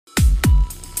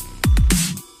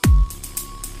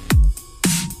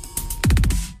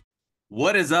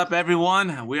What is up,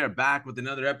 everyone? We are back with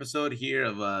another episode here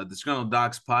of the Disgruntled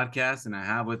Docs podcast, and I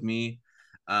have with me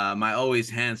my always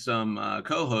handsome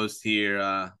co-host here,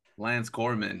 Lance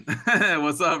Corpsman.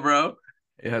 What's up, bro?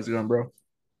 Hey, how's it going, bro?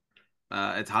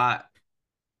 It's hot.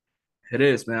 It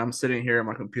is, man. I'm sitting here at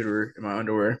my computer in my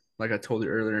underwear, like I told you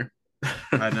earlier.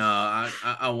 I know.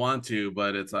 I want to,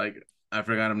 but it's like I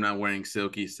forgot I'm not wearing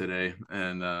silkies today,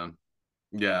 and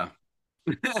yeah.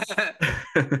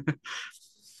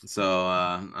 So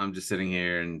I'm just sitting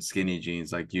here in skinny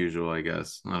jeans like usual, I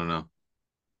guess. I don't know,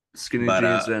 Skinny but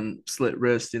jeans and slit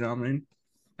wrist, you know what I mean?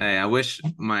 hey, I wish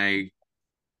my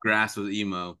grass was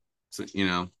emo, so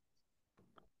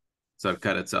so it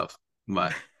cut itself.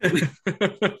 But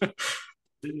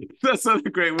that's not a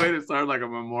great way to start like a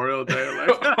Memorial Day,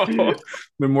 like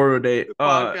Memorial Day.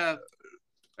 podcast.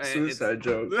 Hey, it's Suicide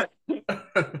joke.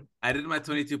 I did my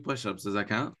 22 push-ups. Does that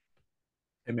count?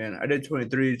 Hey man, I did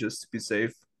 23 just to be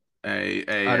safe. Hey,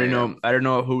 hey, I didn't hey, know I didn't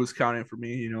know who was counting for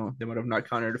me, they might have not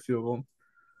counted a few of them.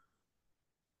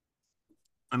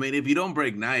 I mean, if you don't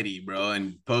break 90, bro,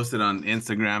 and post it on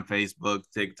Instagram, Facebook,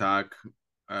 TikTok,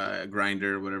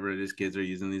 Grinder, whatever it is kids are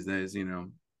using these days,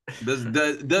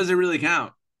 does it really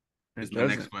count? Is It my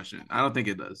next doesn't. question. I don't think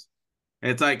it does.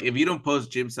 It's like if you don't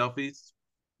post gym selfies,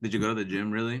 did you go to the gym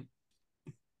really?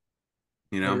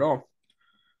 You Not at know, all.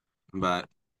 but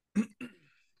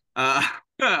uh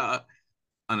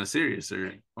on a serious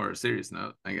or a serious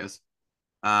note, I guess.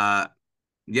 Uh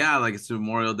yeah, like it's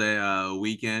Memorial Day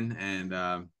weekend and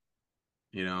I'm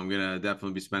gonna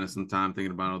definitely be spending some time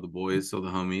thinking about all the boys, all the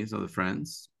homies, all the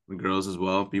friends, the girls as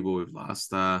well, people we've lost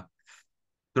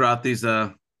throughout these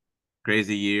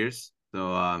crazy years.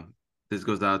 So this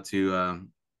goes out to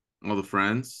all the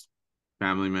friends,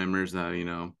 family members that,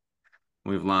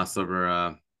 we've lost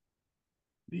over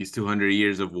these 200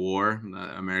 years of war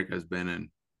that America has been in.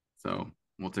 So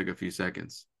we'll take a few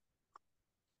seconds.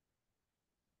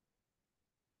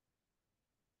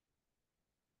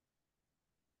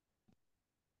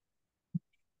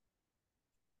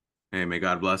 Hey, may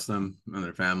God bless them and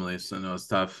their families. I know it's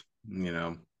tough,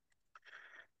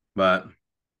 but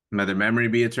may their memory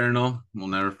be eternal. We'll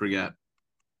never forget.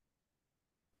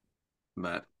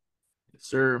 But Yes,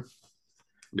 sir.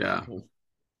 yeah,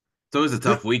 it's always a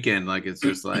tough weekend. Like it's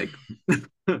just like,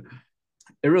 It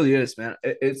really is, man.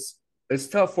 It's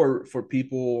tough for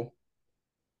people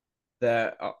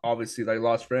that obviously like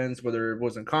lost friends, whether it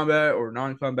was in combat or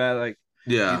non-combat. Like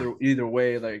yeah, either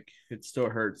way, like it still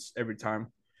hurts every time.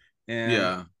 And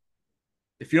yeah,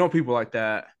 if you know people like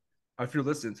that, if you're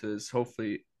listening to this,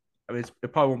 hopefully, I mean,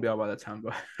 it probably won't be out by that time,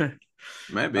 but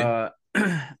maybe.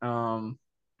 um,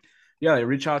 yeah, like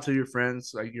reach out to your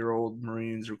friends, like your old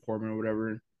Marines or corpsmen or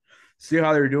whatever, see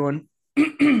how they're doing,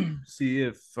 see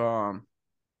if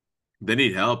They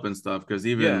need help and stuff because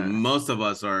even yeah. most of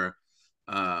us are,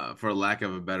 for lack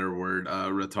of a better word,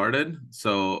 retarded.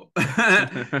 So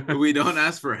we don't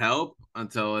ask for help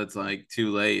until it's like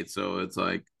too late. So it's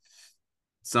like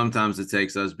sometimes it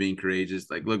takes us being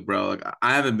courageous. Like, look, bro, like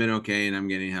I haven't been okay and I'm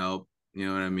getting help. You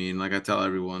know what I mean? Like I tell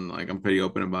everyone, like I'm pretty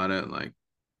open about it. Like,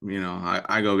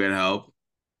 I go get help.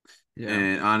 Yeah.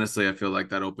 And honestly, I feel like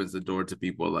that opens the door to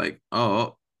people like,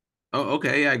 oh,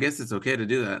 okay, yeah, I guess it's okay to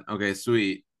do that. Okay,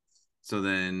 sweet. So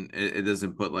then it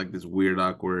doesn't put like this weird,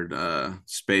 awkward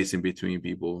space in between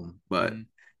people. But Mhm.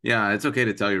 yeah, it's okay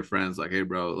to tell your friends, like, hey,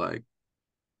 bro, like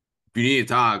if you need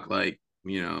to talk, like,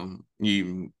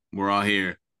 we're all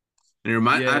here. And it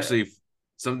remind Yeah. actually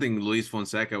something Luis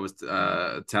Fonseca was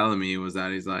telling me was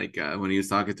that he's like when he was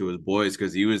talking to his boys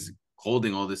because he was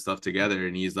holding all this stuff together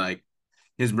and he's like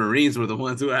his Marines were the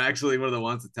ones who actually were the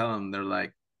ones to tell him they're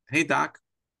like, hey Doc,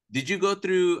 did you go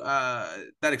through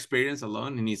that experience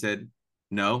alone? And he said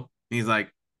no. And he's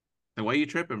like, then why are you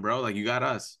tripping, bro? Like you got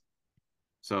us.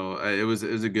 So it was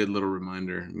a good little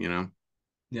reminder. Yeah.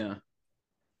 Yeah.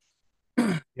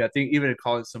 I think even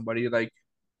calling somebody, like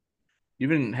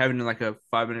even having like a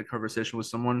 5 minute conversation with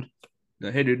someone,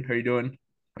 like, hey dude, how you doing?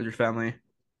 How's your family?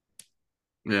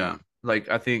 Yeah, Like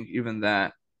I think even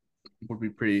that would be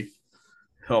pretty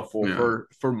helpful yeah.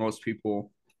 for most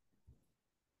people.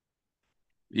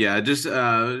 Yeah, just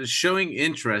showing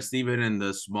interest even in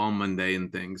the small mundane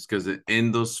things, because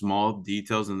in those small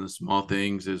details and the small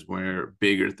things is where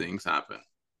bigger things happen.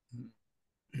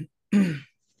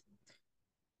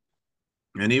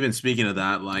 And even speaking of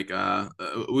that, like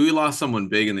we lost someone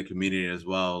big in the community as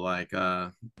well, like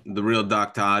the real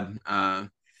Doc Todd,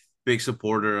 big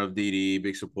supporter of DD,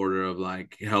 big supporter of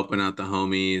like helping out the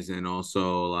homies and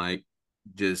also like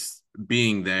just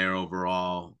being there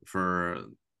overall for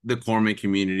the Corman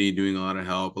community, doing a lot of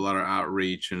help, a lot of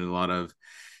outreach, and a lot of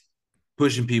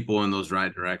pushing people in those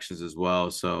right directions as well.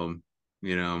 So,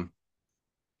 you know,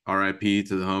 RIP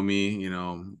to the homie,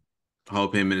 I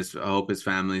hope his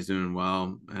family's doing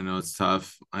well. I know it's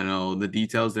tough. I know the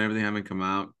details and everything haven't come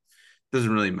out.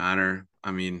 Doesn't really matter.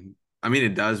 I mean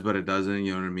it does, but it doesn't,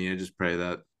 you know what I mean? I just pray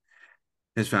that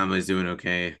his family's doing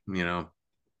okay,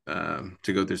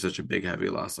 to go through such a big heavy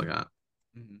loss like that.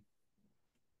 Mhm.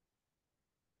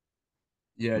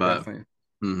 Yeah, But definitely.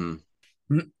 mhm.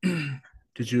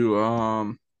 Did you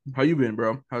how you been,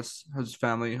 bro? How's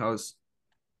family? How's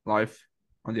life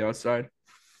on the outside?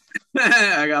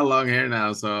 I got long hair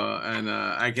now, so and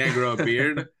I can't grow a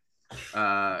beard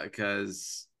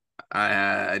because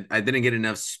I didn't get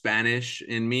enough Spanish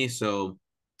in me, so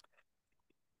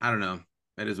I don't know.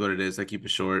 It is what it is. I keep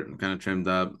it short and kind of trimmed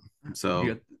up. You So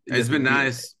got it's been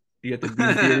nice. you got the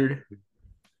bean beard.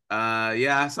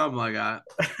 Yeah, something like that.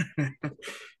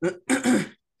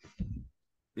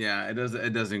 Yeah,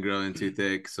 it doesn't grow in too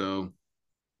thick. So,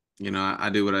 I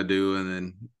do what I do, and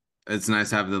then it's nice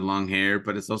having the long hair,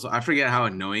 but it's also I forget how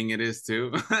annoying it is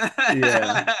too.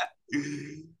 Yeah.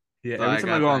 Yeah, So I got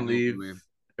that going for me.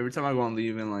 every time I go on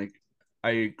leave and like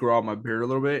I grow out my beard a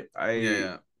little bit, Yeah,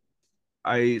 yeah.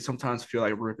 I sometimes feel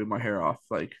like ripping my hair off,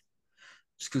 like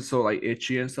just cause it's so like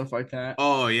itchy and stuff like that.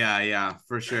 Oh yeah, yeah,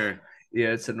 for sure. Yeah,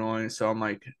 it's annoying. So I'm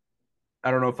like,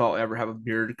 I don't know if I'll ever have a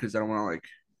beard because I don't want to like.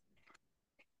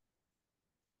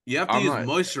 You have to I'm use not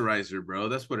moisturizer, bro.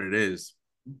 That's what it is.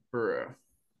 for.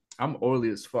 I'm oily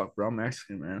as fuck, bro. I'm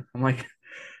Mexican, man. I'm like,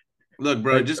 Look,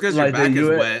 bro, just because your like the back is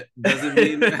U. wet doesn't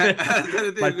mean has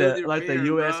anything to do with your Like the beard,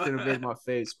 U.S. bro. can invade my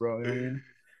face, bro. You know what I mean?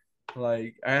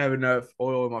 Like I have enough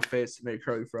oil in my face to make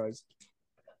curly fries.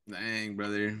 Dang,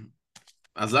 brother.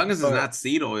 As long as it's But not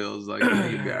seed oils, like you'll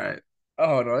be all right.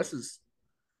 oh no, this is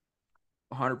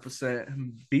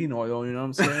 100% bean oil. You know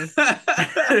what I'm saying?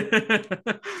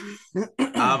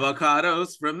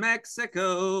 Avocados from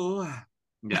Mexico.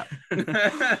 Yeah.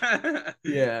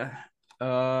 Yeah.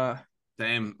 Uh.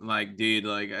 Same. Like, dude,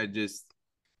 like I just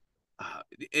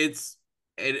it's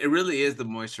it really is the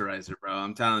moisturizer, bro.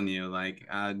 I'm telling you, like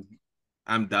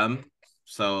I'm dumb.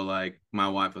 So like my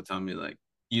wife will tell me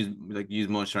use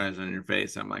moisturizer on your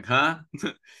face. I'm like, huh?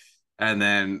 And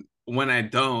then when I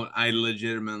don't, I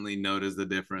legitimately notice the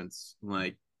difference.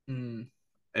 Like Mm.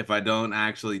 if I don't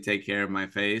actually take care of my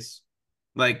face,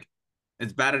 like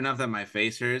it's bad enough that my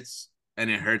face hurts and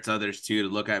it hurts others too to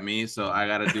look at me. So I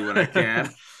gotta do what I can.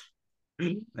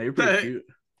 Now you're pretty Nah, cute.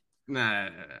 nah,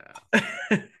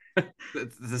 nah.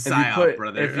 It's a psyop, If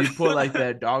brother. you put like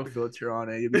that dog filter on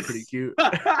it, you'd be pretty cute.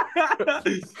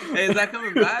 Hey, is that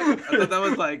coming back? I thought that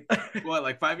was like what,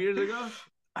 like 5 years ago?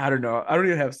 I don't know. I don't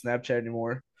even have Snapchat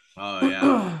anymore. Oh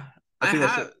yeah, I I think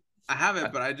that's have I have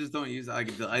it, but I just don't use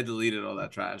it. I deleted all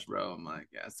that trash, bro. I'm like,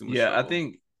 yeah, it's too much yeah.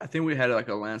 trouble. I think we had like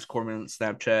a Lance Corpsman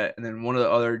Snapchat, and then one of the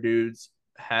other dudes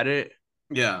had it,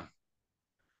 Yeah,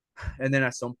 and then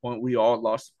at some point we all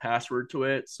lost the password to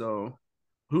it. So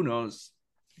who knows?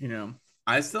 You know.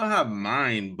 I still have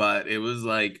mine, but it was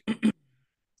like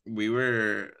we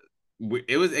were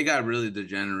it got really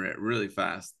degenerate really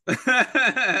fast.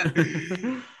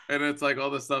 And it's like all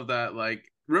the stuff that like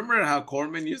remember how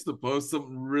Corman used to post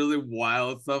some really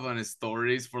wild stuff on his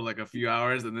stories for like a few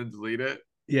hours and then delete it?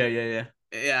 Yeah, yeah, yeah.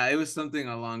 Yeah, it was something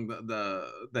along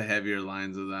the heavier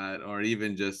lines of that, or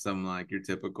even just some like your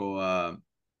typical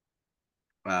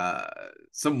uh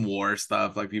some war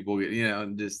stuff like people get,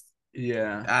 just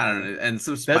Yeah, I don't yeah. know, and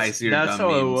some spicier That's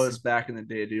dumb how it memes. was back in the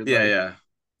day, dude. Yeah, yeah.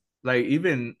 Like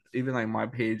even like my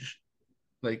page,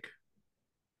 like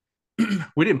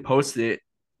we didn't post it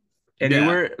Yeah.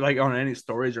 anywhere, like on any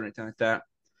stories or anything like that.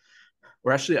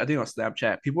 Or actually, I think on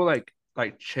Snapchat, people like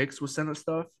chicks would send us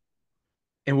stuff,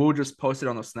 and we'll just post it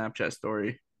on the Snapchat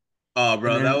story. Oh, And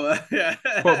bro, that then, was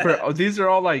but yeah. these are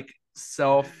all like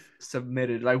self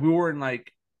submitted. Like we weren't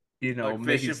like, Like making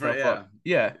fishing for stuff up.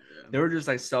 yeah. Yeah, Yeah. they were just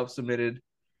like self submitted.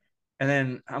 And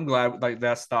then I'm glad like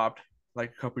that stopped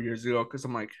like a couple years ago because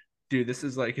I'm like, dude, this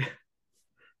is like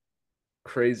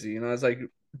crazy. It's like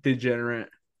degenerate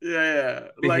Yeah, yeah.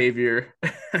 Like behavior.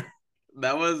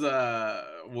 that was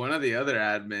one of the other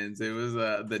admins. It was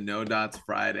the No Dots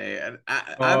Friday. And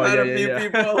I've Oh had yeah, a few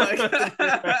people like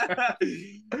yeah,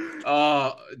 yeah.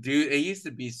 oh dude, it used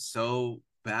to be so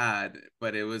bad,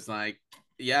 but it was like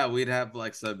yeah, we'd have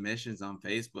like submissions on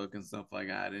Facebook and stuff like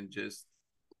that, and just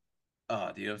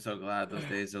oh, dude, I'm so glad those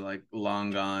days are like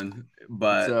long gone. It's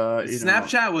But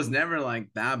Snapchat was never like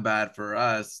that bad for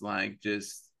us. Like,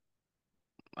 just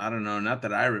I don't know, not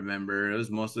that I remember. It was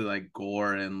mostly like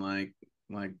gore and like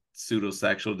pseudo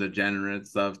sexual degenerate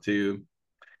stuff too.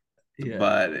 yeah.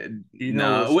 But You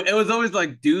know no, what's it was always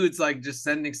like dudes like just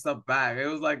sending stuff back. It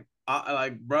was like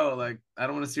like, bro, like, I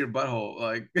don't want to see your butthole.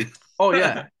 Like, Oh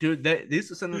yeah, dude, they used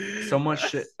to send so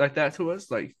much shit like that to us.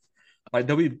 Like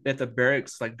they'll be at the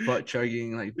barracks like butt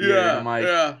chugging like beer, and yeah,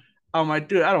 yeah. I'm like,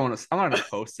 dude, I don't want to. I'm not gonna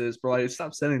post this, bro. Like,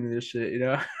 stop sending me this shit, you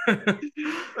know?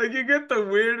 Like, you get the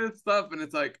weirdest stuff, and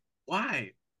it's like,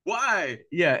 why? Why?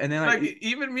 Yeah, and then Like, like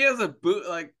even me as a boot,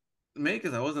 like, me,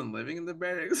 because I wasn't living in the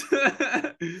barracks.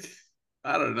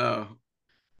 I don't know.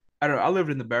 I don't know. I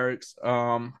lived in the barracks.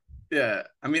 Yeah.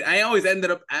 I mean, I always ended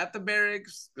up at the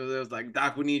barracks because it was like,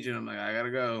 Doc, we need you. And I'm like, I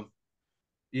gotta go.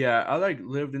 Yeah, I like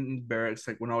lived in the barracks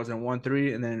like when I was in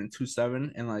 1-3 and then in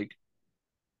 2-7, and like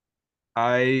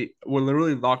I would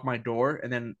literally lock my door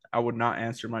and then I would not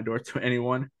answer my door to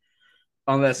anyone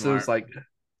unless it was Smart. like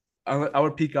I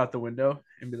would peek out the window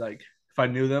and be like, if I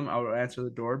knew them, I would answer the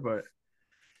door. But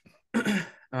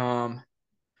um,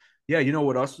 yeah, you know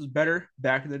what else was better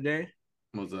back in the day?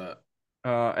 What's that?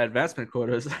 Advancement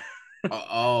quotas. Oh,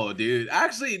 oh, dude.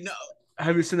 Actually, no.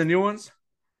 Have you seen the new ones?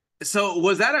 So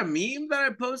was that a meme that I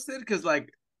posted? Because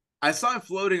like I saw it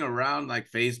floating around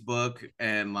like Facebook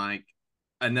and like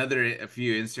a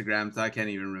few Instagrams I can't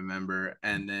even remember.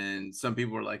 And then some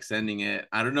people were like sending it.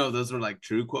 I don't know if those were like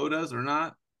true quotas or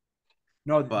not,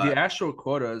 No, the but actual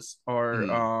quotas are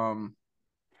mm.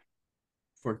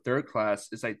 for third class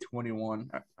is like 21.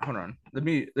 Hold on. Let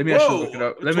me actually look it Whoa,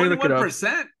 up. Let me look it up.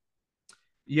 21%.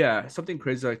 Yeah, something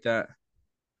crazy like that.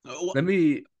 What, Let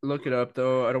me look it up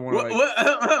though. I don't want to what,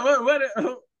 like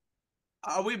what,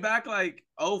 are we back like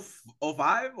oh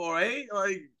 05 or 8?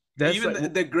 Like that's even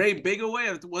like the great big away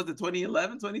was it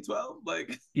 2011, 2012?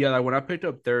 Like yeah, like when I picked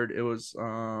up third, it was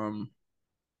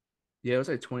yeah, it was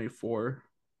like 24.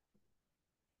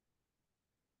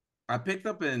 I picked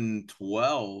up in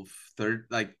 12, third,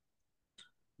 like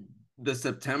the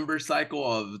September cycle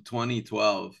of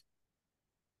 2012.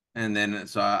 And then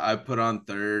so I put on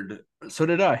third So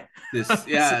did I. this, so,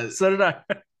 yeah. so did I.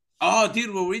 Oh,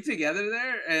 dude, were we together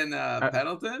there in I.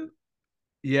 Pendleton?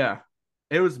 Yeah.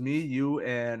 It was me, you,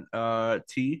 and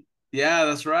T. Yeah,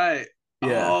 that's right.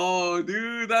 Yeah. Oh,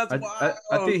 dude, that's I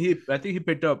wild. think he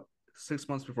picked up 6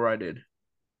 months before I did.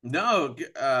 No,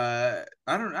 I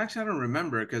don't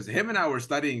remember because him and I were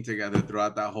studying together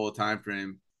throughout that whole time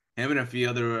frame. Him and a few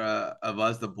other of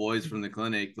us, the boys from the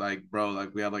clinic, like bro,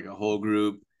 like we had like a whole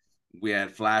group. We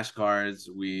had flashcards.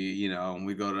 We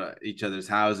go to each other's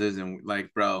houses and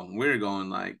like, bro, we were going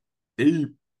like deep.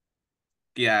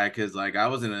 Yeah, because like I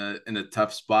was in a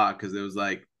tough spot because it was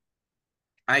like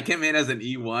I came in as an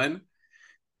E1.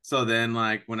 So then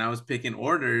like when I was picking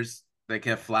orders, they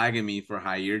kept flagging me for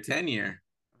higher tenure.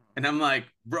 And I'm like,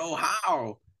 bro,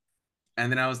 how? And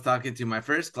then I was talking to my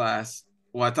first class.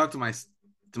 Well, I talked to my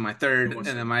third, and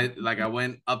then I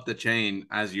went up the chain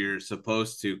as you're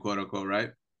supposed to, quote unquote,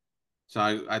 right?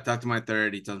 So I talked to my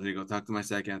third. He tells me to go talk to my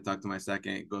second. Talk to my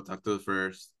second. Go talk to the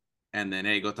first, and then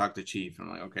hey, go talk to chief. I'm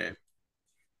like, okay.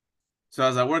 So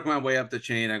as I work my way up the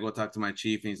chain, I go talk to my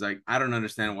chief, and he's like, I don't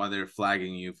understand why they're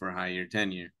flagging you for higher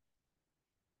tenure.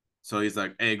 So he's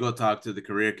like, hey, go talk to the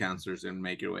career counselors and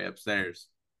make your way upstairs.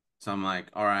 So I'm like,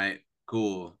 all right,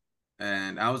 cool.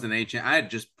 And I was an HN. I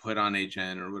had just put on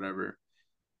HN or whatever.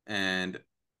 And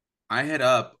I head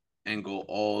up and go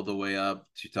all the way up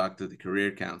to talk to the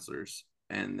career counselors.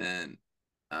 And then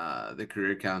the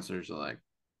career counselors are like,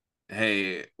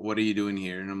 hey, what are you doing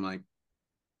here? And I'm like,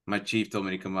 my chief told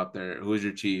me to come up there. Who's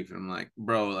your chief? And I'm like,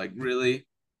 bro, like, really?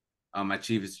 My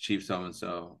chief is Chief so and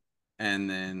so. And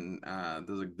then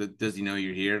like, does he know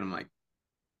you're here? And I'm like,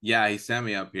 yeah, he sent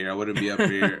me up here. I wouldn't be up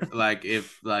here like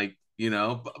if like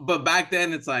but back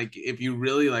then it's like if you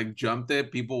really like jumped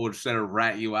it, people would sort of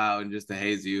rat you out and just to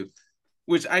haze you,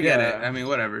 which I get it. I Yeah. mean,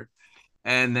 whatever.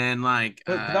 And then like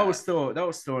But that was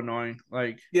still annoying.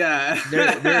 Like yeah.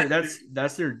 they're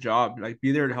that's their job. Like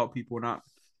be there to help people, not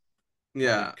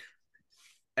Yeah. like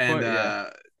And but yeah.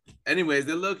 anyways,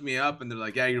 they look me up and they're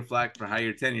like, yeah, you're flagged for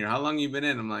higher tenure. How long you been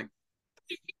in? I'm like,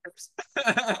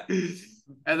 and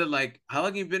then like, how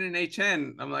long you been in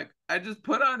HN? I'm like, I just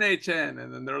put on HN.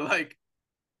 And then they're like,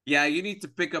 yeah, you need to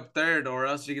pick up third or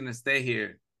else you're gonna stay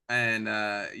here and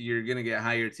you're gonna get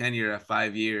higher tenure at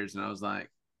 5 years. And I was like,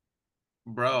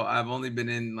 bro, I've only been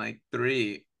in like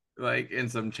three, like in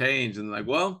some change. And like,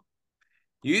 well,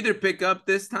 you either pick up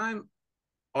this time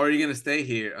or you're gonna stay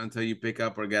here until you pick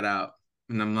up or get out.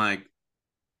 And I'm like, Damn.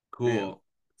 cool.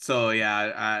 So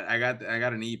yeah, I got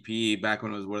an EP back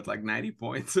when it was worth like 90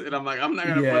 points. And I'm like, I'm not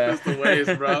gonna put Yeah. this to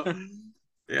waste, bro.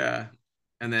 Yeah.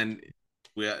 And then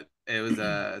it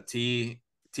was T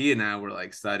and I were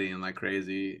like studying like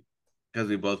crazy because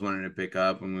we both wanted to pick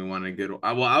up and we wanted to get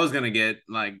well, I was gonna get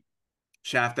like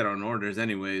shafted on orders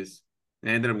anyways. I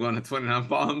ended up going to 29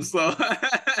 Palms. So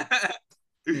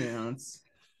Yeah,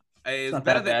 hey, it's not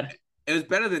that bad. it was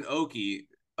better than Oki.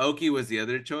 Oki was the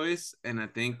other choice, and I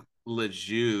think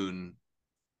Lejeune.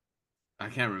 I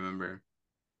can't remember.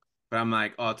 But I'm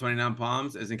like, oh, 29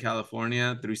 Palms is in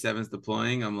California, 37's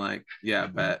deploying. I'm like, yeah,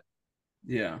 bet.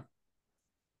 Yeah.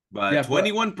 But Yeah, but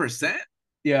 21%?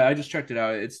 yeah, I just checked it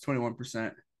out. It's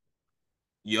 21%.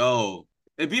 Yo,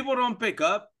 if people don't pick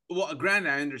up, well, granted,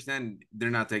 I understand they're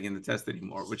not taking the test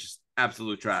anymore, which is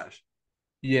absolute trash.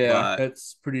 Yeah, But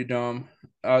that's pretty dumb.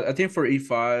 I think for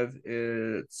E5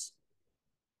 it's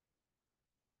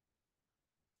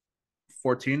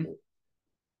 14,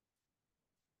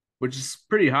 which is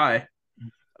pretty high.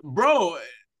 bro,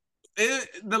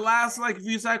 the last like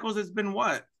few cycles, it's been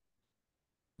what?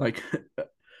 Like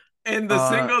In the uh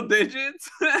single digits?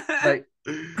 like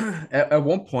at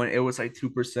one point it was like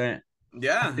 2%. I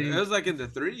Yeah, it think was like in the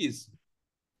threes.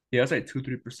 yeah, it's like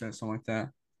 2-3%, something like that.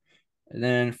 And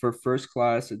then for first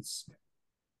class it's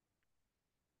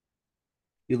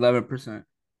 11%.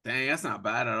 Dang, that's not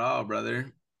bad at all,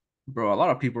 brother. Bro, a lot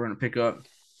of people are gonna pick up.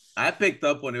 I picked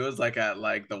up when it was like at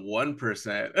like the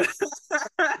 1%.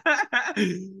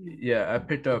 Yeah, I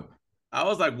picked up I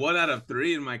was like one out of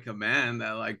three in my command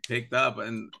that like picked up,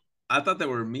 and I thought they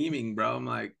were memeing, bro. I'm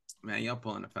like, man, y'all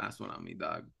pulling a fast one on me,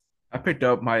 dog. I picked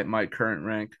up my current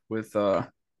rank with a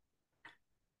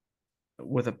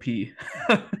P.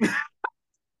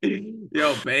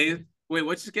 Yo, babe. Wait,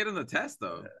 what you get on the test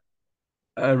though?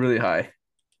 Really high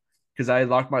because I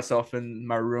locked myself in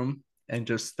my room and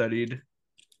just studied.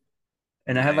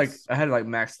 And Nice, I had like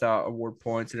maxed out award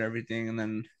points and everything, and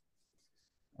then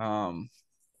um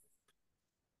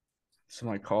some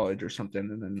like college or something,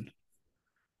 and then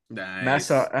maxed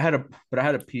nice. out. I had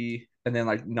a P, and then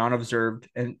like non-observed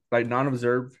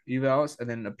evals, and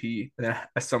then a P, and then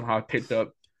I somehow picked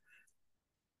up,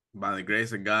 By the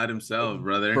grace of God Himself,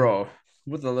 brother. bro,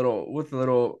 with a little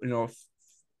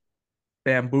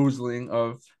bamboozling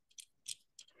of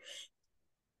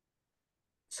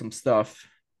some stuff.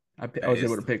 I was Hey,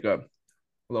 able to pick up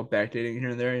a little backdating here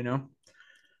and there, you know.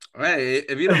 hey,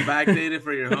 if you don't backdate it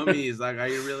for your homies, like, are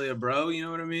you really a bro? You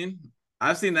know what I mean?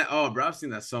 I've seen that. Oh, bro, I've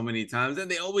seen that so many times, and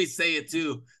they always say it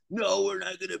too. No, we're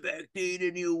not gonna backdate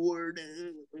any award.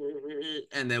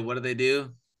 And then what do they do?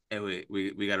 Hey, wait,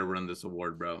 we got to run this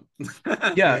award, bro.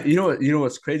 Yeah, you know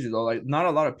what's crazy though? Like, not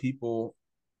a lot of people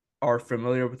are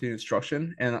familiar with the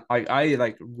instruction, and like I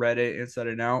like read it inside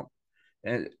and out,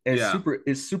 and Yeah,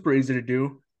 it's super easy to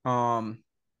do.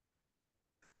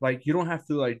 Like you don't have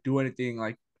to like do anything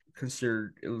like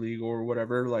considered illegal or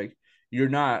whatever. Like you're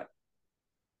not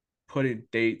putting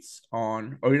dates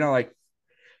on, or you're not like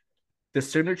the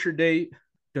signature date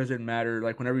doesn't matter.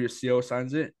 Like whenever your CO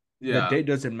signs it, the yeah. date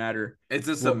doesn't matter. It's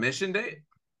a What? submission date.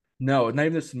 No, not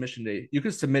even the submission date. You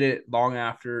can submit it long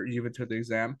after you even took the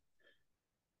exam.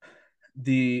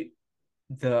 The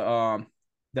the um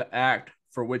the act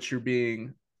for which you're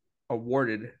being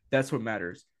awarded, that's what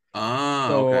matters. Ah,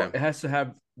 So okay. it has to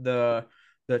have the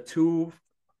two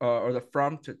or the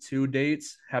from to two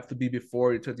dates have to be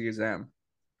before you took the exam.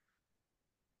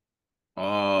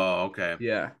 Oh, okay.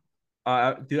 Yeah.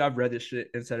 Dude, I've read this shit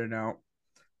inside and out.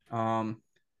 Um,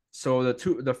 so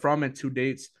the from and two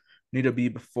dates need to be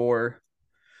before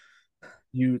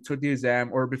you took the exam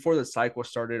or before the cycle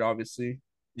started, obviously.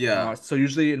 Yeah, So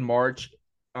usually in March,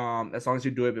 as long as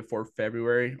you do it before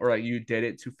February or like you did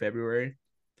it to February,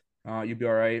 you'll be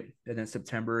all right. And then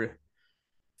September,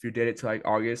 if you did it to like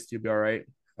August, you'll be all right.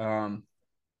 Um,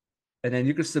 and then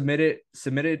you can submit it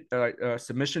like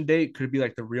submission date could be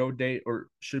like the real date or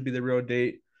should be the real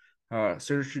date.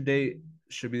 Signature date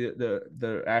should be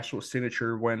the actual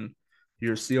signature when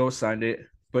your CO signed it.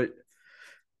 But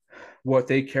what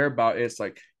they care about is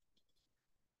like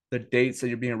the dates that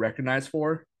you're being recognized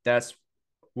for. That's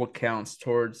what counts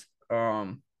towards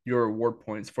your award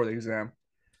points for the exam.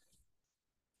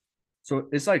 So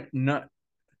it's like not.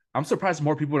 I'm surprised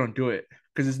more people don't do it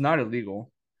because it's not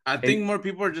illegal. I think It more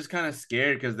people are just kind of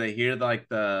scared because they hear like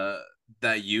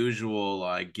that usual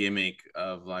like gimmick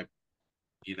of like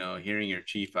hearing your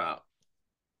chief out.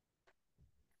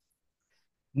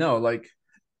 no like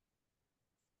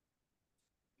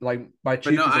my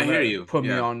But no, chief is the I one hear that you. put me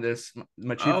Yeah. on this.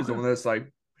 My Oh, chief is the okay. one that's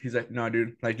like he's like no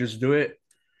dude like just do it.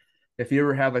 If you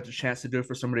ever have like the chance to do it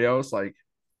for somebody else, like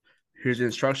here's the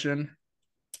instruction.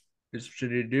 This is what you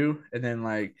need to do, and then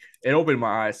like it opened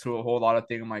my eyes to a whole lot of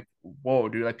things. I'm like, whoa,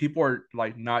 dude! Like people are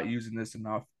like not using this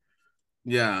enough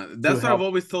Yeah, to that's what I've help.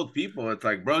 always told people. It's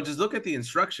like, bro, just look at the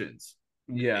instructions.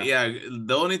 Yeah, Yeah,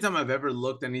 the only time I've ever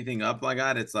looked anything up like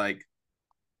that, it's like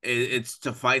it's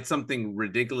to fight something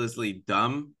ridiculously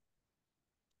dumb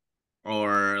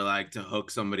or like to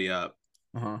hook somebody up.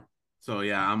 Uh-huh. So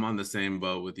yeah, I'm on the same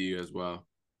boat with you as well.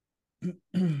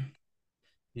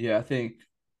 Yeah,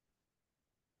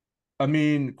 I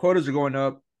mean, quotas are going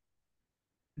up.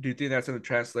 Do you think that's going to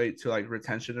translate to like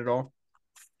retention at all?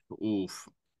 Oof.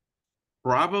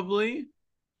 Probably.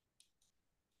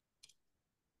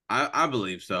 I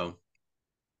believe so.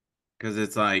 Because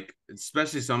it's like,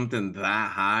 especially something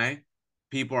that high,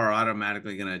 people are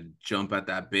automatically gonna jump at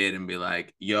that bid and be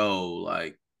like, yo,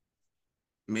 like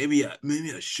maybe I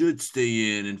should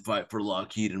stay in and fight for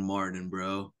Lockheed and Martin,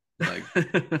 bro. Like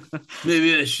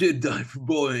maybe I should die for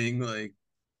Boeing. Like,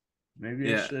 Maybe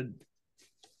I yeah, should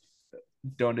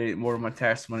donate more of my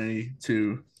tax money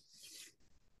to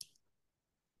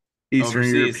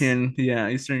overseas. Eastern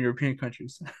European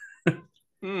countries.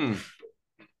 Hmm.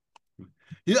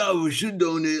 Yeah, we should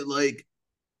donate like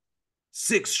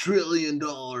 $6 trillion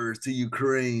to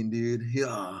Ukraine, dude.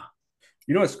 Yeah.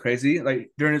 You know what's crazy?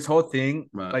 Like during this whole thing,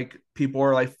 But like people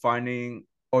are like finding,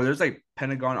 oh, there's like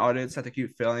Pentagon audits that they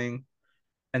keep failing,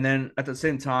 and then at the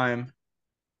same time,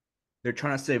 they're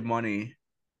trying to save money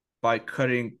by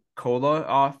cutting cola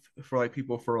off for like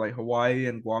people for like Hawaii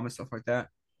and Guam and stuff like that.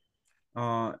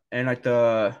 And like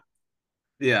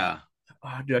yeah.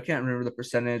 dude, I can't remember the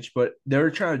percentage, but they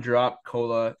were trying to drop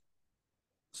cola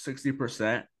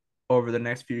 60% over the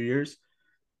next few years,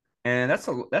 and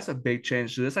that's a big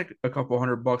change. So it's like a couple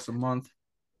 $100 a month.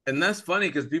 And that's funny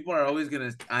because people are always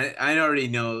gonna I already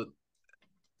know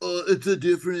it's a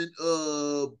different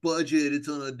budget. It's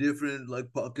on a different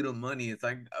like pocket of money. It's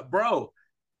like, bro,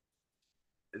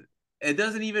 it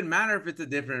doesn't even matter if it's a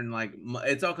different like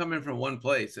it's all coming from one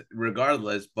place,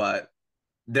 regardless. But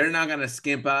they're not gonna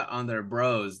skimp out on their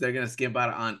bros. They're gonna skimp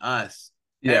out on us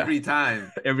Yeah, every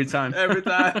time. every time. Every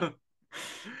time.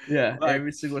 Yeah, Like,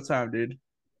 every single time, dude.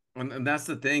 and that's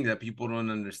the thing that people don't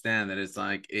understand. That it's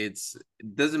like it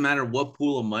doesn't matter what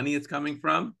pool of money it's coming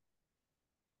from.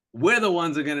 We're the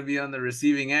ones that are going to be on the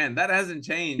receiving end. That hasn't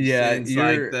changed Yeah, since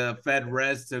like the Fed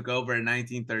Res took over in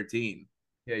 1913.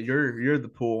 you're the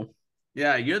pool.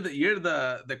 Yeah, you're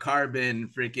the carbon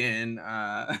freaking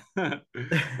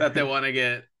that they want to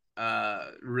get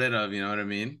rid of, you know what I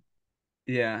mean?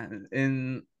 Yeah,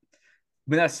 and I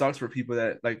mean that sucks for people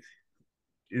that like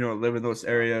live in those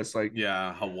areas.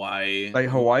 Yeah, Hawaii. Like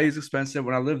Hawaii is expensive.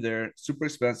 When I lived there, super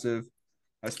expensive.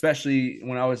 Especially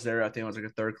when I was there, I think it was like a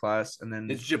third class, and then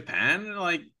Is Japan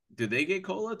like do they get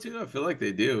cola too? I feel like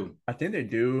they do. I think they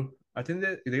do. I think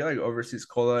that they got like overseas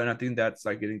cola, and I think that's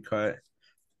like getting cut.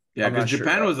 Yeah, I'm because not sure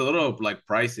Japan though. was a little like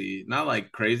pricey, not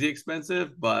like crazy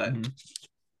expensive, but Mhm.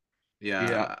 Yeah,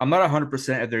 yeah, I'm not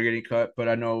 100% if they're getting cut, but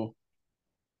I know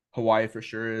Hawaii for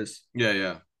sure is, yeah,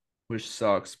 yeah, which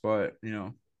sucks. But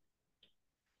yeah.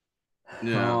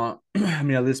 I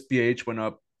mean, at least BH went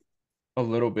up a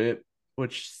little bit,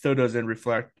 which still doesn't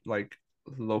reflect like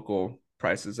local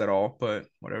prices at all, but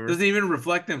whatever. Doesn't even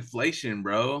reflect inflation,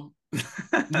 bro.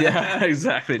 Yeah,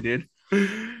 exactly, dude.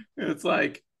 It's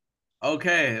like,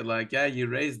 okay, like, yeah, you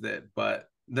raised it, but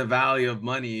the value of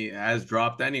money has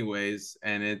dropped anyways,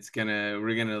 and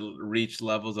we're gonna reach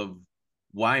levels of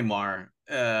Weimar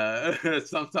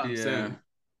sometime Yeah. soon.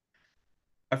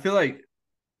 I feel like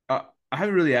I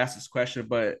haven't really asked this question,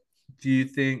 but do you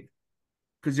think,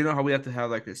 because you know how we have to have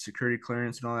like a security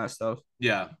clearance and all that stuff,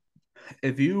 Yeah.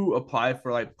 if you apply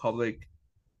for like public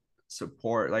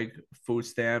support, like food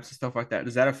stamps and stuff like that,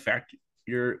 does that affect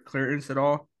your clearance at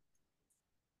all?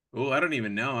 Oh, I don't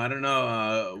even know. I don't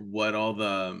know what all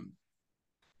the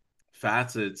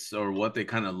facets or what they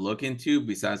kind of look into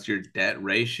besides your debt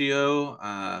ratio.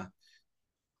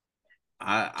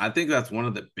 I think that's one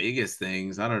of the biggest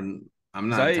things. I'm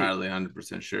Because not entirely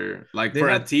 100% sure. Like they for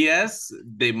a have, TS,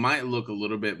 they might look a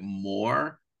little bit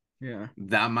more. yeah,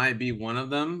 That might be one of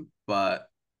them, but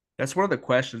that's one of the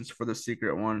questions for the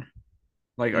secret one.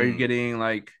 Like, are you mm, getting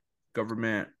like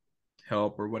government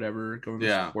help or whatever, government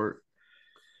yeah. support?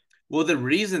 Well, the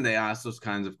reason they ask those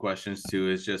kinds of questions too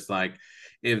is just like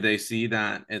if they see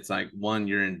that it's like one,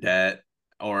 you're in debt,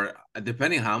 or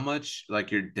depending how much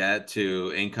like your debt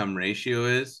to income ratio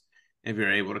is, if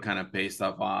you're able to kind of pay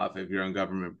stuff off, if you're on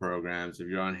government programs, if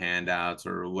you're on handouts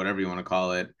or whatever you want to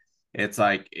call it, it's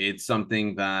like it's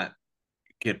something that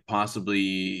could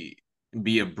possibly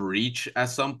be a breach at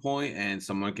some point, and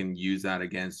someone can use that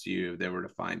against you if they were to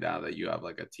find out that you have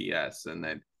like a TS and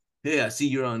then, hey, I see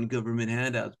you're on government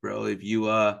handouts, bro. If you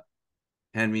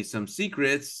hand me some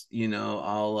secrets,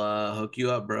 I'll hook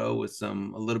you up, bro, with a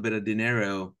little bit of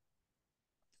dinero.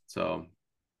 So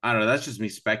I don't know. That's just me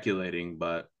speculating,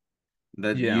 but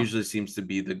that Yeah. usually seems to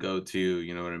be the go-to.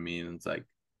 You know what I mean? It's like,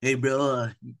 hey, bro,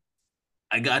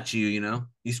 I got you.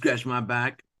 You scratch my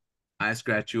back, I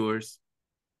scratch yours.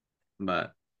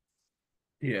 But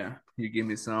Yeah, you give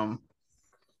me some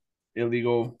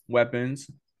illegal weapons,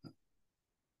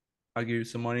 I'll give you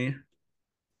some money.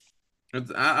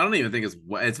 I don't even think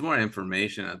it's more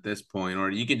information at this point, or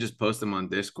you can just post them on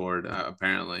Discord.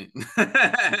 Apparently.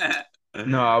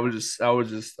 No, I was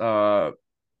just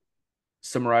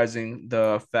summarizing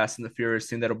the Fast and the Furious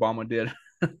thing that Obama did.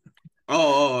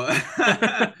 Oh,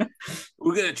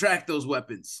 we're gonna track those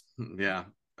weapons. Yeah,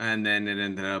 and then it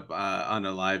ended up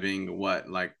unaliving what,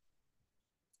 like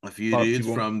a A few lot of dudes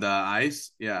people. from the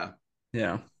ice. Yeah,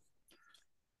 Yeah,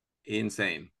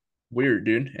 insane. weird,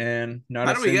 dude. And not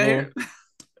How a do we get here? single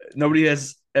nobody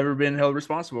has ever been held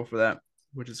responsible for that,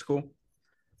 which is cool.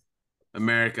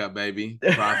 America, baby,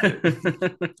 profit.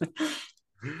 I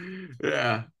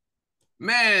Yeah,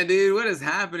 man, dude, what is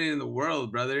happening in the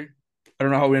world, brother? don't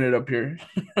know how we ended up here.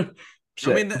 I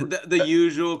mean, Shit. the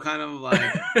usual kind of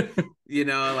like,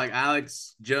 like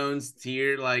Alex Jones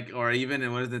tier, like, or even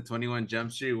in what is it, 21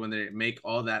 Jump Street, when they make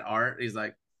all that art, he's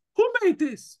like, who made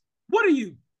this? What are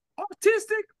you,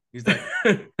 autistic? He's like,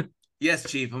 yes,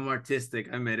 chief, I'm artistic.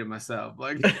 I made it myself.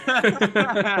 Like,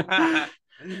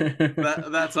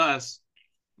 that's us.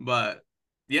 But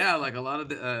yeah, like a lot of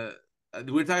the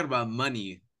we're talking about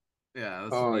money. Yeah,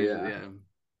 that's Oh funny. yeah. Yeah,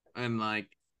 and like,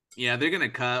 yeah, they're gonna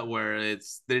cut where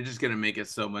they're just gonna make it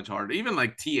so much harder. Even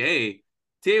like TA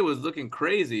was looking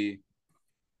crazy.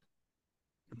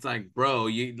 It's like, bro,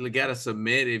 you gotta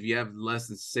submit if you have less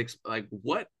than six. Like,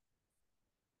 what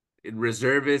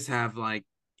reservists have, like,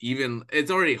 even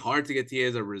it's already hard to get TA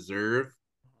as a reserve,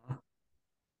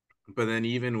 but then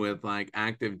even with like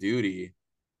active duty,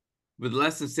 with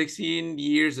less than 16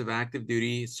 years of active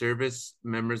duty service,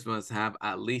 members must have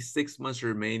at least 6 months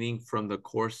remaining from the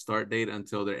course start date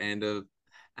until their end of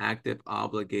active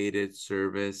obligated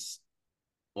service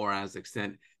or as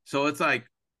extended. So it's like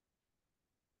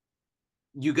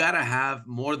you got to have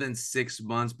more than 6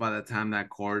 months by the time that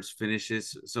course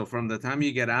finishes. So from the time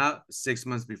you get out, 6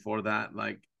 months before that,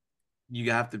 like,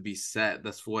 you have to be set.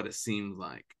 That's what it seems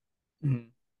like. Mhm.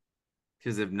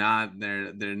 Because if not,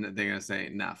 they're gonna say,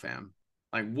 "Nah, fam."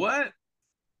 Like, what? I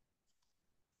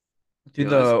think Yo,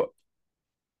 that's the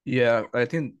yeah, I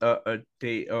think a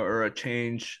date or a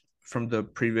change from the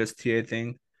previous TA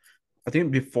thing. I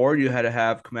think before you had to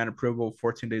have command approval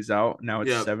 14 days out. Now it's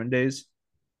yeah. 7 days.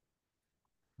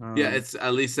 Yeah, Um, it's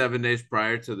at least 7 days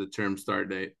prior to the term start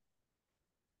date.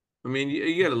 I mean,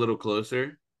 you get a little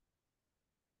closer.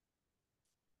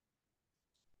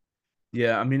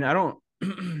 yeah, I mean, I don't,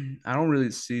 I don't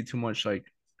really see too much like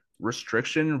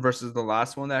restriction versus the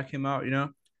last one that came out.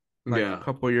 Like a Yeah.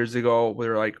 couple of years ago, where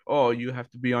they're like, oh, you have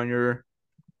to be on your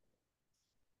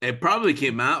It probably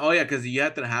came out. Oh, yeah, because you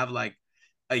have to have like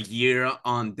a year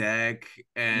on deck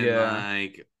and yeah.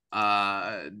 like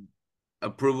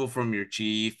approval from your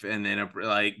chief, and then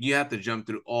like you have to jump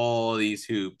through all these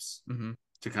hoops Hmm.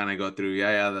 to kind of go through. Yeah,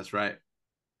 yeah, that's right.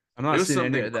 I'm It not was seeing any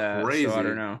something of that, so I don't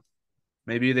crazy. know.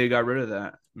 Maybe they got rid of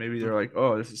that. Maybe they're like,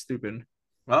 oh, this is stupid.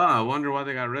 Oh, I wonder why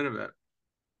they got rid of it.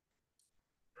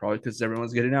 Probably because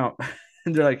everyone's getting out,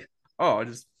 and they're like, oh, I'll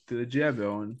just do the jab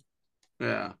bill, and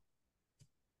Yeah.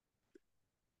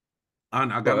 I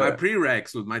got my but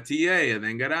prereqs with my TA and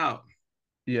then got out.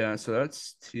 yeah, so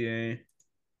that's TA.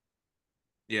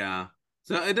 Yeah.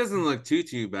 So it doesn't look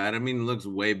too bad. I mean, it looks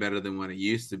way better than what it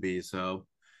used to be. So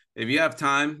if you have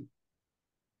time,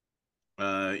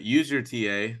 use your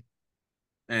TA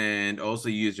and also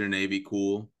use your Navy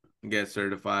Cool and get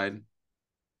certified.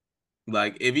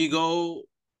 Like if you go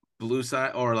blue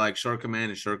side or like short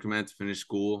command to finish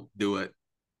school, do it.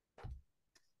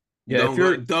 Yeah, if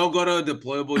you're Don't go to a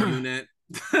deployable unit.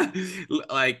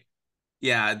 Like,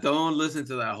 yeah, don't listen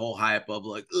to that whole hype of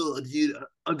like, oh, dude,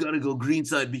 I gotta go green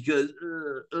side because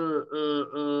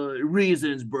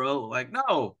reasons, bro. Like,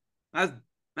 no, that's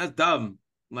that's dumb.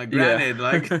 Like, yeah. granted,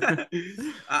 like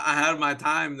I had my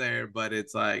time there, but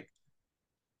it's like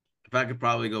if I could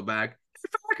probably go back,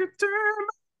 if I could turn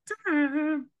back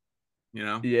time, you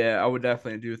know. Yeah, I would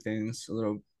definitely do things a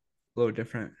little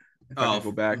different if I could Oh,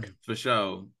 go back. for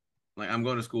sure. Like I'm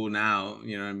going to school now,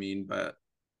 you know what I mean? But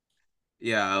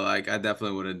yeah, like I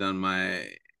definitely would have done my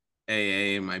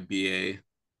AA, my BA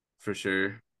for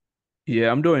sure.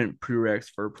 Yeah, I'm doing prereqs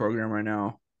for a program right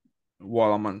now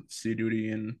while I'm on sea duty,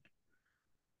 and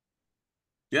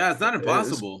Yeah, it's not it's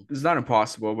impossible. it's not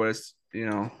impossible, but it's a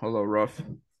little rough.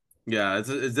 Yeah, it's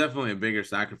definitely a bigger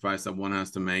sacrifice that one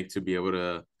has to make to be able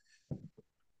to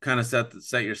kind of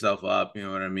set yourself up. You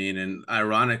know what I mean? And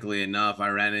ironically enough, I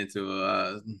ran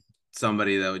into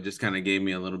somebody that would just kind of gave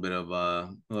me a little bit of a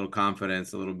little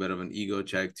confidence, a little bit of an ego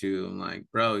check too. I'm like,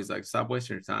 bro, he's like, stop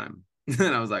wasting your time.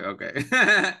 And I was like, okay.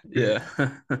 Yeah.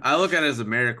 I look at it as a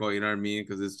miracle, you know what I mean?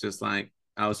 Because it's just like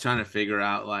I was trying to figure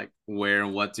out like where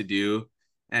and what to do.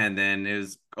 And then it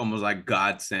was almost like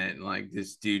God sent. Like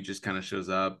this dude just kind of shows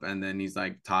up and then he's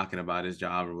like talking about his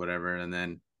job or whatever. And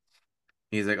then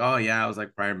he's like, oh yeah, I was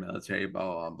like prior military, blah,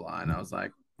 blah, blah, blah. And I was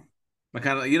like, I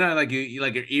kind of, like you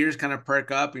like your ears kind of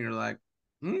perk up and you're like,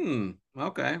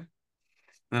 okay.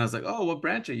 And I was like, oh, what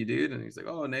branch are you, dude? And he's like,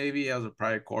 oh, Navy. I was a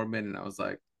prior corpsman. And I was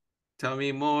like, tell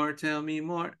me more, tell me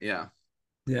more. Yeah.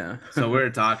 Yeah. So we were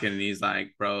talking, and he's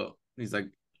like, "Bro, he's like,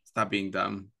 stop being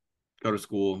dumb. Go to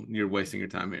school. You're wasting your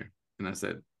time here." And I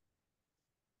said,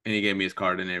 and he gave me his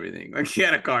card and everything. Like he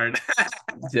had a card.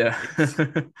 Yeah. I was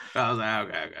like,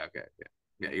 okay, okay, okay,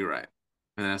 yeah, you're right.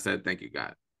 And then I said, thank you,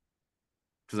 God,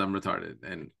 because I'm retarded,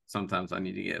 and sometimes I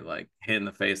need to get like hit in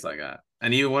the face like that.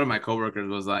 And even one of my coworkers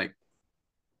was like,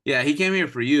 "Yeah, he came here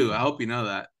for you. I hope you know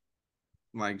that."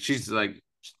 Like she's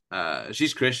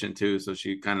Christian too, so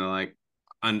she kind of like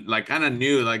kind of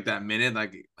knew like that minute,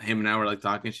 like him and I were like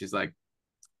talking. She's like,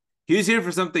 he was here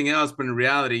for something else, but in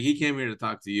reality, he came here to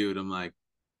talk to you. And I'm like,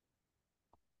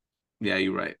 yeah,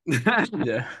 you're right.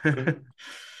 Yeah.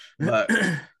 But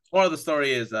moral of the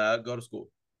story is go to school.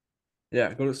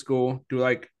 Yeah, go to school, do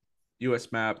like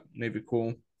US map, Navy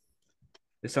cool.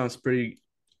 It sounds pretty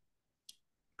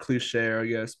cliche, I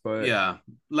guess, but Yeah.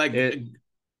 Like, it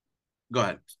go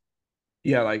ahead.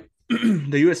 yeah, like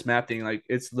the US map thing, like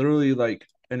it's literally like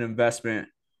an investment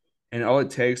and all it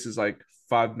takes is like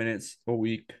 5 minutes a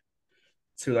week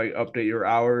to like update your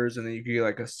hours and then you can get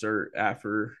like a cert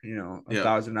after, a Yeah.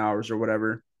 1,000 hours or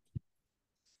whatever.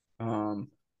 Um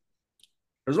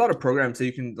there's a lot of programs that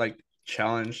you can like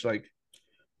challenge like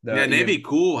Yeah. the Navy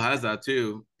Cool has that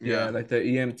too. yeah, Yeah. like the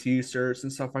EMT certs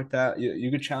and stuff like that.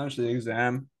 You could challenge the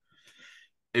exam.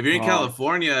 If you're in Um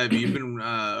California, if you've been,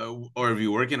 or if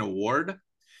you work in a ward,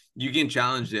 you can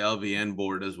challenge the LVN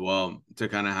board as well to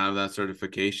kind of have that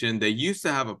certification. They used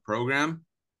to have a program.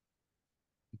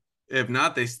 If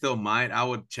not, they still might. I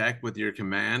would check with your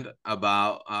command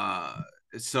about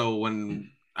so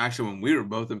when we were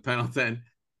both in Pendleton,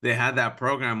 they had that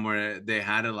program where they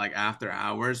had it like after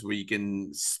hours where you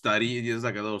can study. It was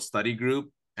like a little study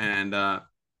group and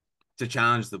to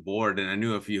challenge the board. And I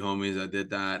knew a few homies that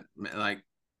did that. Like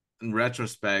in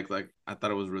retrospect, like I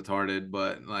thought it was retarded,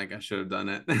 but like I should have done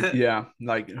it. yeah,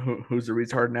 like who's a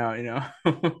retard now,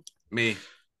 Me.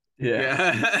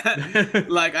 Yeah. Yeah.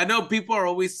 Like I know people are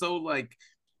always so like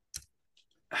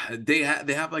they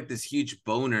have like this huge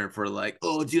boner for like,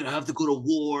 oh dude, I have to go to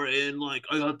war and like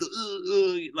I have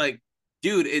to like,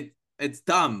 dude, it's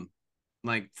dumb.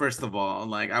 Like first of all,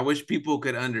 like I wish people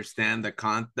could understand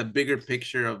the bigger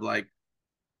picture of like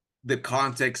the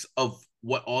context of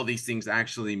what all these things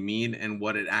actually mean and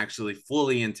what it actually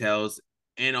fully entails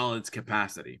in all its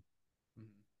capacity.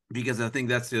 Because I think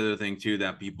that's the other thing too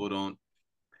that people don't,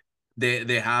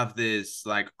 they have this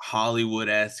like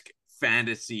Hollywood-esque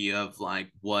fantasy of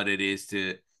like what it is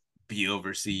to be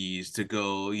overseas, to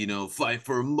go, fight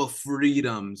for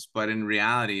freedoms. But in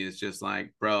reality, it's just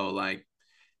like, bro, like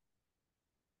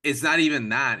it's not even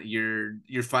that.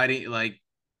 You're fighting like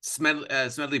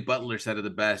Smedley Butler said it the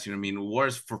best. You know what I mean?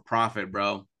 War's for profit,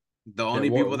 bro. The Yeah, only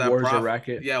people that war's a profit,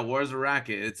 racket. yeah, war's a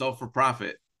racket. It's all for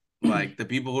profit. Like the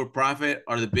people who profit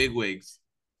are the bigwigs,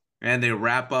 and they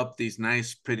wrap up these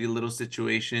nice, pretty little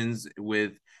situations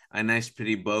with a nice,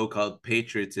 pretty bow called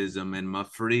patriotism and my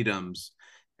freedoms.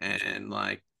 And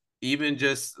like, even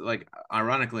just like,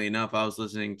 ironically enough, I was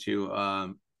listening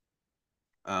to,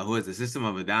 who is the System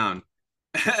of a Down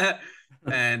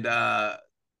and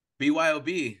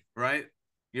BYOB, right?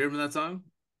 You remember that song?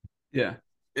 Yeah.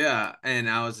 Yeah. And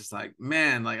I was just like,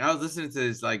 man, like I was listening to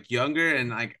this like younger and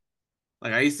like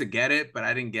I used to get it, but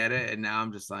I didn't get it. And now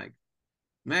I'm just like,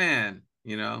 man,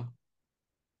 yeah,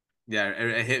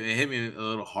 it hit me a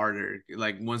little harder.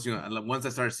 Like once I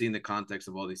started seeing the context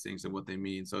of all these things and what they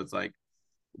mean. So it's like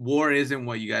war isn't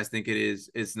what you guys think it is.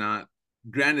 It's not.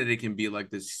 Granted, it can be like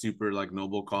this super like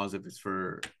noble cause if it's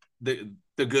for the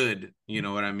good. You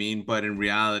know what I mean? But in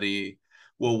reality,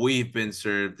 what we've been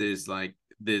served is like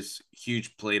this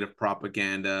huge plate of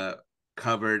propaganda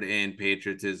covered in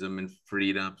patriotism and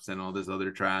freedoms and all this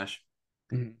other trash.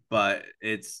 Mhm. But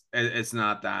it's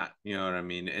not that, you know what I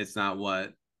mean? It's not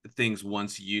what things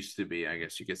once used to be, I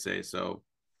guess you could say. So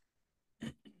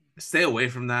stay away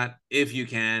from that if you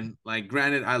can. Like,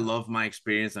 granted, I love my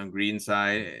experience on green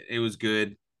side. It was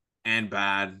good and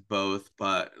bad both,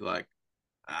 but like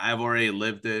I've already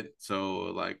lived it.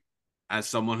 So like as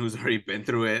someone who's already been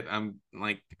through it, I'm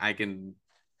like I can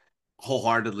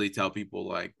wholeheartedly tell people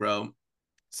like, bro,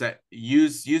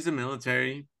 use the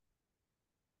military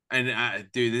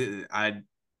and dude, it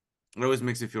always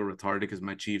makes me feel retarded because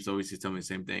my chiefs always tell me the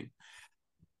same thing.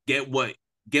 Get what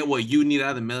get what you need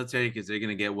out of the military because they're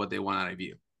gonna get what they want out of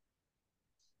you.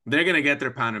 They're gonna get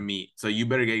their pound of meat, so you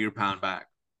better get your pound back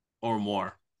or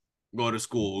more. Go to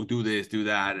school, do this, do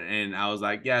that, and I was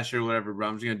like, yeah, sure, whatever, bro.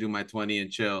 I'm just gonna do my 20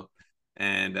 and chill,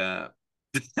 and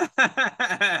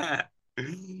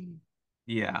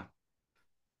yeah,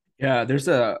 Yeah, there's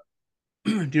a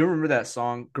do you remember that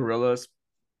song Gorillas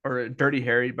or Dirty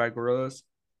Harry by Gorillas?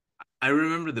 I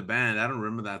remember the band. I don't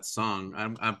remember that song.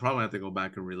 I probably have to go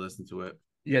back and re-listen to it.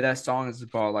 Yeah, that song is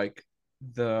about like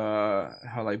the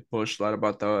how like Bush lied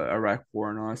about the Iraq war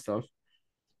and all that stuff.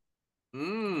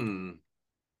 Mm.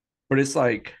 But it's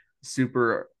like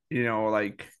super,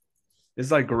 like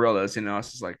it's like Gorillas,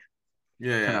 it's just like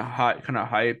Yeah, yeah, kind of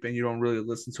hype, and you don't really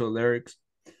listen to the lyrics,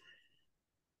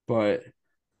 but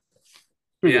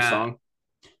pretty good yeah. song.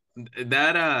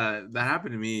 That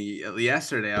happened to me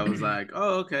yesterday. I was like,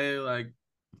 oh, okay, like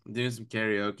doing some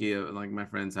karaoke at like my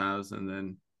friend's house, and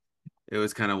then it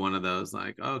was kind of one of those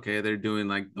like, okay, they're doing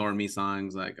like normie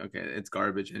songs, like, okay, it's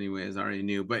garbage anyways, I already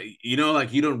knew. But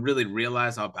like you don't really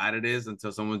realize how bad it is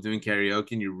until someone's doing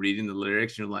karaoke and you're reading the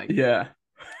lyrics, and you're like, Yeah.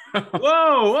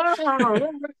 whoa,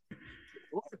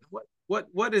 whoa,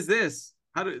 what is this?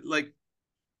 How do like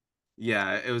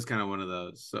yeah, it was kind of one of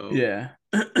those. So Yeah.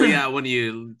 but yeah, when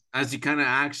you as you kind of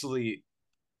actually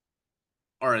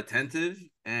are attentive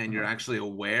and you're Uh-huh. actually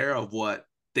aware of what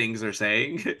things are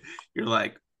saying, you're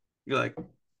like, yeah,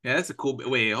 that's a cool.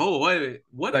 Wait, oh,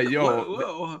 Like, yo,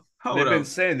 whoa, hold they've been up.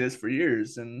 saying this for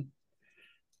years, and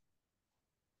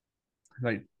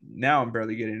like now I'm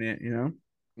barely getting it.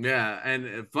 Yeah,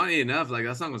 and funny enough, like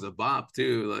that song was a bop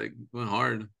too. Like went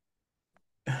hard.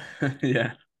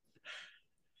 Yeah.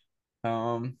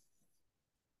 Um,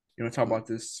 you want to talk about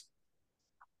this,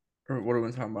 or what are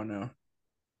we talking about now?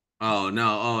 Oh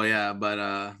no, oh yeah,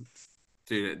 but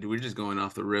dude, we're just going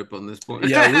off the rip on this point.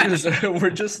 Yeah, we're just we're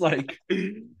just like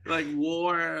Like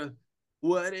war,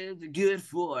 what is it good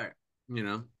for? You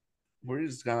know, we're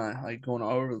just gonna like going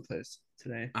all over the place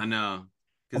today. I know,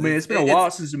 I because mean, it's been a it's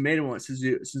while since we made one,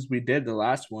 since we did the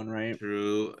last one, right?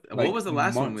 true. What Like was the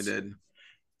last one we months. did?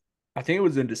 I think it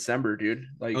was in December, dude.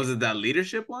 Was Like, it that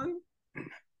leadership one? I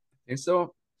think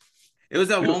so. It was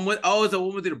that Dude, one with oh, it's the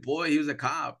one with your boy. He was a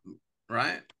cop,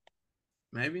 right?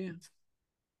 Maybe.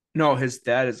 no, his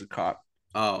dad is a cop.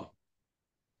 Oh,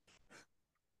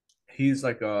 He's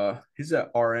like he's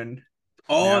at RN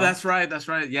oh, now. that's right. That's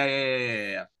right. Yeah, yeah, yeah, yeah,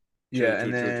 yeah. Yeah. True, Yeah, true,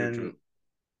 and true, true, then true.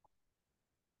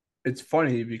 it's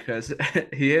funny because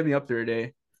he hit me up the other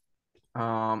day.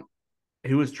 Um,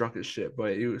 he was drunk as shit,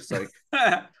 but he was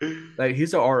like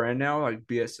he's a RN now, like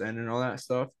BSN and all that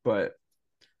stuff. But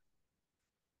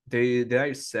they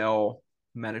like sell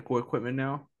medical equipment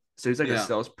now, so he's like a Yeah.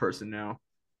 salesperson now.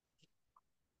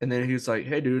 And then he was like,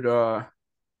 "Hey, dude, I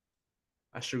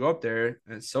should go up there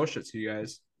and sell shit to you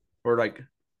guys, or like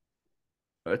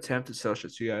attempt to sell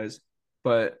shit to you guys.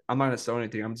 But I'm not gonna sell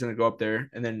anything. I'm just gonna go up there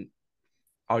and then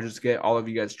I'll just get all of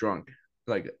you guys drunk,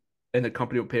 like, and the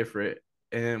company will pay for it,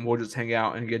 and we'll just hang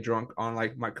out and get drunk on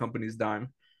like my company's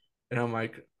dime." And I'm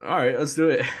like, "All right, let's do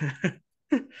it."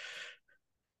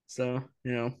 So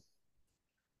it's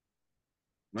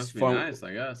Must be fun. nice,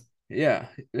 I guess. Yeah,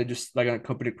 they just like on a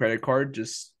company credit card,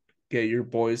 just get your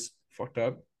boys fucked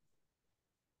up.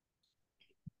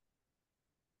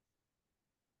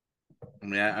 I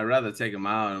mean, I'd rather take him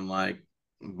out and like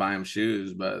buy him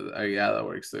shoes, but yeah, that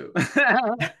works too.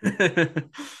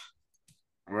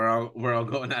 We're all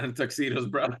going out in tuxedos,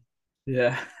 bro.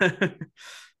 Yeah.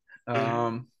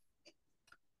 Um, have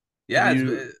Yeah,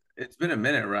 you? it's been a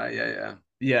minute, right? Yeah, yeah.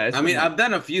 Yeah, it's I mean, been I've like,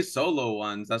 done a few solo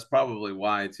ones. That's probably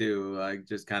why too. Like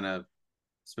just kind of,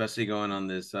 especially going on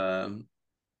this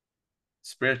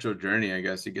spiritual journey, I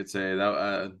guess you could say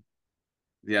that.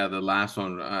 Yeah, the last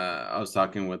one I was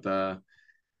talking with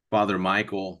Father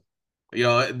Michael.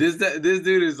 This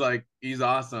dude is like he's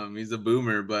awesome. He's a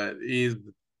boomer, but he's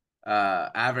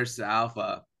average to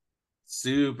alpha.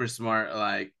 Super smart.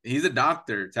 Like he's a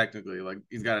doctor technically. Like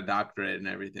he's got a doctorate and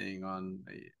everything.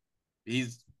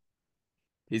 He's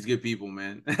he's good people,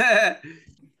 man.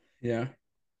 Yeah,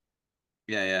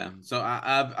 yeah, yeah. So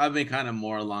I've been kind of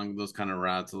more along those kind of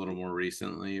routes a little more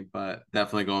recently, but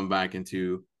definitely going back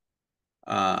into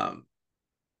um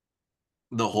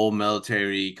the whole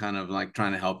military kind of like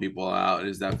trying to help people out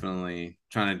is definitely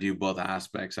trying to do both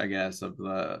aspects, I guess, of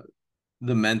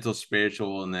the mental,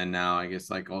 spiritual, and then now I guess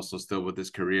like also still with this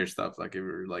career stuff, like if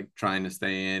you're like trying to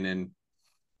stay in and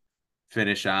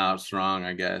finish out strong,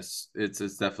 I guess it's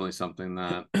definitely something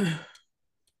that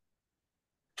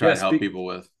try yeah. to help people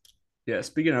with. Yeah.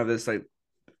 Speaking of this, like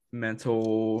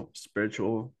mental,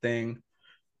 spiritual thing.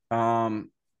 Um,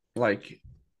 like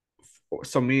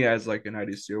so me as like an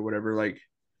IDC or whatever, like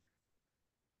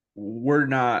we're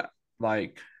not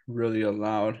like really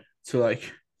allowed to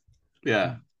like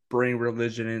Yeah. bring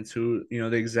religion into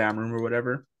the exam room or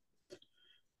whatever.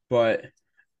 But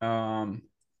um,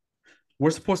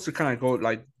 we're supposed to kind of go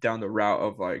like down the route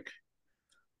of like,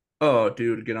 oh,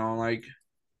 dude, get on like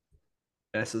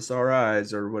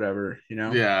SSRIs or whatever,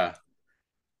 Yeah.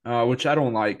 which I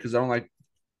don't like because I don't like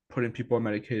putting people on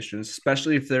medications,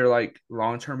 especially if they're like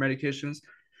long term medications.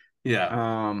 Yeah.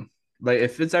 Um, like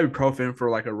if it's ibuprofen for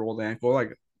like a rolled ankle,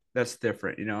 like that's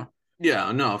different.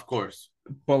 Yeah. No, of course.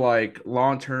 But like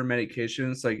long term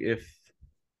medications, like if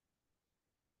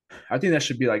I think that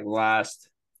should be like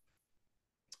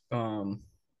um,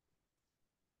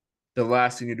 the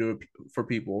last thing you do for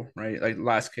people, right? Like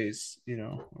last case,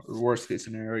 or worst case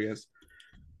scenario, I guess.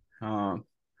 Um,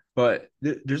 but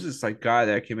there's this like guy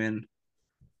that came in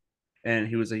and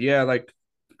he was like, yeah, like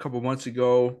a couple months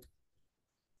ago,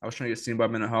 I was trying to get seen by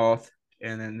mental health,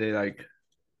 and then they're like,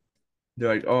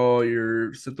 oh,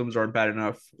 your symptoms aren't bad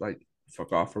enough, like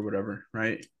fuck off or whatever,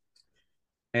 right?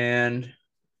 And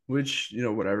which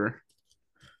whatever,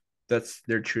 that's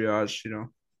their triage.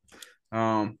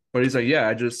 But he's like, yeah,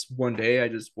 I just one day I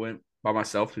just went by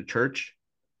myself to church,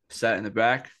 sat in the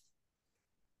back,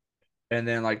 and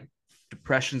then like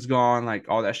depression's gone, like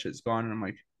all that shit's gone, and I'm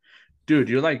like, dude,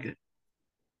 you're like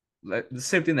the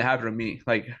same thing that happened to me.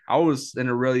 Like I was in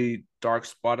a really dark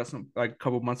spot at some like a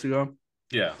couple months ago,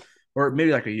 Yeah. or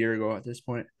maybe like a year ago at this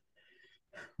point.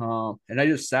 And I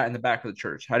just sat in the back of the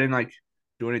church. I didn't like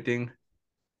do anything.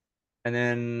 And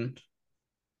then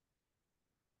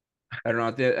I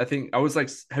don't know. I think I was like,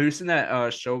 have you seen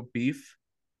that show Beef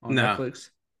on No, Netflix?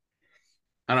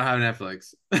 I don't have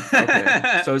Netflix.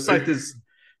 Okay, so it's like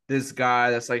this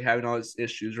guy that's like having all these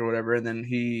issues or whatever, and then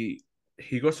he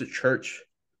goes to church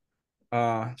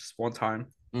just one time,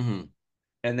 hmm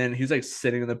and then he's like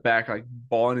sitting in the back like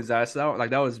bawling his ass out. Like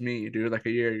that was me, dude, like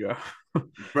a year ago.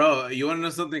 Bro, you want to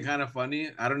know something kind of funny?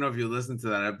 I don't know if you listened to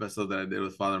that episode that I did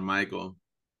with Father Michael.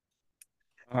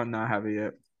 I'm not having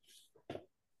it.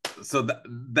 So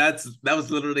that was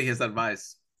literally his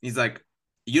advice. He's like,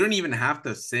 you don't even have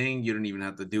to sing, you don't even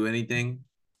have to do anything.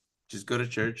 Just go to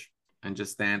church and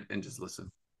just stand and just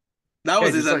listen. That Yeah,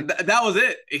 was his. just like That was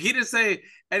it. He didn't say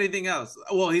anything else.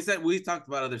 Well, he said we talked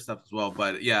about other stuff as well,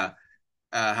 but yeah,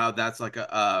 how that's like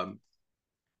a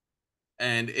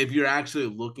and if you're actually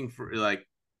looking for like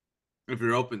if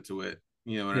you're open to it,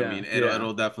 you know what I yeah, mean. yeah.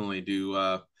 It'll definitely do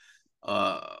a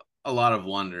lot of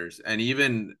wonders. And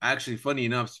even actually, funny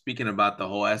enough, speaking about the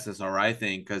whole SSRI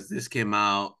thing, because this came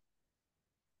out,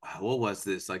 what was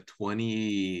this like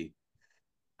 20?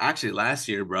 Actually, last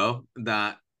year, bro.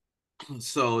 That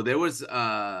so there was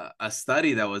a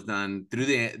study that was done through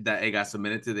that it got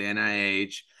submitted to the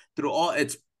NIH through all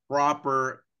its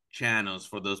proper channels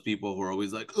for those people who are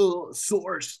always like, oh,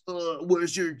 source,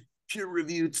 where's your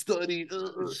peer-reviewed study?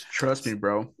 Trust me,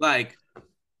 bro. Like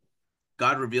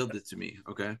God revealed it to me.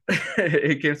 Okay,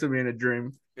 It came to me in a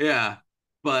dream. yeah,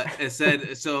 but it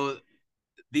said so.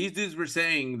 These dudes were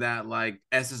saying that like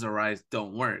SSRIs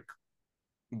don't work,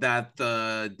 that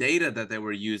the data that they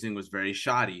were using was very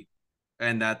shoddy,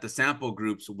 and that the sample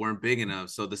groups weren't big enough.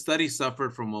 So the study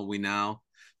suffered from what we now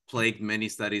plagued many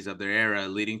studies of their era,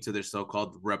 leading to their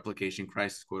so-called replication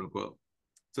crisis, quote unquote.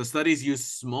 So studies use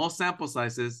small sample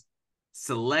sizes,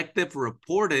 selective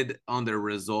reported on their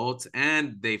results,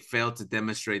 and they failed to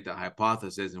demonstrate the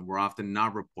hypothesis and were often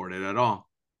not reported at all.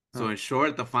 So Huh. in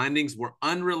short, the findings were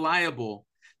unreliable.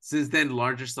 Since then,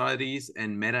 larger studies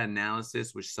and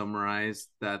meta-analysis, which summarized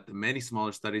that the many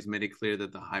smaller studies made it clear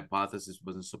that the hypothesis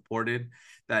wasn't supported,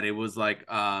 that it was like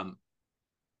a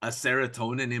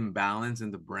serotonin imbalance in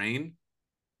the brain,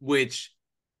 which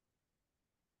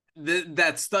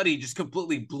that study just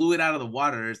completely blew it out of the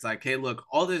water. It's like, hey, look,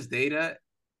 all this data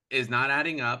is not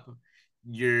adding up.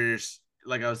 You're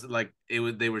like I was like it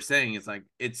was they were saying it's like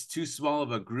it's too small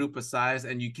of a group of size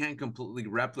and you can't completely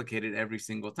replicate it every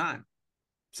single time.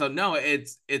 So no,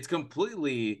 it's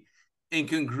completely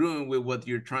incongruent with what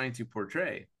you're trying to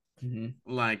portray. Mhm.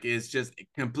 Like it's just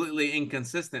completely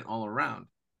inconsistent all around.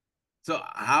 So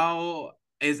how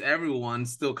is everyone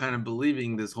still kind of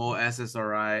believing this whole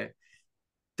SSRI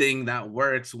thing that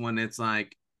works when it's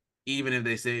like, even if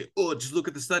they say, oh, just look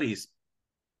at the studies.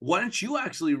 Why don't you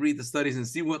actually read the studies and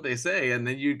see what they say? And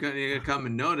then you're gonna come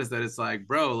and notice that it's like,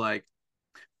 bro, like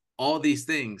all these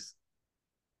things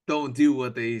don't do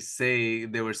what they say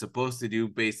they were supposed to do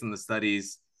based on the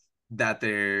studies that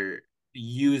they're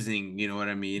using. You know what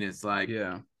I mean? It's like,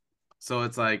 Yeah. so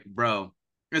it's like, bro.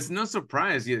 it's no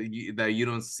surprise that you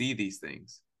don't see these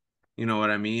things. You know what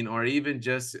I mean? Or even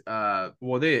just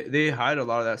Well, they hide a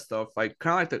lot of that stuff, like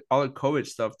kind of like the all the COVID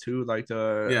stuff too, like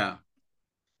the yeah.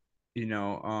 you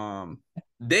know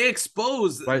They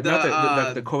expose like the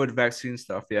not the COVID vaccine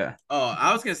stuff. Yeah. oh,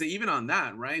 I was gonna say even on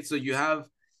that, right? So you have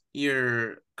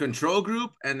your control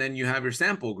group and then you have your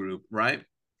sample group, right?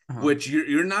 Uh-huh. Which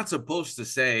you're not supposed to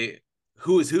say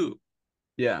who is who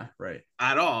Yeah. Right.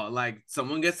 at all. Like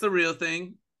someone gets the real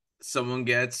thing, someone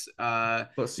gets your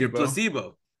Placebo.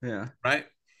 placebo, Yeah. right?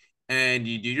 And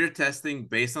you do your testing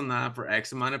based on that for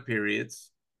X amount of periods,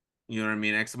 you know what I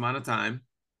mean, X amount of time.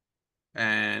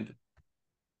 And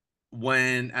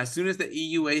when as soon as the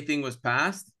EUA thing was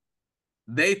passed,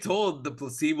 they told the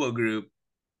placebo group,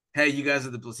 hey, you guys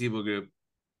are the placebo group.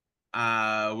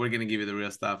 We're gonna give you the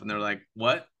real stuff. And they're like,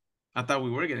 what? I thought we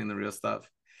were getting the real stuff.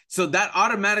 So that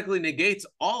automatically negates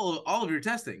all of your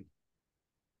testing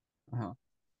Uh-huh.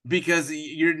 because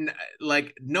you're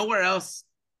like nowhere else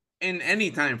in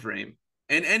any time frame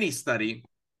in any study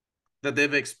that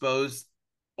they've exposed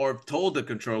or told the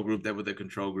control group that were the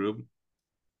control group,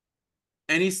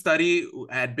 any study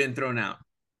had been thrown out.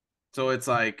 So it's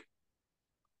like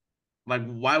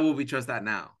why would we trust that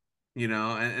now? You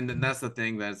know, and then that's the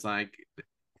thing that's like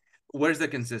where's the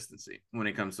consistency when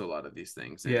it comes to a lot of these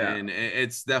things, Yeah. and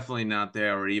it's definitely not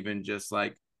there. Or even just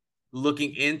like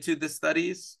looking into the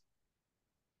studies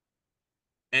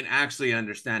and actually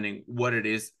understanding what it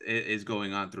is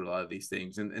going on through a lot of these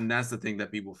things, and that's the thing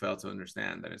that people fail to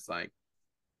understand, that it's like,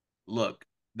 look,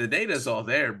 the data is all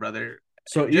there, brother.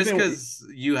 So Just even because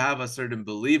you have a certain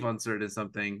belief on certain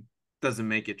something doesn't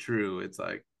make it true. It's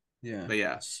like, yeah. but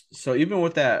yeah, So even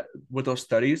with that with those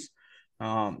studies,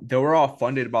 they were all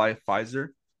funded by Pfizer,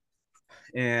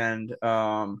 and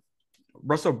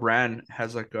Russell Brand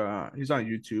has like he's on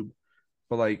YouTube,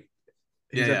 but like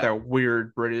yeah, he's like yeah, that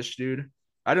weird British dude.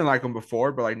 I didn't like him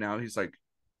before, but like now he's like,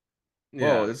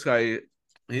 whoa, yeah. this guy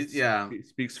Yeah,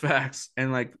 speaks facts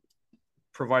and like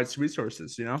provides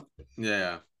resources, you know.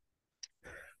 yeah,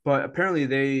 But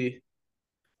apparently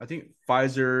I think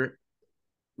Pfizer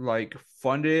like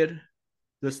funded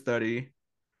the study,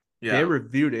 they yeah.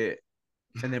 reviewed it,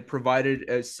 and then provided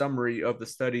a summary of the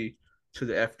study to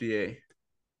the FDA.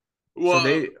 So Well,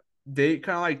 they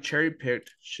kind of like cherry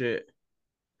picked shit,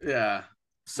 yeah.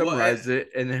 Well, summarized it,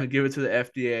 and then give it to the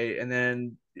FDA. And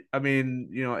then I mean,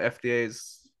 FDA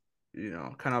is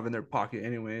kind of in their pocket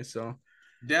anyway. So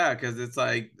yeah, because it's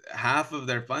like half of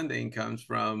their funding comes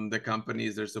from the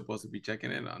companies they're supposed to be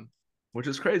checking in on. which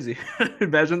is crazy.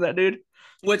 Imagine that, dude.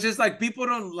 Which is like people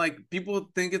don't like people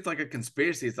think it's like a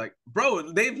conspiracy. It's like,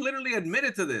 bro, they've literally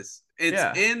admitted to this. It's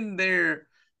Yeah, in their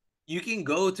you can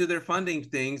go to their funding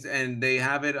things and they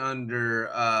have it under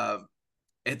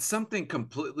it's something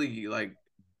completely like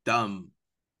dumb.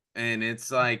 And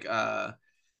it's like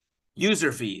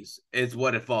user fees is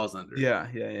what it falls under. yeah,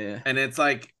 yeah, yeah. And it's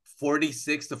like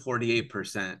 46 to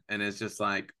 48%. And it's just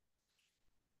like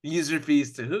user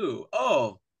fees to who?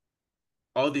 Oh,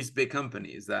 all these big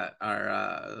companies that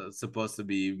are supposed to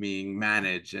be being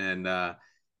managed and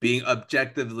being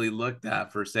objectively looked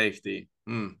at for safety.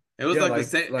 It was Yeah, like the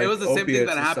same. It like was the same thing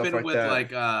that opiates and stuff happened like with that. like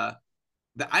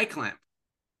the eye clamp.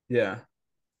 Yeah,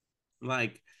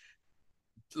 Like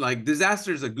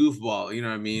disaster's a goofball, you know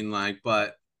what I mean? Like,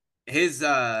 but his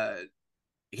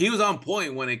he was on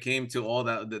point when it came to all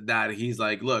that he's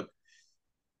like, look,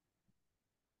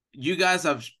 you guys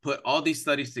have put all these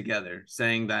studies together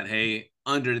saying that, hey,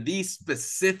 under these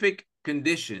specific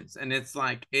conditions, and it's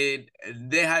like they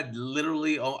had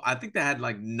literally, oh, I think they had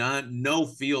like no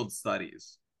field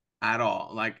studies at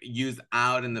all, like used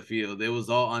out in the field. It was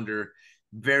all under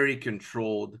very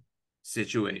controlled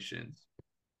situations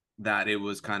that it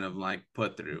was kind of like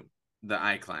put through the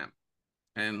eye clamp.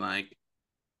 And like,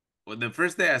 well, the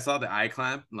first day I saw the eye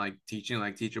clamp, like teaching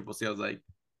like teachable C, I was like,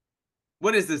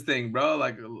 what is this thing, bro?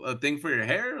 Like a thing for your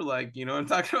hair? Like, you know what I'm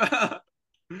talking about?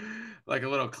 Like a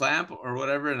little clamp or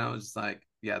whatever. And I was just like,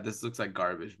 yeah, this looks like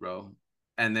garbage, bro.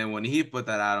 And then when he put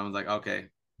that out, I was like, okay,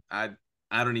 I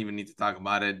I don't even need to talk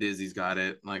about it. Disney's got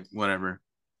it, like whatever.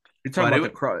 you're talking But about the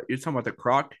it, croc. You're talking about the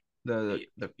croc, the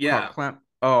croc yeah, clamp.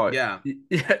 Oh, yeah,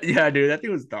 yeah, yeah, dude, that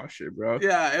thing was dog shit, bro.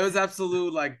 yeah. It was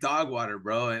absolute like dog water,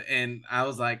 bro. And I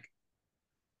was like,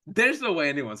 there's no way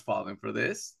anyone's falling for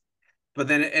this. But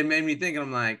then it made me think, and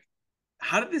I'm like,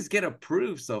 how did this get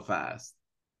approved so fast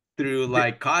through Di-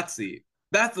 like Kotze?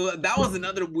 That was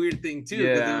another weird thing too,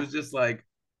 because it yeah, was just like,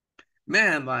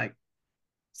 man, like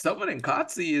someone in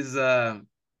Kotze is their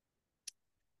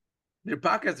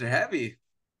pockets are heavy.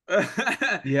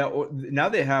 yeah. Now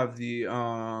they have the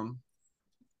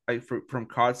like from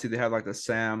Kotze, they have like the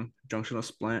SAM junctional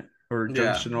splint or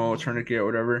Yeah. junctional tourniquet or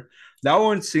whatever. That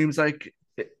one seems like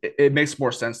it makes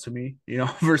more sense to me,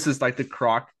 versus like the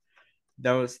Croc.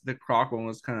 The Croc one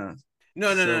was kind of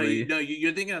No, no, no, silly. no.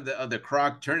 You're thinking of the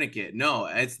Croc tourniquet. No,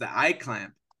 it's the eye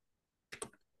clamp,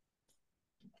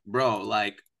 bro.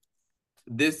 Like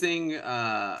this thing, it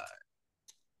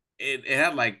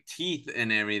had like teeth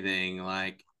and everything.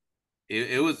 Like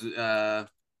it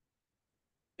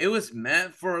was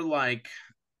meant for like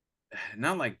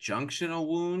not like junctional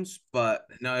wounds, but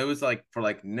no, it was like for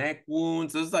like neck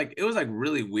wounds. It was like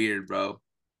really weird, bro.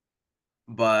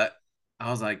 But I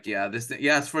was like, yeah, this thing,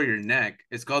 yeah, it's for your neck.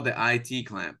 It's called the IT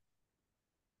clamp.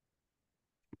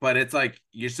 But it's like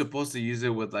you're supposed to use it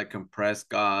with like compressed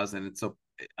gauze, and it's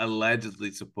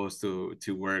allegedly supposed to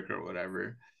work or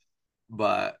whatever.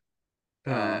 But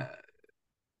Uh, uh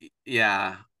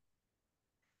yeah,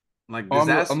 like oh,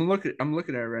 disaster. I'm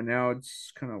looking at it right now.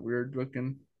 It's kind of weird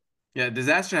looking. Yeah,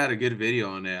 disaster had a good video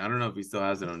on it. I don't know if he still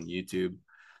has it on YouTube,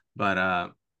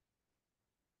 but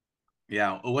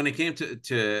yeah, when it came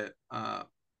to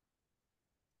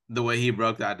the way he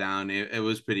broke that down, it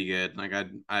was pretty good. Like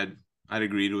I'd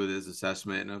agreed with his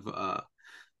assessment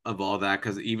of all that,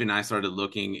 because even I started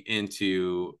looking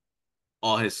into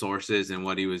all his sources and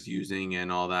what he was using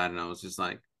and all that, and I was just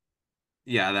like,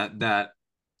 yeah, that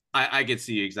I could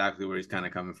see exactly where he's kind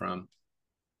of coming from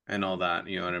and all that.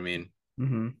 You know what I mean?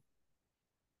 Mm-hmm.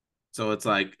 So it's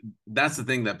like that's the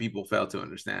thing that people fail to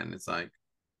understand. It's like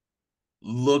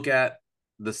look at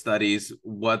the studies,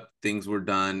 what things were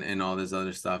done, and all this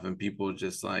other stuff, and people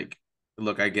just like,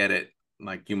 look, I get it.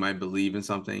 Like you might believe in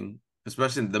something,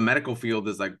 especially the medical field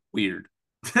is like weird,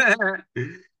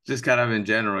 just kind of in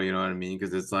general. You know what I mean?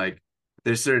 Because it's like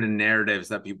there's certain narratives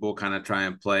that people kind of try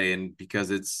and play, and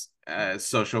because it's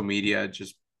social media,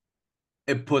 just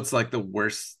it puts like the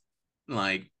worst,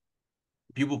 like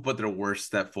people put their worst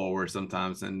step forward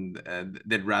sometimes, and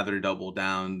they'd rather double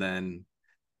down than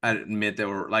I admit that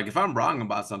we're like if I'm wrong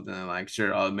about something, then like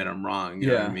sure I'll admit I'm wrong. You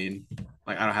know what I Yeah. mean?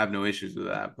 Like I don't have no issues with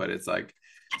that. But it's like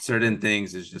certain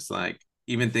things is just like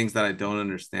even things that I don't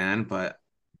understand, but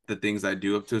the things I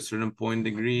do up to a certain point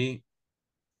degree,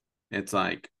 it's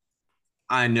like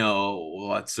I know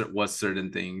what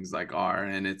certain things like are,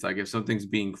 and it's like if something's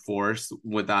being forced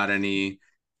without any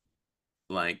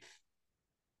like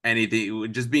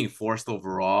anything, just being forced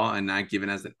overall and not given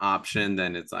as an option,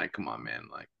 then it's like come on, man,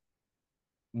 like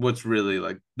what's really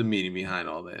like the meaning behind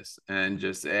all this, and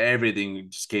just everything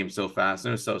just came so fast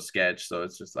and it was so sketch, so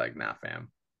it's just like nah fam.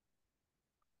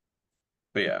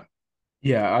 But yeah,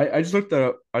 Yeah, I just looked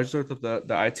up the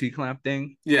IT clamp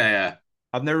thing. yeah.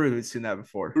 I've never really seen that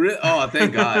before. Oh,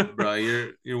 thank God, bro,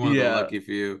 you're one of the Yeah, lucky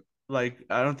few. like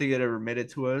I don't think it ever made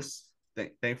it to us,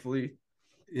 thankfully.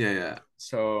 Yeah,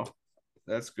 So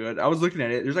that's good. I was looking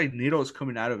at it. There's like needles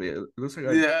coming out of it. It looks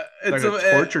yeah, like it's a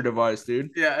a torture device,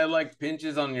 dude. yeah, it like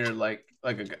pinches on your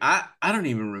I don't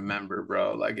even remember,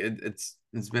 bro, like it's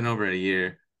been over a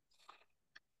year.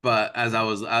 But as I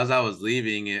was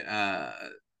leaving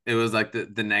it was like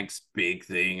the next big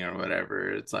thing or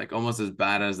whatever. It's like almost as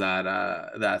bad as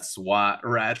that SWAT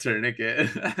rat tourniquet.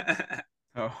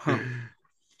 Oh,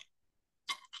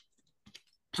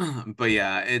 But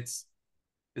yeah, it's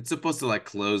supposed to like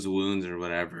close wounds or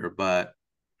whatever, but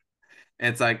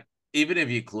it's like even if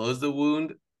you close the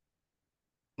wound,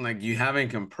 like you haven't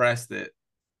compressed it,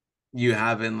 you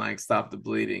haven't like stopped the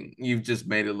bleeding, you've just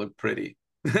made it look pretty.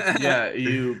 yeah.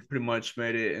 You pretty much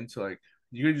made it into like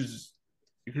you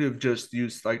could have just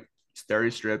used like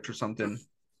steri strips or something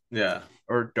Yeah.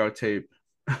 or duct tape.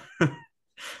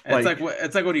 It's like Like, what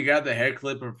it's like when you grab the hair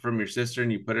clip from your sister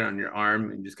and you put it on your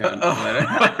arm and just kind of let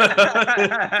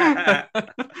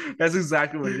that's it.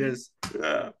 exactly what it is.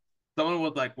 Yeah. Someone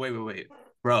was like, wait,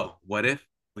 bro. What if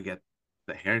we get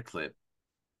the hair clip,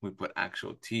 we put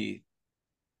actual teeth,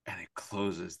 and it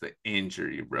closes the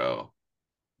injury, bro?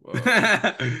 Whoa.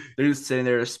 They're just sitting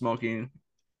there smoking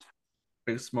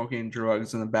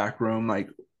drugs in the back room. Like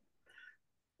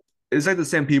it's like the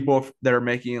same people that are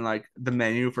making like the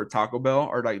menu for Taco Bell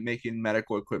are like making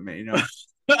medical equipment.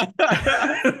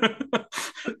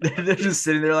 They're just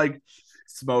sitting there like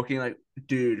smoking. Like,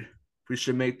 dude, we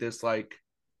should make this like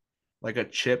a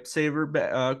chip saver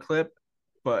clip,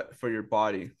 but for your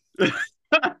body.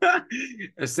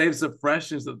 It saves the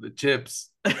freshness of the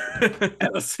chips.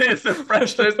 It'll save the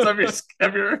freshness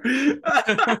of your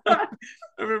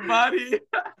of your body.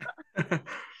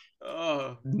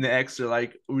 Oh Next, they're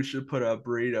like, we should put a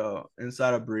burrito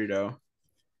inside a burrito.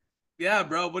 yeah,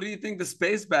 bro. What do you think the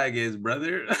space bag is,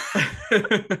 brother?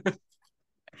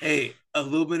 Hey,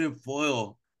 aluminum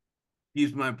foil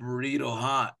keeps my burrito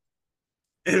hot.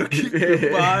 It'll keep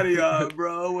your body up,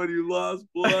 bro, when you lost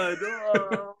blood.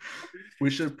 Oh. We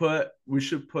should put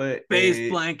Face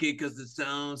blanket because it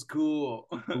sounds cool.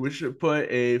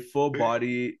 a full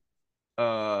body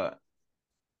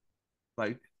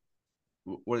like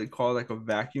what do they call it? Like a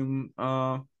vacuum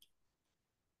Are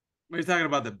you talking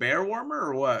about the bear warmer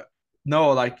or what?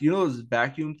 no, like those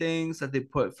vacuum things that they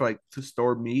put for like to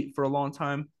store meat for a long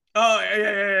time, Oh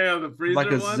yeah. The like freezer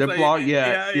a ones. Like Ziploc. Yeah,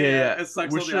 yeah, yeah, yeah. yeah. It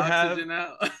sucks We all the should have oxygen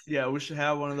out. we should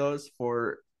have one of those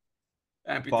for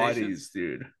Amputations. bodies,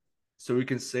 dude, so we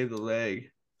can save the leg.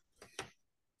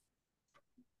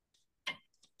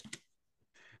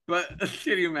 But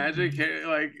can you imagine carrying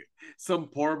like some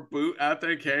poor boot out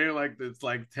there carrying like this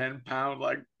like 10 pound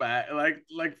like back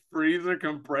like freezer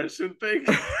compression thing?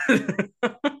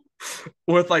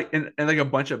 With like and like a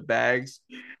bunch of bags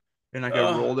and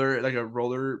Oh, like a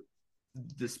roller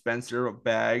dispenser of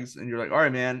bags, and you're like, all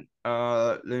right, man,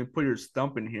 let me put your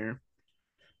stump in here.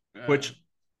 yeah. Which,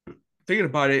 thinking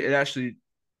about it, it actually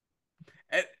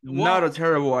not a Well,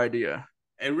 terrible idea.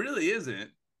 it really isn't.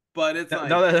 But it's Now like,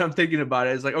 that I'm thinking about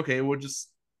it, it's like, okay, we'll just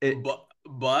it.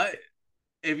 but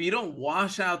if you don't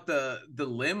wash out the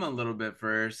limb a little bit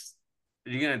first,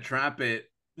 you're gonna trap it.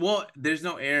 Well, there's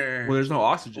no Well, air. there's no Well,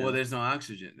 oxygen, there's no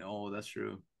oxygen. Oh, that's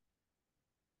true.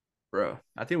 bro.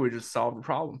 I think we just solved the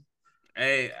problem.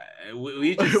 Hey,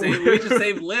 we just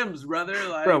save limbs, brother. Bro,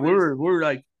 Like we there's were we were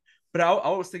like, but I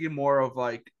was thinking more of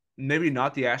like maybe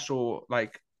not the actual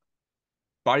like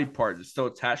body part is still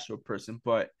attached to a person,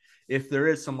 but if there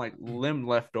is some like limb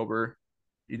left over,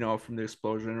 from the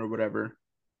explosion or whatever,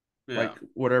 yeah, like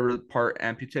whatever part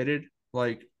amputated,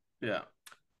 like yeah.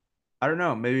 I don't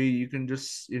know, maybe you can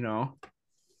just,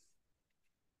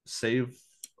 save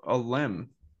a limb.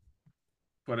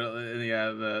 Put it, yeah,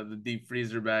 the deep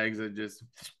freezer bags that just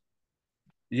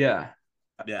Yeah.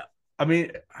 yeah. I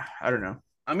mean, I don't know.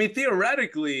 I mean,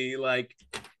 theoretically, like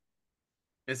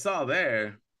it's all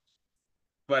there,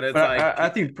 but it's But like I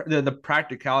think the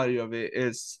practicality of it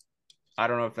is, I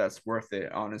don't know if that's worth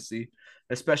it, honestly,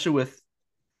 especially with,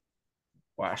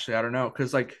 well, actually, I don't know.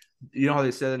 Cause like, how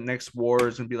they said the next war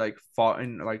is gonna be like fought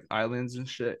in like islands and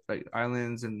shit, like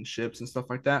islands and ships and stuff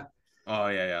like that. oh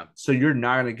yeah. So you're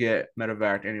not gonna get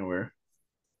medevac anywhere.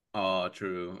 Oh,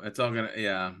 true. It's all gonna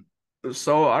yeah.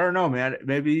 So I don't know, man.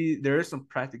 Maybe there is some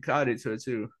practicality to it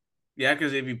too. Yeah,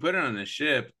 because if you put it on a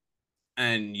ship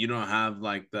and you don't have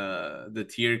like the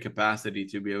tier capacity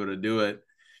to be able to do it,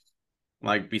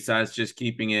 like besides just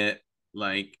keeping it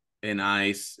like in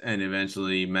ice and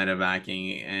eventually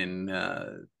medevacing and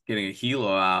getting a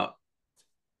helo out,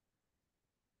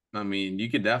 I mean, you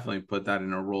could definitely put that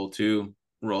in a roll two,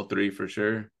 roll three for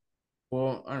sure.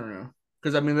 Well, I don't know.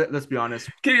 Because I mean, let's be honest.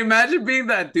 Can you imagine being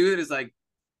that dude? Is like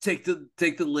take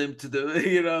the limb to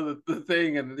the the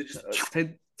thing and they just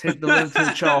Take the limb to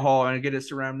the chow hall and get it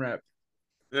saran wrap.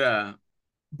 yeah.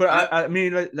 But I I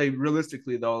mean, like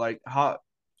realistically though, like how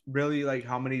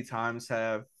many times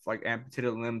have like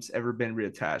amputated limbs ever been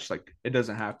reattached? Like it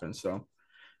doesn't happen. So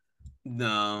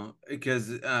No, because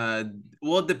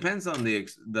well, it depends on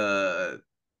the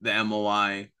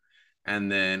MOI,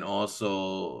 and then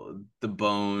also the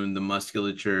bone, the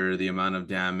musculature, the amount of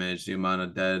damage, the amount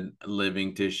of dead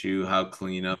living tissue, how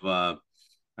clean of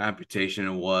amputation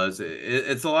it was.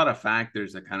 It's a lot of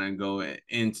factors that kind of go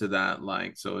into that.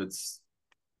 Like, so it's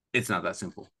not that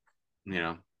simple, you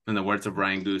know. In the words of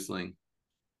Ryan Goosling,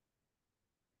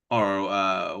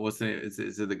 or what's the name? Is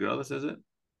it the girl that says it?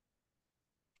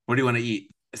 What do you want to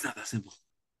eat? It's not that simple.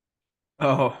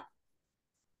 oh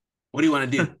What do you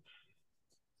want to do?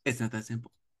 It's not that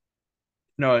simple.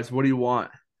 no, it's what do you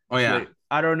want? Oh yeah, Wait,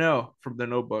 I don't know from the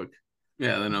Notebook.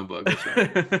 yeah, the Notebook. That's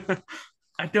right.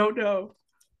 I don't know.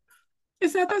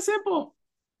 It's not that simple.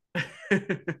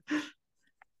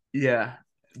 Yeah,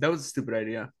 that was a stupid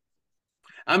idea.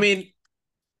 I mean,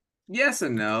 yes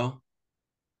and no.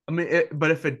 I mean, but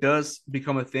if it does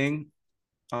become a thing,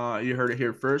 you heard it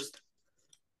here first,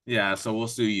 Yeah, so we'll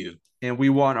sue you. and we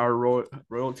want our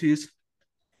royalties.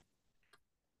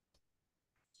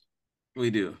 We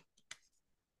do.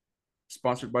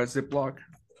 Sponsored by Ziploc.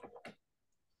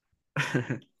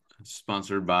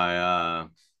 Sponsored by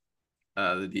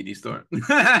the DD store.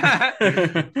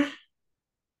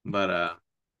 But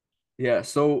Yeah.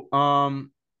 So,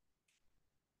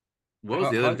 what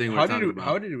was the other thing we are talking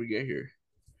how about? did we get here?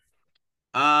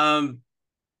 Um,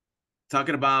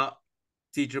 talking about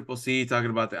TCCC, talking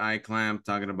about the eye clamp,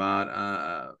 talking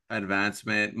about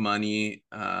advancement, money,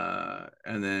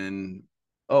 and then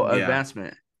Oh, yeah.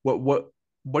 advancement. What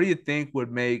do you think would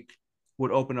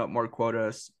open up more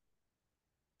quotas?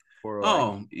 for like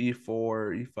Oh,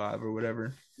 E4, E5 or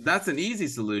whatever. that's an easy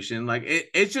solution. Like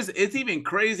it's even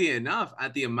crazy enough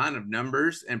at the amount of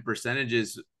numbers and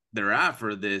percentages they're at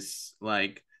for this.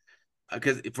 Like,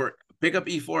 because for pickup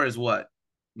E4 is what,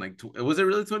 like, was it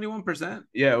really 21%?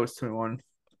 Yeah, it was 21.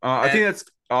 I And think that's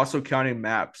also counting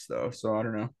maps though, so I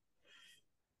don't know.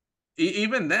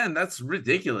 even then, that's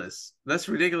ridiculous. That's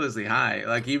ridiculously high.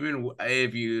 Like, even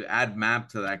if you add map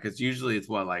to that, because usually it's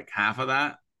what, like half of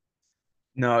that,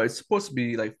 No, it's supposed to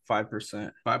be like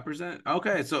 5%. 5%.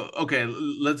 Okay, so okay,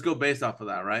 let's go based off of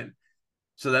that, right?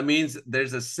 So that means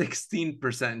there's a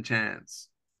 16% chance.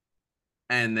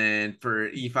 And then for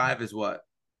E5 is what?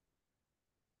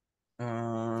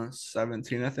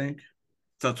 17, I think.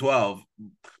 So 12.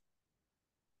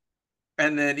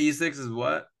 And then E6 is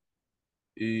what?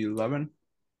 11,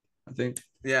 I think.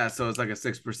 Yeah, so it's like a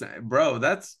 6%. Bro,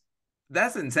 that's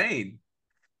insane.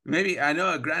 Maybe I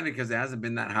know, granted, because it hasn't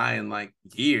been that high in like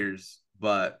years,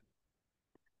 but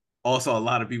also a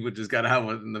lot of people just got out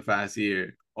within the past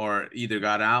year, or either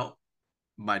got out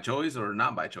by choice or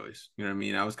not by choice. You know what I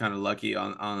mean? I was kind of lucky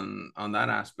on that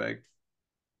aspect.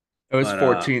 It was But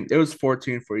 14. It was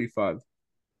 14 for E5.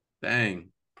 dang,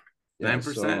 Yeah, 9%,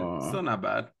 so still not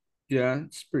bad. yeah,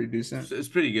 it's pretty decent. It's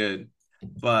pretty good.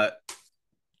 But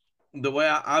the way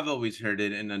I've always heard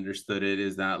it and understood it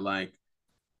is that, like,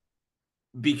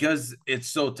 because it's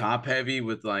so top heavy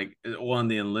with like on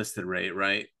the enlisted rate,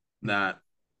 right? That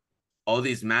all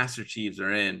these master chiefs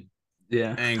are in.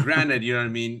 Yeah. And granted, you know what I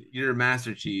mean, you're a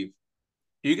master chief.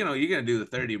 You're gonna do the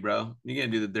 30, bro. You're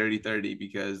gonna do the dirty 30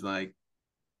 because, like,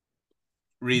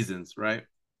 reasons, right?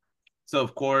 So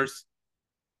of course,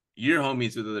 your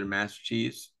homies with other master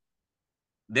chiefs,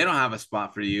 they don't have a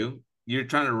spot for you. You're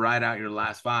trying to ride out your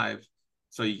last five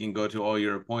so you can go to all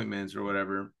your appointments or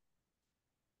whatever.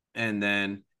 And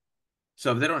then,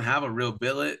 so if they don't have a real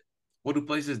billet, what do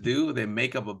places do? They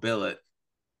make up a billet.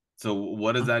 So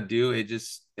what does that do?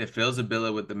 It fills a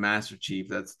billet with the master chief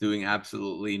that's doing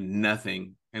absolutely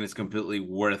nothing and it's completely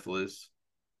worthless,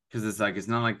 because it's like, it's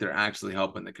not like they're actually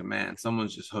helping the command.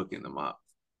 Someone's just hooking them up.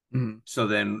 Mhm. So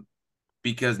then,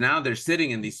 because now they're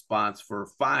sitting in these spots for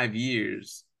 5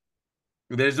 years,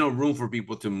 there's no room for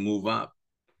people to move up.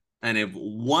 And if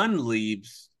one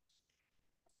leaves,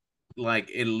 like,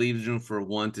 it leaves room for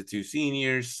 1 to 2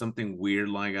 seniors, something weird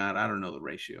like that. I don't know the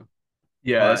ratio,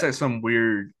 Yeah, that's but like some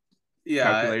weird yeah,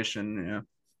 calculation. Yeah.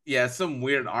 yeah, some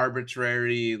weird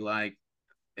arbitrary, like,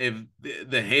 if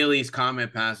the Haley's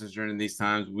Comet passes during these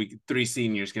times, we 3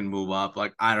 seniors can move up.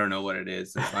 Like, I don't know what it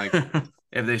is. It's like,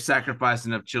 if they sacrifice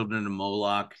enough children to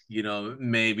Moloch,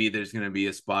 maybe there's gonna be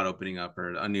a spot opening up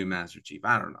for a new Master Chief.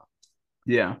 I don't know,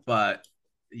 Yeah. but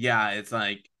yeah, it's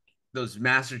like those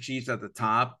Master Chiefs at the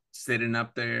top sitting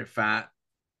up there, fat,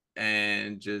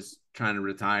 and just trying to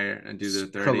retire and do their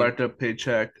 30. Collect a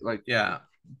paycheck. Like, Yeah,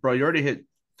 bro, you already hit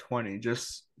 20.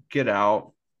 Just get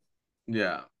out.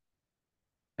 yeah,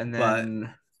 And but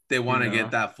then, they you want to get know,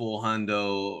 that full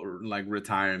hundo or like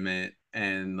retirement,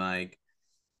 and like,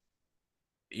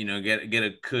 get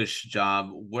a cush job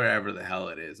wherever the hell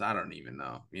it is. I don't even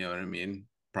know. You know what I mean?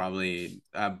 Probably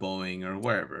at Boeing or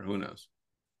wherever. Who knows?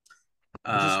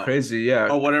 which is Uh, crazy. Yeah.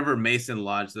 or whatever Mason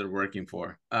Lodge they're working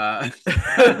for.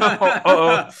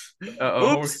 Uh-oh.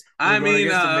 Uh-oh. Oops. We're I going mean,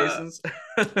 against the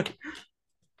Masons.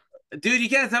 dude, you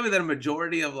can't tell me that a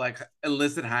majority of like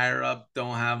enlisted higher up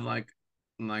don't have like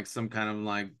some kind of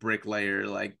like bricklayer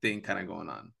like thing kind of going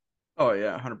on. Oh,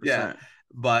 yeah, Yeah, 100%.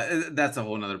 but that's a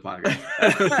whole nother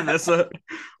podcast. That's a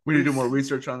we need to do more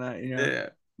research on that, you know. Yeah,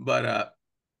 but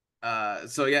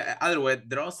so yeah, either way,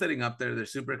 they're all sitting up there. They're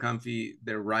super comfy.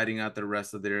 They're riding out the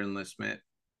rest of their enlistment.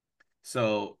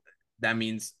 So that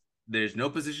means there's no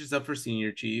positions up for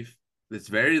senior chief. It's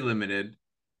very limited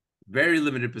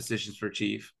positions for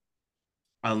chief,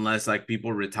 unless like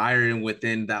people retiring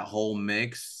within that whole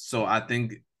mix. So I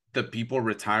think the people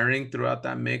retiring throughout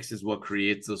that mix is what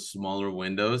creates those smaller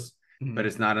windows. But Mhm.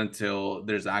 it's not until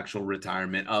there's actual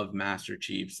retirement of master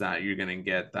chiefs that you're gonna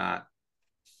get that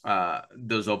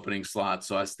those opening slots.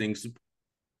 So as things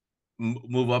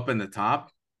move up in the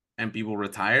top and people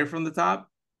retire from the top,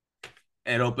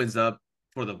 it opens up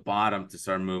for the bottom to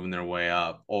start moving their way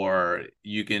up. Or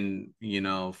you can,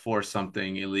 force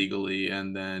something illegally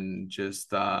and then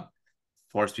just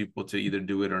force people to either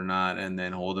do it or not, and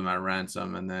then hold them at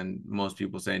ransom. And then most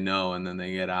people say no, and then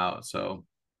they get out. So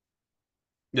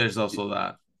there's also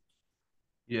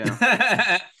Yeah.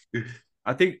 that.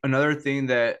 I think another thing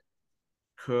that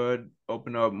could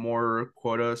open up more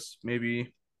quotas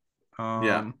maybe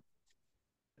Yeah. um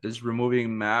is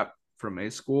removing map from a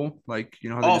school. Like, you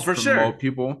know how they Oh, just for promote sure.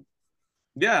 people,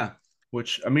 Yeah.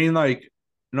 which I mean, like,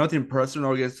 nothing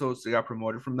personal against those that got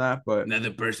promoted from that,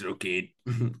 Another personal kid.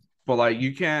 but like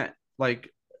you can't like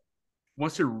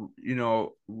once you're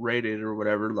rated or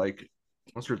whatever, like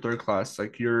once you're third class,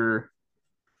 like you're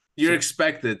You're so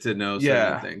expected to know certain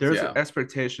yeah, things. there's Yeah.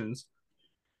 expectations.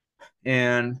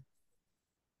 And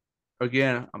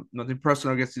again, nothing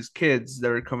personal against these kids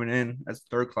that are coming in as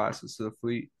third classes to the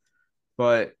fleet,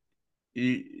 but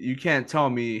you can't tell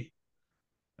me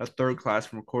a third class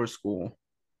from a core school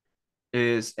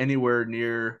is anywhere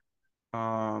near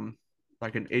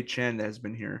like an HN that has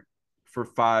been here for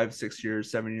 5, 6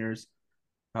 years, 7 years,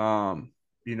 running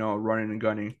and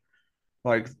gunning.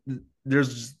 Like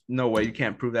there's just no way you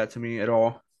can't prove that to me at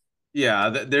all. Yeah,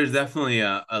 there's definitely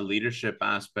a leadership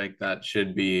aspect that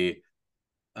should be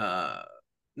uh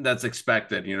that's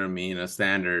expected, you know what I mean? A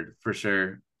standard for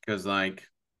sure. Cause like,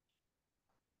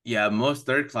 yeah, most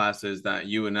third classes that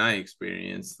you and I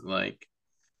experienced, like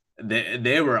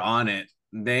they were on it.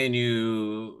 They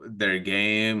knew their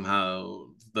game, how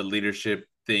the leadership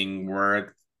thing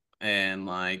worked, and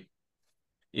like,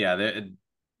 yeah,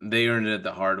 they earned it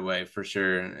the hard way for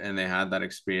sure, and they had that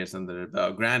experience under their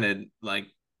belt. Granted, like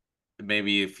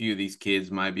maybe a few of these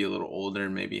kids might be a little older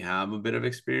and maybe have a bit of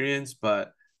experience,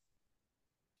 but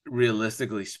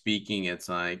realistically speaking, it's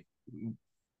like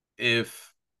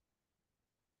if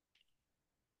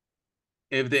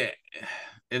if they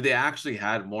if they actually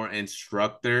had more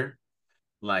instructor,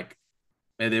 like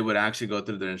and they would actually go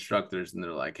through their instructors and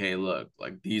they're like, hey, look,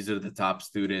 like these are the top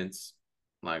students,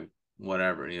 like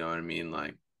whatever, you know what I mean?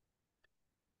 Like,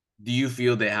 do you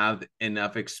feel they have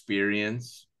enough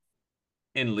experience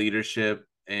in leadership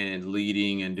and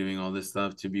leading and doing all this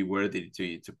stuff to be worthy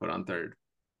to put on third?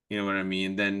 You know what I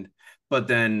mean? Then, but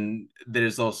then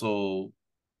there's also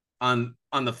on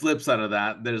the flip side of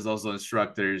that, there's also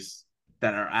instructors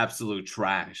that are absolute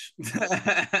trash.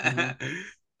 Mm-hmm.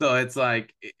 So it's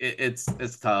like it's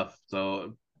tough.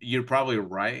 So you're probably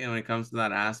right when it comes to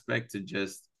that aspect to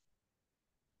just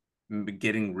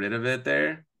getting rid of it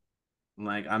there.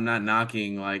 Like I'm not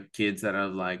knocking like kids that are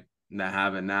like that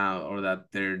have it now or that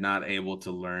they're not able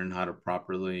to learn how to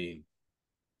properly,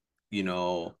 you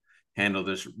know, handle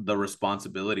the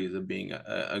responsibilities of being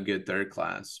a good third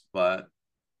class. But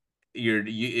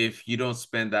if you don't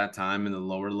spend that time in the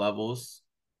lower levels,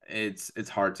 it's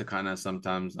hard to kind of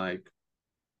sometimes like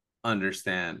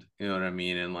understand, you know what I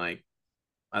mean? And like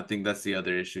I think that's the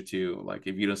other issue too. Like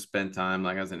if you don't spend time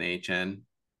like as an HN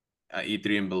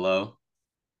E3 and below,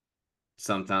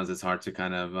 sometimes it's hard to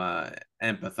kind of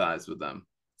empathize with them.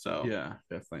 So Yeah,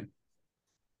 definitely.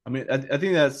 I mean, I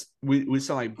think that's we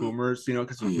sound like boomers,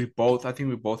 because I think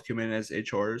we both came in as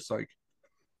HRs, like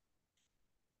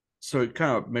so it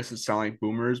kind of makes it sound like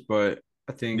boomers, but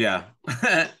I think yeah.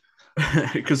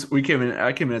 because I came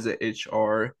in as a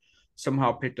HR,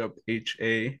 somehow picked up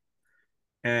HA,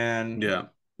 and Yeah.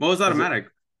 What was as a automatic?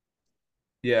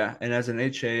 yeah, and as an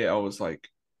HA, I was like,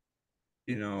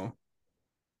 you know,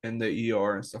 in the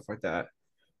ER and stuff like that,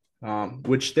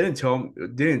 which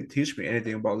didn't teach me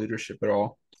anything about leadership at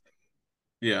all.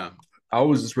 Yeah. I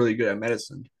was just really good at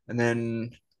medicine, and then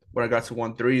when I got to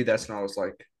 1-3, that's when I was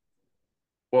like,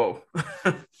 whoa,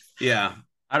 Yeah.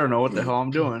 I don't know what the hell I'm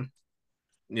doing.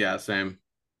 Yeah, same.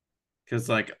 Cause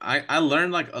like I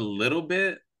learned like a little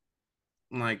bit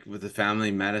like with the family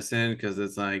medicine because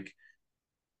it's like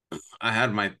I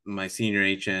had my senior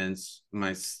HNs,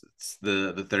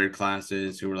 the third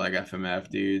classes who were like FMF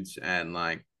dudes, and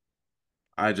like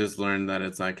I just learned that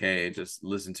it's like, hey, just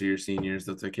listen to your seniors,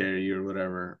 they'll take care of you or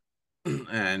whatever.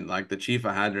 And like the chief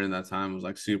I had during that time was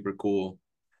like super cool.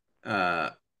 Uh,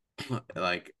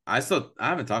 like I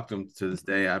haven't talked to him to this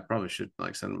day. I probably should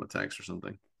like send him a text or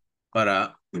something.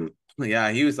 But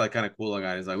yeah, he was like kind of cool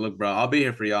guy. He's like, look, bro, I'll be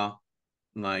here for y'all.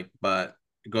 Like, but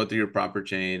go through your proper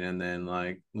chain and then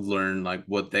like learn like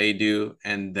what they do.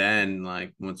 And then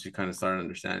like once you kind of start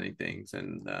understanding things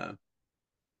and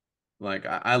like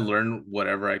I learned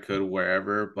whatever I could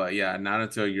wherever, but yeah, not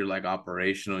until you're like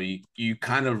operational, you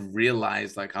kind of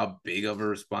realize like how big of a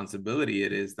responsibility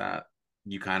it is that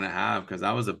you kind of have. Cause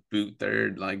I was a boot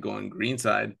third, like going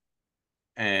greenside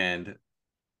and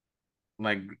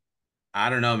like I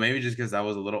don't know, maybe just because I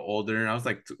was a little older. I was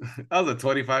like, I was a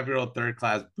 25-year-old third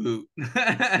class boot.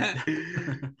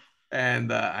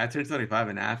 And I turned 25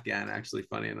 in Afghan, actually,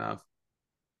 funny enough.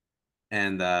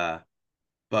 And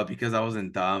but because I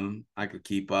wasn't dumb, I could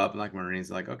keep up. Like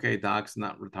Marines, like, okay, Doc's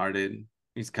not retarded.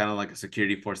 He's kind of like a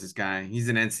security forces guy. He's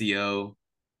an NCO.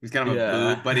 He's kind of a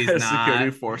boot, but he's Yeah, security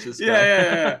not. forces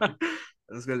Yeah, guy. yeah,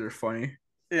 Those guys are funny.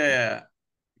 yeah, yeah, yeah.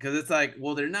 because it's like,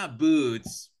 well, they're not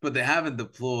boots, but they haven't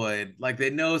deployed. Like they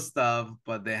know stuff,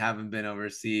 but they haven't been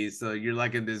overseas. So you're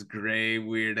like in this gray,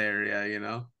 weird area, you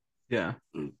know? Yeah.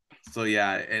 So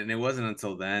yeah, and it wasn't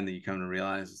until then that you come to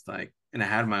realize it's like, and I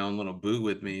had my own little boot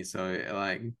with me. So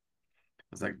like, I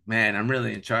was like, man, I'm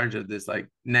really in charge of this like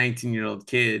 19-year-old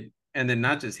kid. And then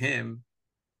not just him,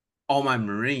 all my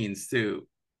Marines too.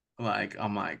 Like,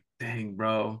 I'm like, dang,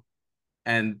 bro.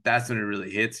 And that's when it really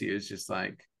hits you. It's just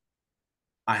like,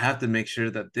 I have to make sure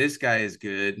that this guy is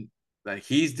good, that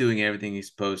he's doing everything he's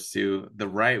supposed to the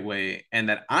right way, and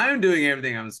that I'm doing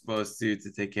everything I'm supposed to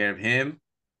take care of him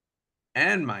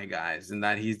and my guys, and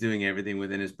that he's doing everything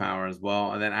within his power as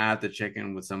well. And then I have to check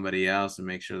in with somebody else and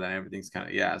make sure that everything's kind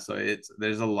of, yeah. So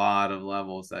there's a lot of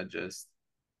levels that just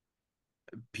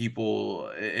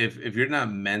people, if you're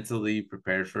not mentally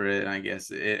prepared for it, I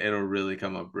guess it'll really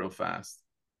come up real fast.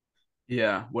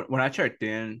 Yeah. When I checked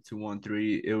in to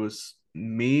 1-3, it was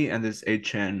me and this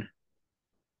HN,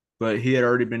 but he had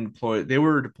already been deployed. They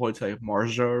were deployed to like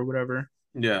Marja or whatever.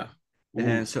 Yeah.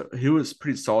 And Ooh. so he was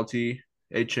pretty salty,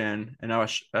 HN, and I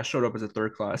showed up as a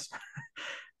third class.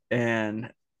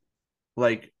 And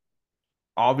like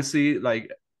obviously like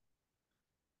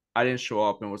I didn't show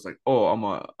up and was like, "Oh, I'm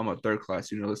a third class,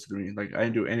 listen to me." Like I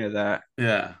didn't do any of that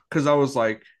Yeah. cuz I was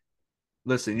like,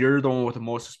 "Listen, you're the one with the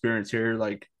most experience here.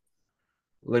 Like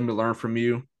let me learn from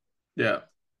you." Yeah.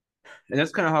 And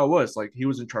that's kind of how it was. Like he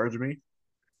was in charge of me.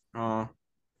 Uh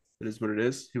it is what it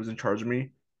is. He was in charge of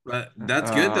me. But that's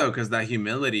good Uh though, because that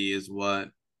humility is what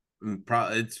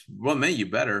it's what made you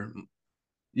better.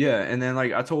 yeah, and then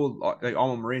like I told like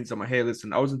all my Marines, I'm like, "Hey,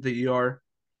 listen, I was in the ER.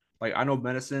 Like I know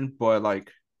medicine, but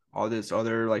like all this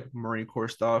other like Marine Corps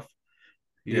stuff,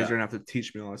 you guys are Yeah. gonna have to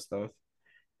teach me all that stuff."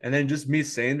 And then just me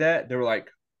saying that, they were like,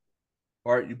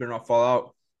 "All right, you better not fall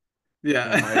out." And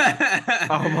Yeah.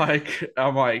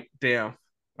 I'm like, damn.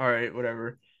 All right,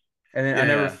 whatever. And then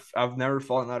Yeah. I've never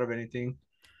fallen out of anything.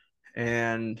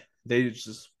 And they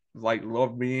just like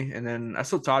loved me. And then I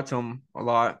still talk to them a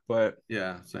lot, but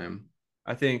Yeah. Same.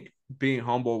 I think being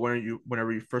humble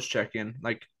whenever you first check in,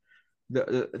 like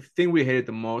the thing we hated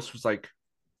the most was like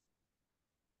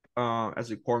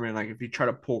as a corpsman, like if you try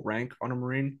to pull rank on a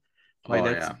Marine, like Oh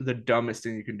that's yeah. the dumbest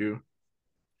thing you can do.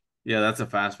 Yeah, that's a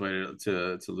fast way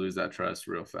to lose that trust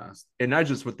real fast. And not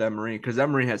just with that Marine, because that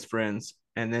Marine has friends,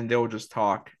 and then they'll just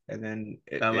talk, and then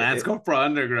That Lance Corpsman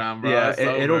Underground, bro. yeah, It's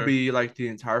it'll over. be like the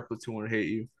entire platoon would hate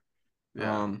you.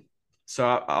 Yeah. Um, so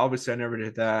obviously I never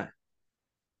did that.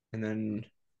 And then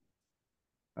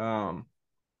um,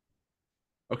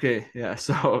 okay, yeah.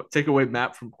 So take away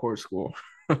map from core school.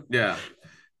 Yeah.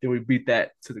 Then we beat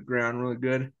that to the ground really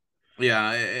good.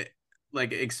 Yeah.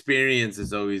 Like experience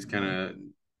is always kind of,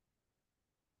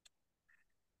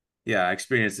 yeah,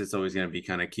 experience is always going to be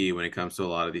kind of key when it comes to a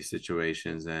lot of these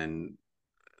situations. And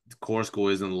core school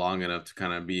isn't long enough to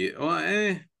kind of be, well,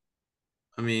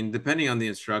 I mean, depending on the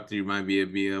instructor, you might be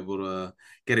able to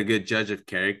get a good judge of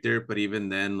character, but even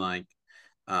then, like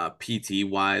PT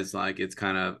wise, like it's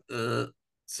kind of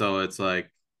so it's like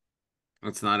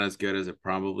it's not as good as it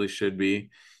probably should be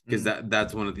because Mm.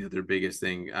 that's one of the other biggest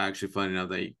thing. Actually, funny enough,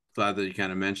 glad that you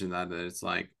kind of mentioned that it's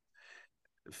like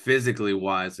physically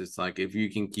wise, it's like if you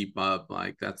can keep up,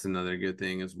 like that's another good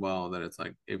thing as well. That it's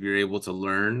like if you're able to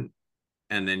learn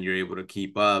and then you're able to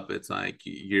keep up, it's like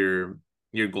you're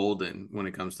golden when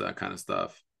it comes to that kind of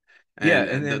stuff. Yeah, And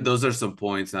and then those are some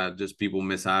points that just people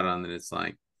miss out on. That it's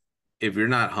like if you're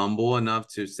not humble enough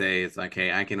to say it's like,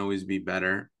 hey, I can always be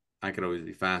better, I could always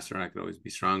be faster, I could always be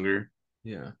stronger.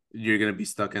 yeah, You're gonna be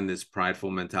stuck in this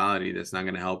prideful mentality that's not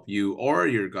gonna help you or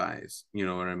your guys. You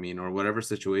know what I mean, or whatever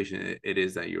situation it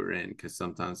is that you're in. Because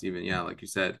sometimes even yeah, like you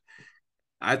said,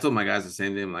 I told my guys the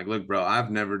same thing. I'm like, look, bro,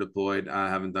 I've never deployed. I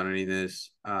haven't done any of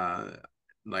this.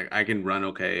 Like I can run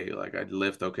okay, like I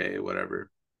lift okay,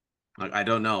 whatever. Like I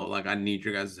don't know. Like I need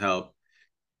your guys' help.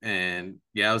 And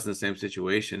yeah, I was in the same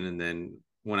situation. And then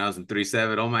when I was in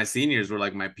 3-7, all my seniors were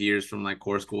like my peers from like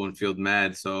core school and field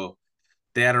med. So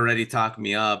they had already talked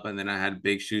me up. And then I had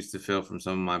big shoes to fill from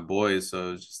some of my boys. So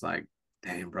it was just like,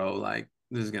 damn, bro, like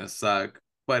this is gonna suck.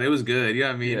 But it was good, you know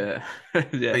what I mean? yeah,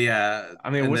 But yeah. yeah, I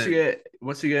mean, and then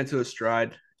once you get into a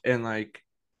stride, and like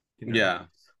yeah,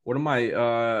 one of my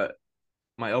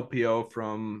LPO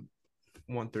from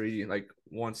 1-3 like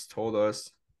once told us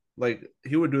like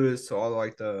he would do this to all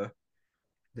like the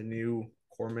new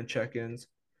corpsman check-ins.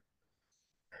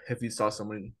 If he saw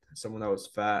someone that was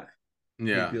fat, he'd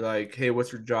yeah, be like, "Hey,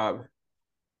 what's your job?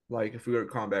 Like, if we go to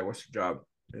combat, what's your job?"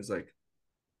 And it's like,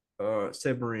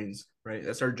 save Marines, right?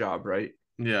 That's our job, right?"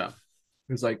 yeah,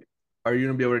 It's like, "Are you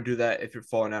gonna be able to do that if you're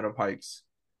falling out of hikes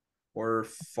or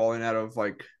falling out of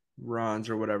like?" runs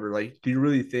or whatever, like, do you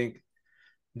really think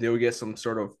they would get some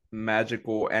sort of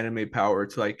magical anime power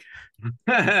to like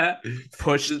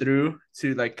push Just through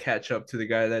to like catch up to the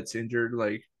guy that's injured?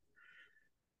 Like,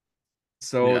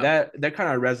 so yeah, that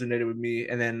kind of resonated with me.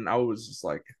 And then I was just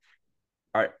like,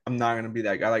 all right, I'm not gonna be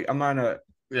that guy. Like, I'm not gonna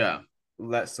yeah.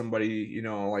 let somebody,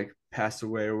 like pass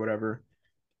away or whatever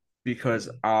because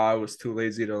I was too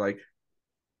lazy to like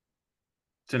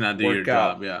To not do your work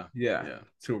out. job. Yeah, Yeah, yeah,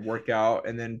 to work out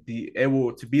and then be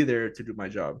able to be there to do my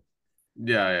job.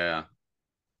 yeah, yeah,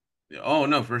 yeah. Oh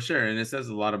no, for sure. And it says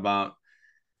a lot about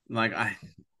like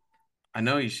I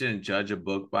know you shouldn't judge a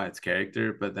book by its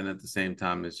character, but then at the same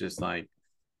time, it's just like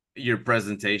your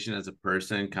presentation as a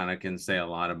person kind of can say a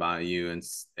lot about you, and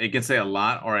it can say a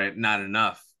lot or not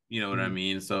enough. You know what I Mm.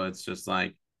 mean? So it's just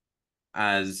like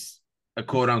as a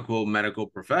quote unquote medical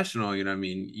professional, you know what I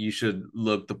mean? You should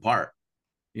look the part.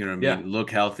 You know what I Yeah. mean?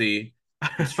 Look healthy,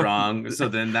 strong. So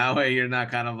then that way you're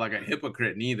not kind of like a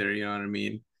hypocrite neither. You know what I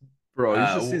mean? Bro, you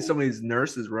should see Uh, some of these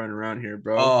nurses running around here,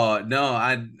 bro. oh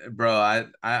no, bro,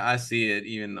 I see it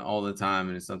even all the time,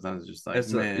 and sometimes it's just like,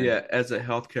 man, As a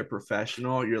healthcare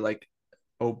professional, you're like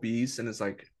obese and it's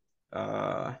like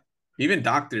uh even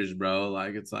doctors, bro,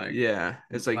 like yeah,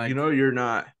 it's like like you're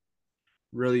not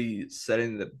really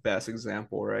setting the best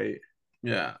example, right?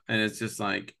 yeah, and it's just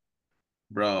like,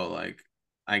 bro, like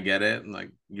I get it, like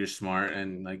you're smart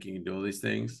and like you can do all these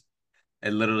things.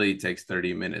 It literally takes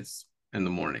 30 minutes in the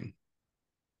morning.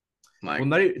 Well,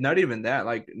 Like not even that.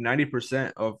 Like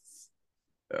 90% of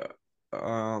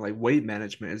uh, like weight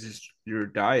management is just your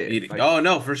diet. eating. Like, Oh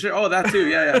no, for sure. Oh, that too.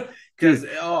 Yeah, yeah. Because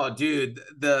dude, oh, dude,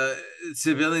 the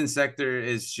civilian sector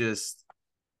is just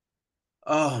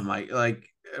oh my, like,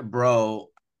 bro.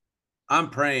 I'm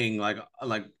praying like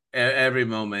every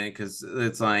moment because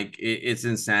it's like it's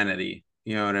insanity.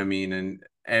 You know what I mean? And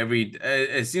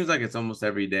it seems like it's almost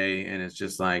every day, and it's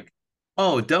just like,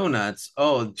 oh, donuts,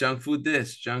 oh, junk food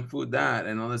this, junk food that,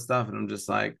 and all this stuff. And I'm just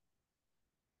like,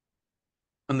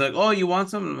 I'm like, oh, you want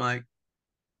some? I'm like,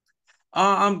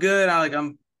 oh, I'm good.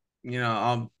 You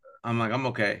know, I'm like, I'm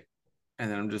okay.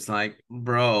 And then I'm just like,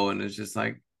 bro, and it's just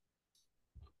like,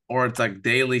 or it's like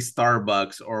daily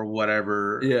Starbucks or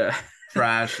whatever yeah.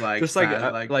 trash like Just like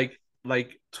fat like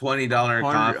like $20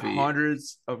 coffee.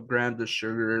 hundreds of grams of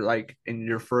sugar like in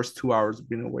your first 2 hours of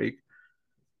being awake.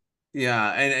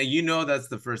 Yeah, and you know that's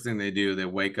the first thing they do. They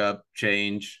wake up,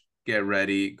 change, get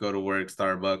ready, go to work,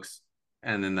 Starbucks,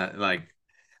 and then that like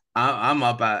I'm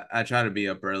up at I try to be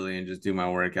up early and just do my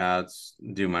workouts,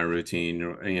 do my routine,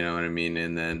 you know what I mean,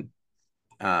 and then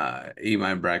eat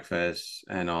my breakfast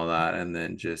and all that, and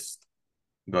then just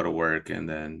go to work, and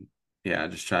then yeah,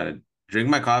 just try to drink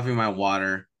my coffee, my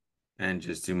water, and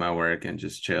just do my work and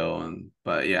just chill. And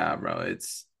but yeah, bro,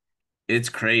 it's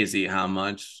crazy how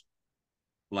much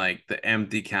like the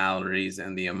empty calories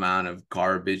and the amount of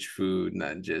garbage food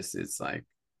that just it's like,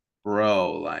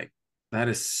 bro, like that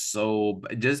is so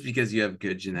just because you have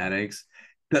good genetics,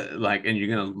 like and you're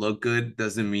gonna look good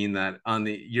doesn't mean that on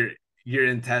the your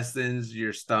intestines,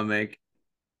 your stomach,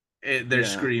 they're Yeah.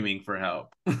 screaming for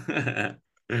help.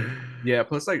 Yeah,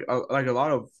 plus like a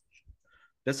lot of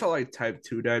that's how like type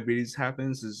 2 diabetes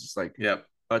happens is just like Yep.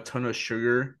 a ton of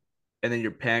sugar and then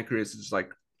your pancreas is just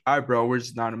like, all right, bro, we're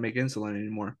just not gonna make insulin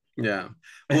anymore. Yeah.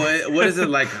 Well, what is it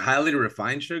like highly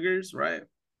refined sugars, right?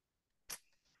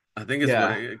 I think it's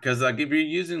what Yeah. it because like if you're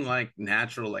using like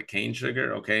natural like cane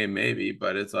sugar, okay, maybe,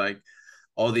 but it's like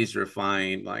all these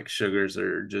refined like sugars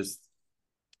are just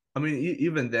I mean,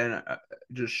 even then,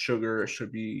 just sugar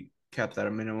should be kept at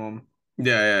a minimum, yeah,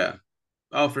 yeah. Yeah.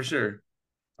 Oh, for sure.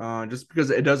 just because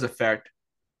like, it does affect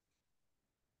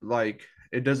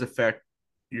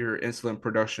your insulin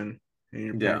production in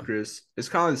your Yeah. pancreas. It's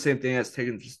kind of the same thing as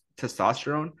taking just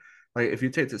testosterone. Like, if you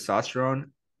take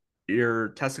testosterone, your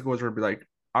testicles will be like,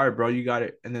 all right, bro, you got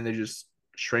it. And then they just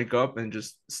shrink up and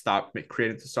just stop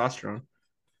creating testosterone.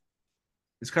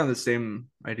 It's kind of the same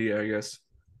idea, I guess.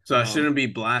 So I shouldn't be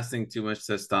blasting too much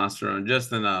testosterone,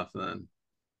 just enough then.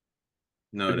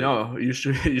 But Noted. no, you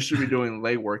should be doing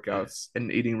leg workouts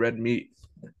and eating red meat.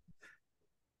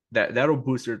 That'll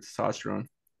boost your testosterone.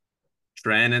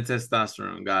 Tren and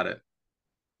testosterone, got it.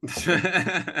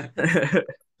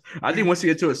 I think once you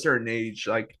get to a certain age,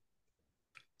 like,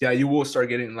 yeah, you will start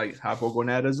getting like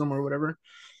hypogonadism or whatever.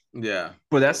 Yeah.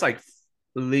 But that's like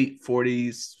late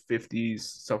 40s, 50s,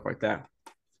 stuff like that.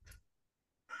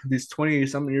 These 20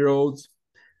 something year olds,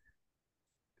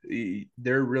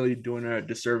 they're really doing a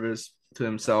disservice to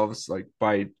themselves, like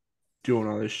by doing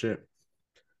all this shit.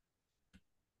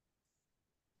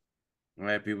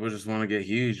 Right, people just want to get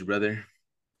huge, brother.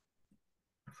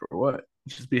 For what?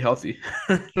 Just be healthy.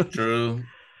 True.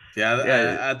 Yeah,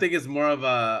 Yeah, I think it's more of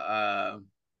a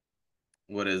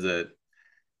what is it?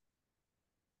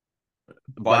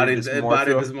 body Body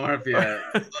dysmorphia.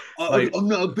 dysmorphia. Like, I'm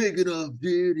not big enough,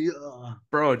 dude. Yeah.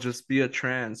 bro, just be a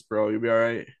trans, bro. You'll be all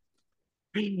right.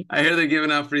 I hear they're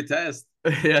giving out free tests.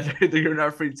 Yeah, they're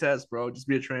not free test, bro. Just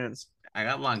be a trans. I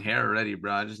got long hair already,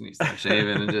 bro. I just need to start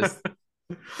shaving and just.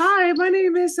 Hi, my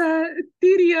name is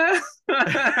Didia.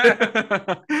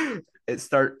 It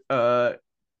start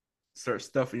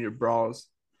stuffing your bras.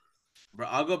 Bro,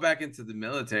 I'll go back into the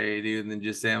military, dude, and then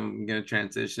just say I'm gonna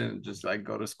transition and just like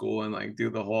go to school and like do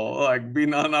the whole like be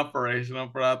non-operational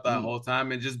throughout that Mm, whole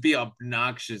time and just be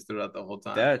obnoxious throughout the whole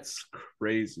time. that's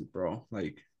crazy, bro.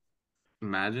 Like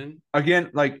Imagine.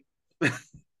 again, like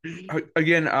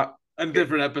again, A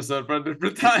different episode for a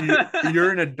different you're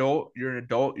time. an adult. You're an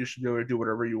adult. You should be able to do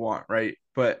whatever you want, right?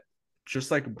 But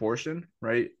just like abortion,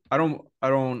 right? I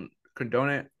don't condone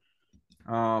it.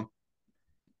 Um,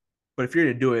 but if you're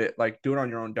gonna do it, like do it on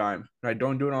your own dime, right?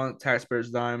 Don't do it on taxpayers'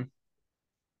 dime.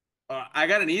 I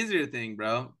got an easier thing,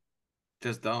 bro.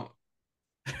 Just don't.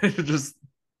 Just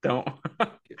don't.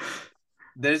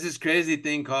 There's this crazy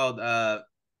thing called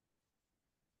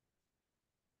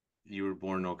you were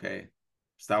born okay.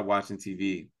 Stop watching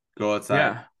TV. Go outside.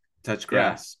 Yeah, Touch yeah.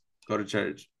 grass. Go to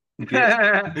church.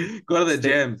 Get Go to the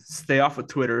gym. stay off of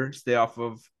Twitter. Stay off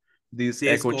of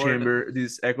Discord.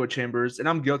 these echo chambers, and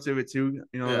I'm guilty of it too.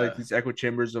 You know, like Yeah. these echo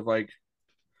chambers of like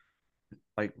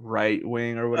right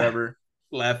wing or whatever.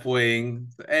 Left wing.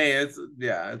 Hey, it's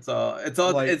yeah, it's all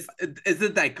Like, it's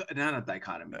not a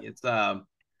dichotomy. It's a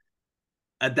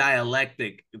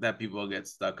dialectic that people get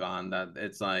stuck on that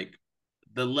it's like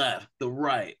the left, the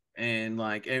right, and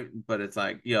like but it's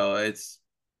like, yo, it's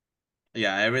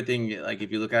yeah, everything like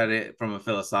if you look at it from a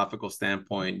philosophical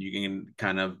standpoint, you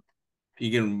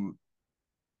can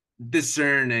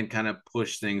discern and kind of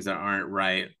push things that aren't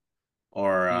right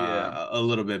or yeah, a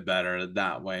little bit better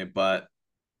that way, but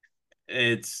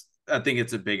it's I think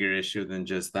it's a bigger issue than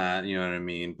just that, you know what I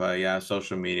mean? But yeah,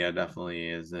 social media definitely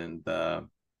isn't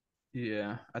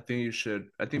yeah. I think you should.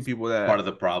 part of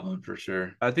the problem for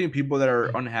sure. I think people that are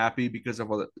unhappy because of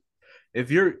what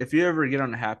if you ever get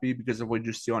unhappy because of what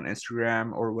you see on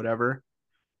Instagram or whatever,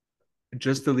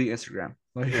 just delete Instagram.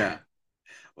 Like, Yeah.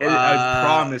 I Uh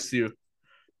promise you,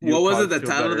 you'll what was it probably the feel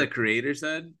title the better. creator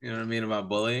said? You know what I mean about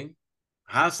bullying?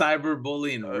 How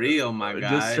cyberbullying real, my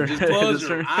Just guy. turn, Just close just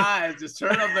your turn. eyes. Just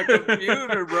turn off the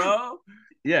computer, bro.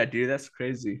 Yeah, dude, that's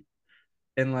crazy.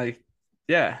 And like,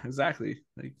 yeah, exactly.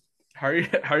 Like, how are you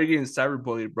getting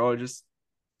cyberbullied, bro? Just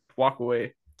walk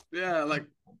away. Yeah, like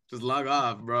just log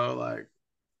off, bro. Like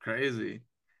crazy.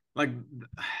 Like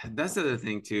that's the other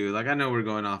thing too. Like I know we're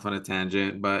going off on a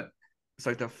tangent, but It's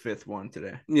like the fifth one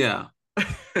today. yeah.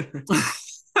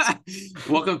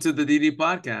 Welcome to the DD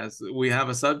podcast. We have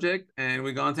a subject and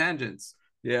we go on tangents.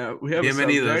 Yeah, we have a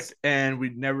Bienvenidos. subject and we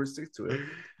never stick to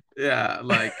Yeah,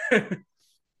 like it.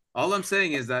 all I'm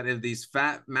saying is that if these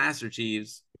fat master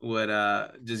chiefs would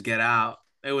just get out,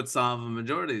 it would solve a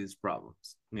majority of these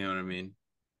problems. You know what I mean?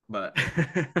 But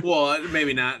well,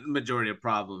 maybe not majority of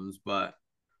problems, but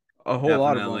A whole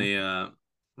lot of them. definitely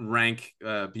rank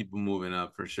people moving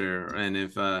up for sure. And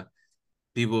if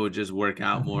people would just work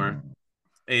out more,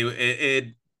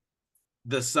 it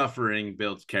the suffering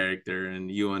builds character, and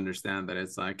you understand that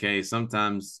it's like, hey,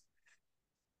 sometimes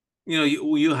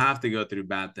you have to go through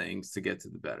bad things to get to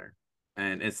the better,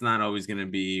 and it's not always going to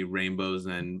be rainbows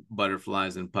and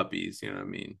butterflies and puppies. You know what I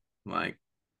mean? Like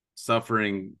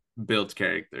suffering builds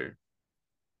character,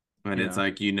 and it's Yeah.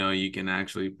 like you can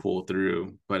actually pull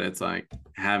through, but it's like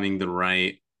having the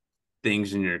right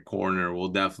things in your corner will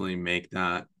definitely make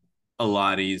that a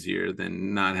lot easier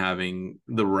than not having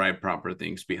the right proper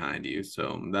things behind you.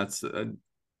 So that's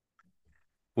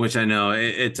which I know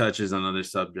it touches on other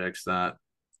subjects that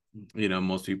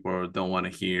most people don't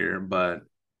want to hear, but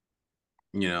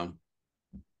you know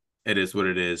it is what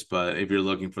it is. But if you're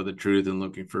looking for the truth and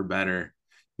looking for better,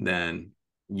 then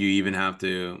you even have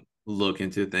to look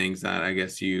into things that I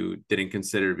guess you didn't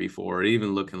consider before, or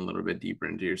even looking a little bit deeper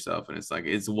into yourself. And it's like,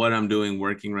 it's what I'm doing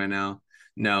working right now.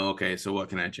 No, okay, so what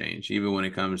can I change? Even when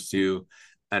it comes to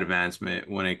advancement,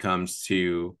 when it comes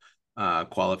to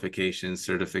qualifications,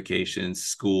 certifications,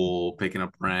 school, picking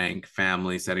up rank,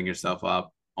 family, setting yourself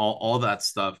up, all that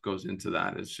stuff goes into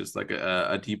that. It's just like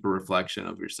a deeper reflection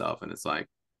of yourself. And it's like,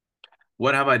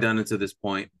 what have I done until this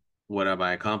point? What have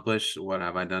I accomplished? What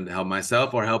have I done to help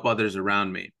myself or help others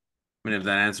around me? And if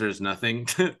that answer is nothing,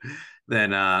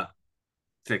 then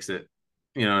fix it.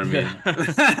 You know what I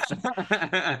mean?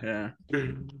 Yeah.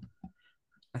 Yeah.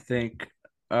 I think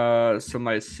some of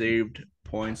my saved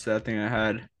points that I think I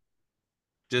had.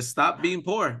 Just stop being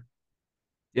poor.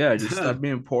 Yeah, just stop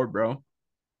being poor, bro.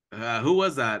 Who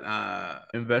was that?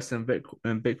 Invest in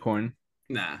Bitcoin.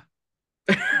 Nah.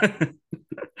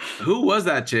 Who was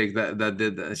that chick that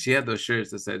did that? She had those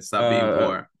shirts that said "Stop being uh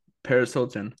poor." Paris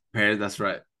Hilton. Paris, that's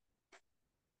right.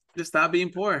 Just stop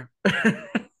being poor.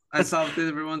 I solved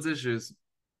everyone's issues.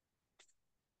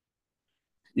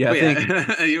 Yeah, I But think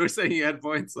yeah, you were saying you had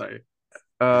points. Sorry.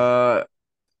 uh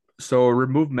so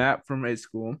remove map from a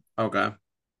school. Okay.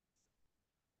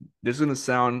 This is gonna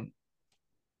sound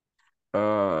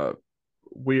uh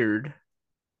weird,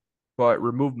 but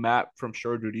remove map from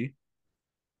shore duty.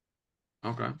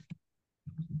 Okay.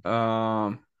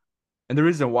 Um and the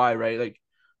reason why, right? Like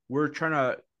we're trying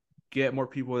to get more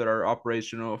people that are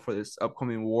operational for this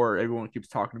upcoming war everyone keeps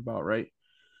talking about, right?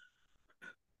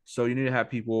 So you need to have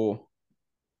people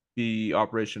be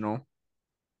operational.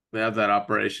 They have that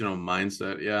operational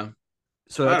mindset. Yeah.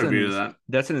 So I'd agree to that.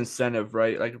 that's an incentive,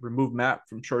 right? Like remove map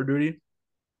from shore duty,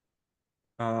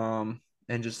 and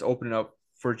just open it up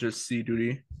for just sea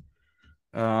duty.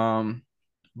 Um,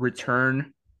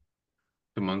 return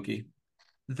The monkey.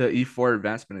 the E4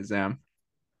 advancement exam,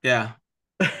 Yeah.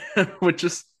 which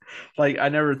is like I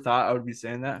never thought I would be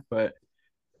saying that, but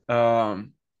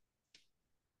um,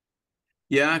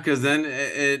 Yeah, because then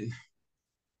it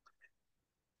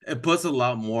puts a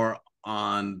lot more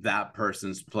on that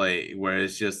person's plate, where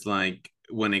it's just like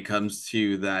when it comes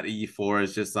to that E4,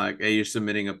 it's just like, hey, you're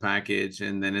submitting a package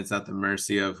and then it's at the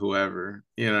mercy of whoever.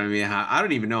 You know what I mean? I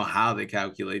don't even know how they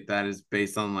calculate that. Is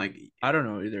based on like, I don't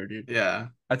know either, dude. yeah,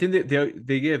 I think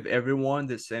they give everyone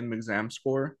the same exam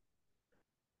score,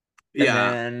 and yeah,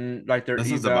 then like their that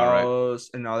sounds about right.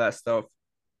 evals and all that stuff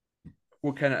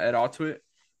will kind of add on to it.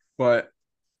 But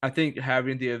I think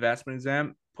having the advancement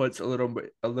exam puts a little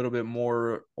bit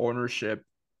more ownership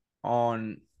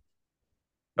on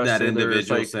a That sailor's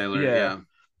individual like sailor, yeah, yeah,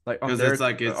 like because it's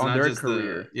like it's on not their just the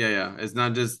career. yeah, yeah, it's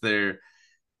not just their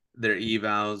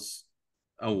evals,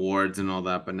 awards, and all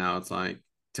that, but now it's like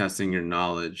testing your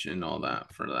knowledge and all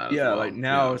that for that as Yeah, like well.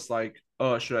 now Yeah, it's like,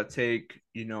 oh, should I take,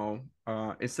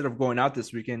 instead of going out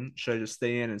this weekend, should I just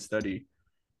stay in and study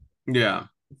yeah,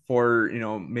 for,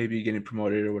 maybe getting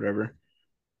promoted or whatever.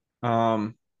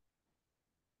 Um,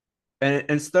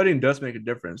 and studying does make a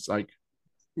difference. Like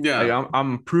yeah,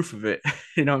 I'm proof of it.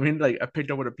 You know what I mean? Like I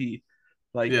picked up with a P.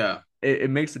 Like yeah. it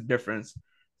makes a difference.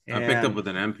 I picked up And with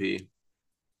an MP.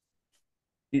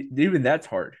 even that's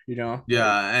hard, you know? Like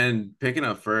Yeah, and picking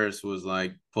up first was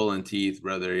like pulling teeth,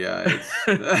 brother. Yeah,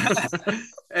 it's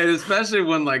and especially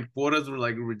when like quotas were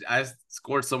like I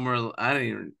scored somewhere. I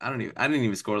didn't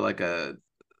even score like a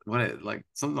like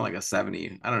something like a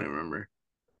 70. I don't even remember.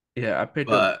 yeah,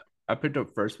 But I picked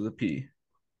up first with a P,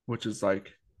 which is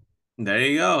like there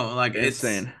you go. Like it's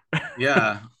insane.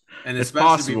 yeah, and It's especially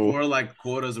possible. before like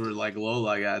quotas were like low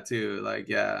like that too. Like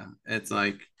yeah, it's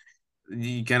like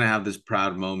you kind of have this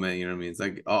proud moment. You know what I mean? It's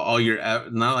like all your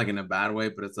not like in a bad way,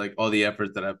 but it's like all the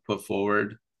efforts that I've put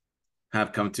forward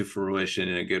have come to fruition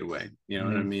in a good way. You know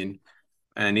what I Mhm. mean?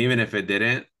 And even if it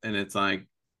didn't, and it's like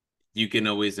you can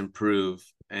always improve.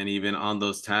 And even on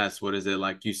those tests, what is it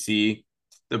like? You see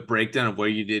the breakdown of where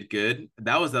you did good.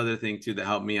 That was the other thing too that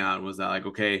helped me out was that like,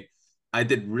 okay, I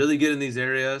did really good in these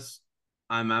areas.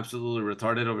 I'm absolutely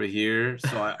retarded over here.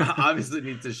 So I obviously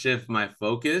need to shift my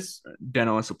focus.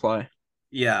 Dental and supply.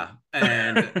 Yeah.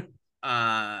 And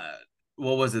uh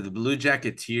what was it? The Blue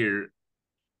Jacketeer,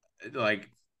 like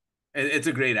it's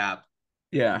a great app.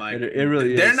 Yeah, Like it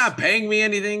really they're is. not paying me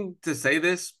anything to say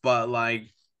this, but like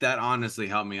that honestly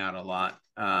helped me out a lot.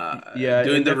 Yeah,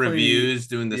 Doing it the definitely. reviews,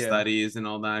 doing the Yeah, studies and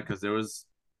all that, because there was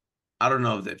I don't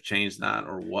know if they've changed that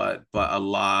or what, but a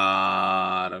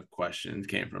lot of questions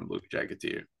came from Blue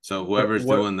Jacketeer. So whoever's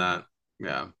what? doing that,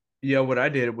 yeah, Yeah, what I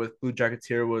did with Blue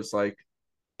Jacketeer was like,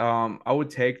 I would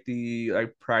take the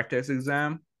like practice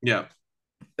exam, yeah,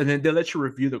 and then they let you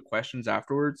review the questions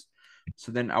afterwards.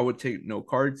 So then I would take note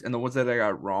cards, and the ones that I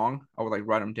got wrong, I would like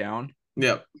write them down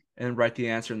yep, and write the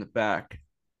answer in the back.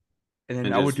 And then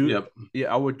and I would just do, yep,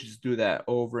 yeah, I would just do that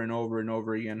over and over and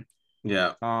over again.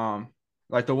 yeah, Um,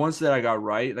 like the ones that I got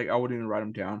right, like I wouldn't even write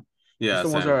them down. Just yeah, the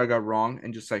ones that same. I got wrong,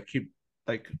 and just like keep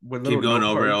like with Keep little going note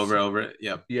over it, cards. over, over it.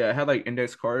 Yep. Yeah, I had like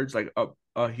index cards, like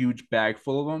a huge bag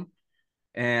full of them.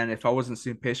 And if I wasn't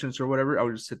seeing patients or whatever, I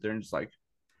would just sit there and just like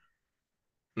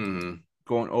Mm-hmm.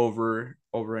 going over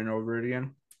and over it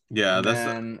again. Yeah, And that's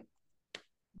then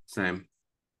same.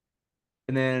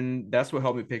 that's what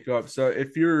helped me pick up. So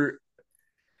if you're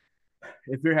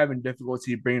having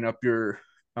difficulty bringing up your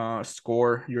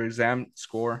score, your exam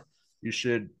score, you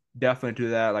should definitely do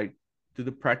that. Like do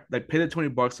the practice, like pay the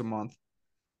 $20 a month.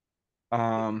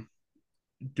 Um,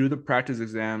 do the practice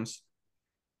exams,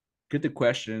 get the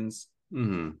questions,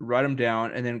 Hmm. write them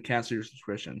down, and then cancel your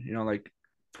subscription. You know, like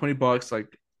 $20.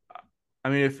 Like, I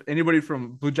mean, if anybody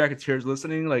from Blue Jacketeers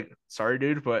listening, like, sorry,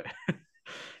 dude, but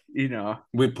you know,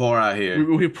 We pour out we here.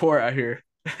 we pour out here.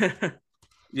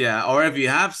 Yeah, or if you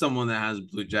have someone that has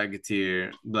Blue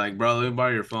Jacketeer, like, bro, let me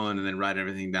borrow your phone and then write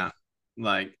everything down.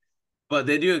 Like, but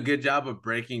they do a good job of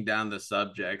breaking down the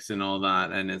subjects and all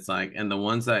that. And it's like, and the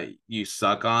ones that you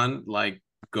suck on, like,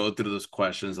 go through those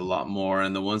questions a lot more.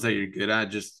 And the ones that you're good at,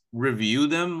 just review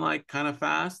them like kind of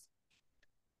fast.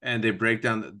 And they break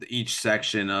down each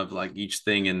section of like each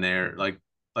thing in there, like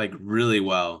really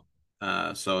well.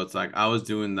 So it's like I was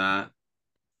doing that,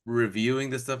 reviewing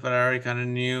the stuff that I already kind of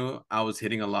knew. I was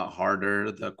hitting a lot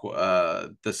harder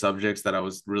the subjects that I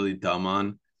was really dumb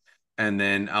on, and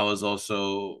then I was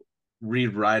also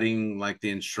rewriting like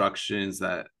the instructions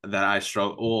that I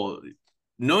struggle. Well,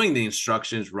 knowing the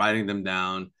instructions, writing them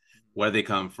down, where they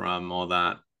come from, all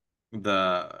that.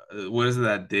 The what is it,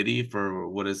 that Diddy for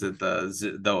what is it,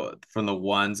 the from the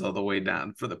ones all the way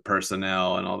down for the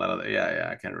personnel and all that other, yeah,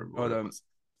 I can't remember Oh, what it the was.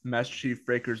 Master Chief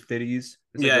Breaker's Viddies.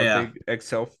 It's like Yeah, a yeah, big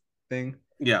Excel thing.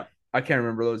 yeah. I can't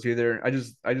remember those either. I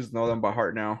just know them by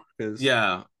heart now because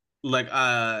Yeah, like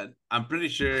I'm pretty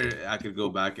sure I could go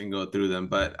back and go through them,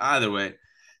 but either way,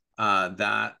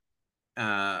 that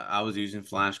I was using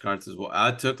flashcards as well.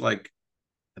 I took like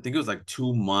I think it was like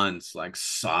 2 months, like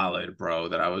solid, bro,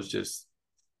 that I was just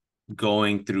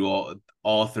going through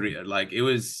all three. Like it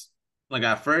was like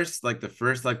at first, like the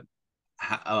first like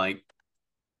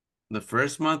the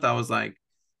first month, I was like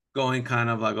going kind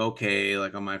of like okay,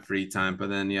 like on my free time, but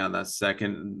then yeah, that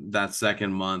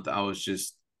second month, I was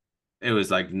just it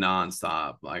was like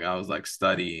nonstop. Like I was like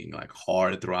studying like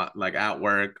hard throughout, like at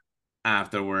work,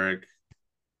 after work,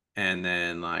 and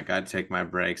then like I'd take my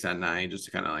breaks at night just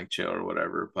to kind of like chill or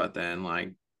whatever. But then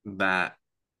like that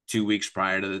 2 weeks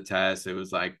prior to the test, it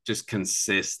was like just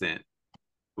consistent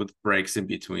with breaks in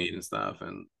between and stuff,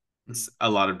 and a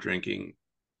lot of drinking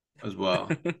as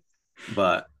well.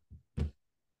 But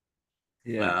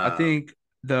yeah, I uh, think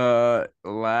the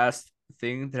last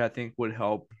thing that I think would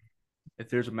help if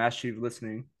there's a Master Chief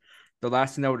listening, the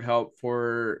last thing that would help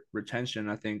for retention,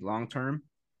 I think long term.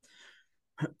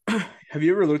 Have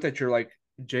you ever looked at your like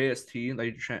JST,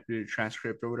 like your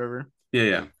transcript or whatever? yeah,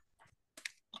 yeah,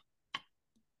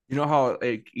 You know how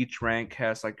like each rank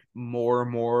has like more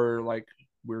and more like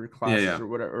weird yeah, classes yeah. or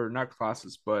whatever, or not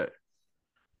classes, but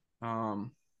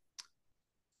um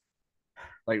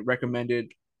like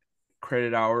recommended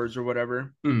credit hours or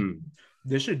whatever. Mm.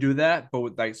 They should do that, but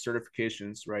with like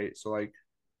certifications, right? So like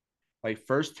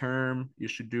first term, you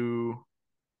should do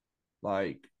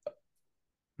like uh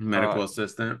Medical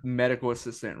assistant. medical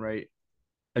assistant, right?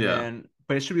 And Yeah. then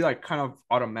but it should be like kind of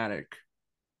automatic.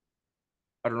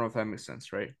 I don't know if that makes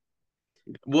sense, right?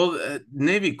 Well,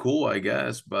 Navy cool, I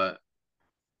guess, but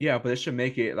Yeah, but they should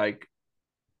make it like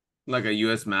like a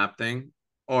US map thing,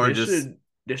 or they just should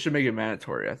they should make it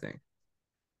mandatory, I think,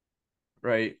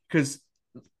 right? Because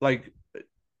like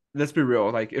let's be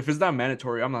real, like if it's not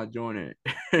mandatory, I'm not doing it.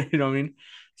 You know what I mean?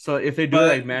 So if they do it but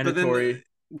like but then mandatory,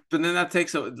 but then that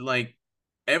takes a like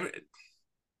every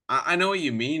I know what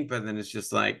you mean, but then it's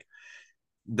just like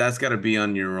that's got to be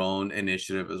on your own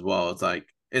initiative as well. It's like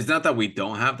it's not that we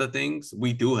don't have the things,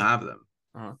 we do have them,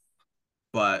 uh,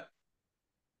 but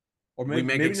or we maybe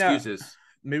make maybe not excuses.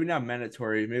 maybe not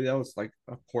mandatory. Maybe that was like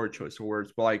a poor choice of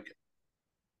words, but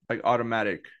like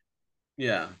automatic.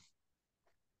 Yeah,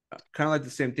 Kind of like the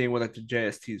same thing with like the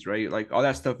JSTs, right? Like all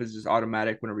that stuff is just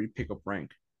automatic whenever you pick up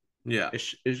rank. yeah, It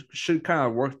should kind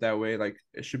of work that way. Like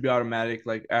it should be automatic,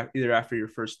 like either after your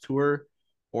first tour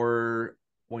or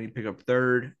when you pick up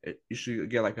third, you should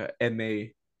get like a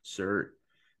MA cert.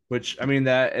 Which I mean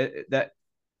that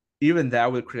even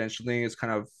that with credentialing is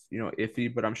kind of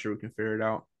iffy, but I'm sure we can figure it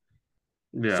out.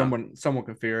 yeah, Someone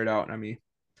can figure it out. I mean,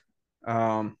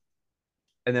 um,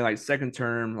 and then like second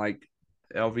term, like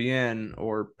LVN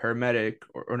or paramedic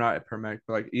or not a paramedic,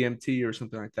 but like EMT or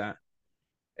something like that.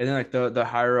 And then like the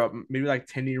higher up, maybe like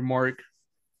 10-year mark,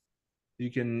 you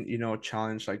can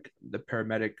challenge like the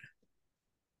paramedic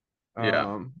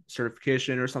yeah,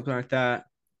 certification or something like that.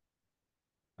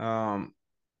 Um,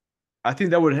 I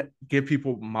think that would give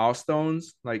people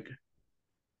milestones like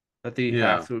that they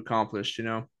yeah. have to accomplish.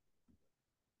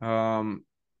 Um,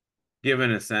 Give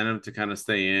an incentive to kind of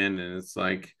stay in, and it's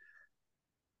like,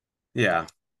 yeah,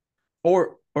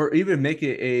 or even make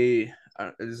it a.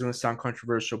 This is gonna sound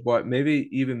controversial, but maybe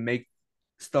even make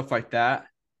stuff like that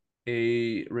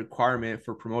a requirement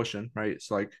for promotion, right?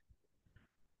 So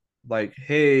like,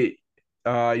 hey,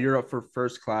 you're up for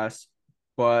first class,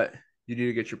 but you need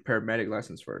to get your paramedic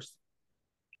license first.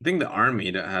 I think the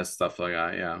army that has stuff like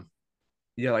that. Yeah.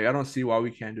 Yeah, like I don't see why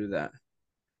we can't do that.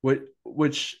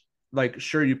 Which like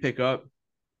sure you pick up,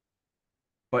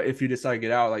 but if you decide to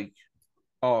get out, like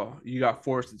oh you got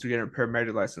forced to get a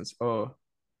paramedic license. Oh,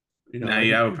 Now like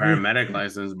you have a paramedic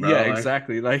license, yeah, bro. Like,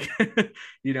 exactly. Like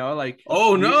like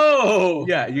oh you no.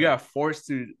 yeah, you got forced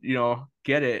to,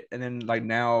 get it, and then like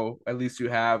now at least you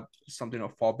have something to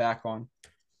fall back on.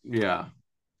 Yeah.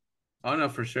 Oh no,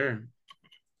 for sure.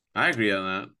 I agree on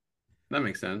that. That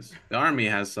makes sense. The army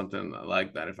has something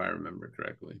like that, if I remember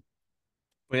correctly.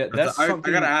 But yeah, That's, that's I gotta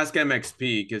something. ask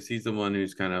MXP because he's the one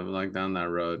who's kind of like down that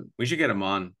road. We should get him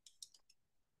on.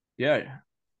 Yeah,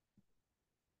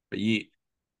 But ye,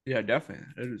 yeah, definitely.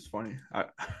 It is funny.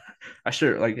 I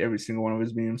share like every single one of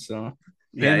his memes. So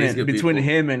yeah, him he's and good between people.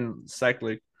 him and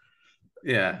Cyclic,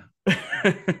 Yeah,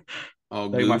 all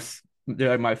like my goofs. they're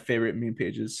like my favorite meme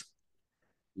pages.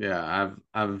 Yeah,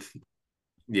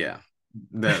 yeah,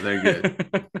 they're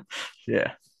good.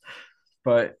 Yeah,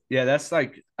 but yeah, that's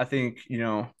like I think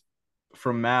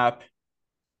from map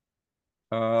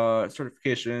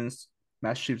certifications,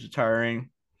 Master Chief's retiring.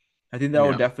 I think that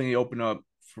will Yeah, definitely open up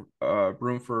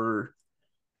room for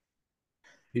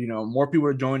more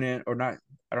people to join in or not.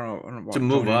 I don't know to about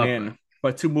move joining up. in,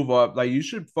 but to move up. Like you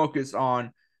should focus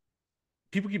on.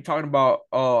 People keep talking about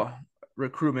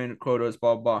recruitment quotas,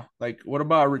 blah blah. Like what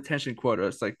about retention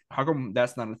quotas? Like how come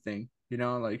that's not a thing?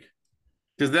 Like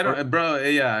Because they or don't, bro.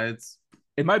 Yeah, it's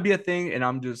it might be a thing, and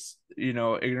I'm just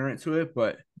ignorant to it,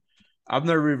 but I've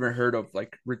never even heard of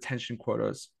like retention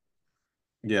quotas.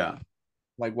 yeah.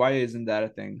 Like why isn't that a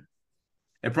thing?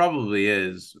 It probably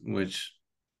is, which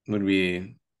would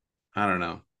be, I don't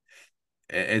know.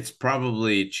 It's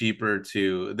probably cheaper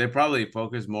to. They probably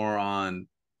focus more on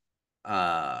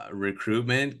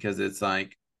recruitment because it's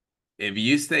like if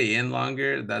you stay in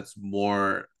longer, that's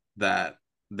more that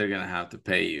they're gonna have to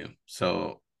pay you.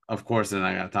 So of course they're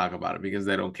not gonna talk about it because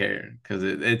they don't care. Because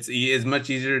it's much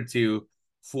easier to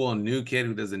fool a new kid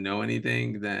who doesn't know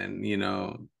anything than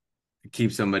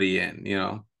keep somebody in.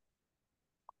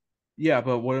 Yeah,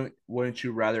 but wouldn't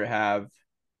you rather have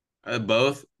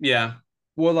Both. Yeah.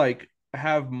 like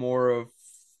have more of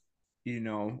you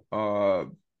know uh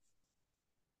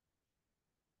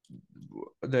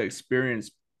the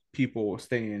experienced people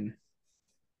staying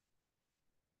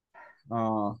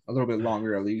a little bit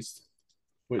longer at least.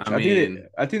 I Which mean,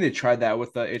 I think they tried that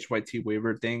with the HYT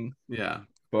waiver thing, yeah.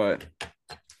 but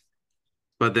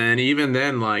But then even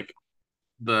then, like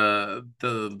the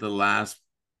last,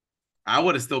 I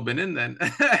would have still been in then.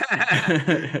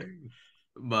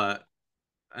 But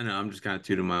I know I'm just kind of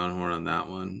tooting my own horn on that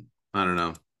one. I don't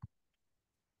know.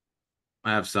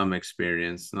 I have some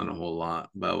experience, not a whole lot,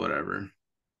 but whatever.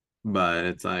 But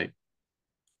it's like,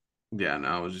 yeah, no,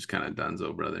 I was just kind of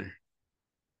donezo, brother.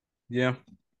 yeah,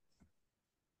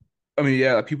 I mean,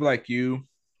 yeah, people like you,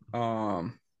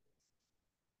 um,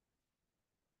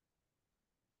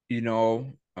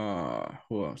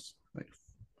 who else? Like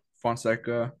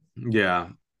Fonseca. Yeah.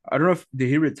 I don't know if did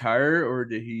he retire or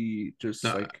did he just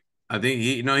No, like I think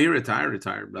he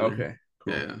retired, brother. okay,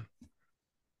 cool. Yeah.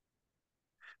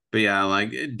 But yeah,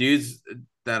 like dudes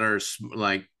that are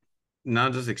like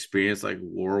not just experience like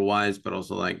war wise, but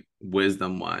also like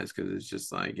wisdom wise, because it's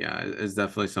just like, yeah, it's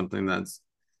definitely something that's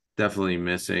definitely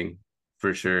missing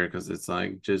for sure. Because it's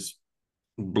like just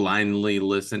blindly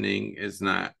listening is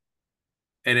not,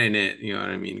 it ain't it, you know what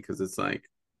I mean? Because it's like,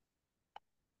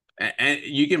 and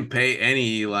you can pay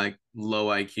any like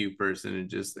low IQ person and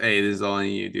just, hey, this is all I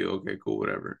need to do. Okay, cool,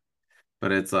 whatever.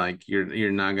 But it's like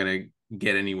you're not gonna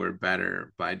get anywhere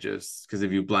better by just because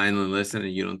if you blindly listen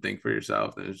and you don't think for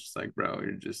yourself, then it's just like, bro,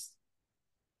 you're just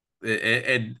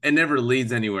it never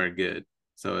leads anywhere good.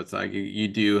 So it's like you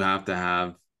do have to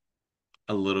have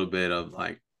a little bit of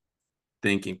like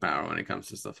thinking power when it comes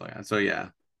to stuff like that. So yeah,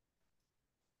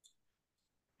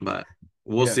 but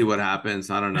we'll Yeah. see what happens.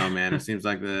 I don't know, man. It seems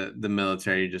like the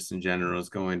military just in general is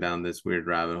going down this weird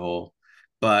rabbit hole.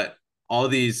 But all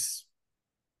these,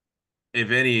 if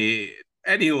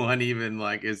anyone even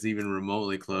like is even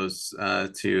remotely close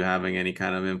to having any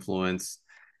kind of influence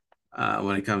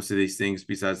when it comes to these things,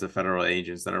 besides the federal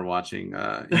agents that are watching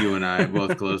you and I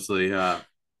both closely. We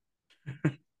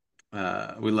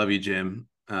love you, Jim,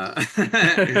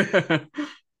 and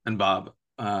Bob.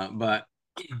 But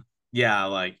yeah,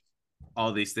 like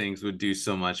all these things would do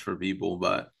so much for people,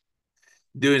 but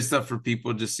doing stuff for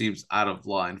people just seems out of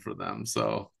line for them.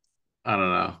 So I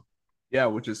don't know. Yeah,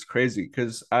 which is crazy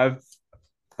because I've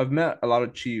met a lot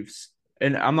of Chiefs,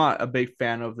 and I'm not a big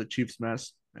fan of the Chiefs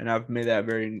mess, and I've made that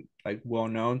very like well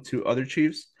known to other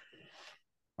Chiefs.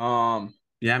 Um,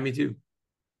 Yeah, me too.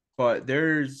 But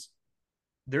there's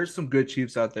some good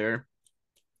chiefs out there.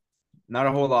 Not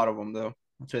a whole lot of them though.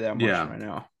 I'll tell you that much Yeah. right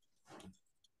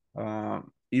now.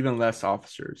 Even less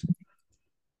officers,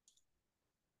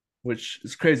 which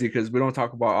is crazy because we don't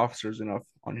talk about officers enough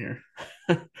on here.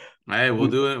 Hey, we'll we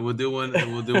do it. We'll do one.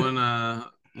 We'll do one.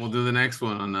 We'll do the next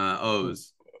one on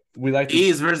O's. we like to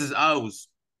E's versus O's.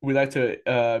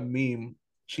 meme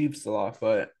Chiefs a lot,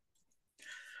 but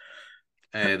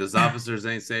Hey, those officers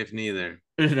ain't safe neither.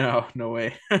 no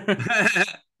way.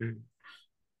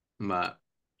 But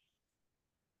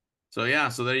so yeah,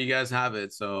 so there you guys have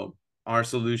it. So our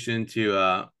solution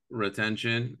to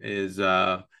retention is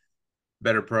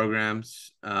better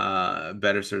programs,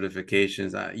 better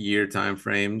certifications, year time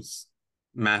frames,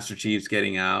 Master Chiefs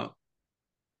getting out.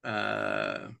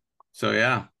 Uh, so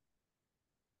yeah,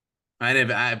 and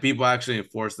if people actually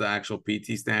enforce the actual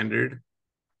PT standard,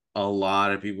 a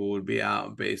lot of people would be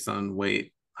out based on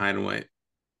weight, height, and weight,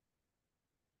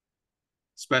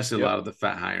 especially a Yep. lot of the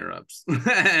fat higher ups.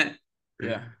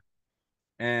 Yeah.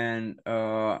 And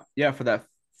yeah,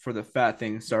 for the fat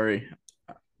thing, sorry.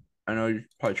 I know you're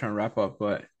probably trying to wrap up,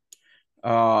 but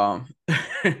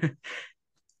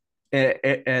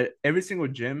at every single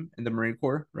gym in the Marine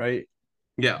Corps, right?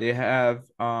 Yeah, They have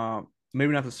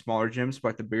maybe not the smaller gyms, but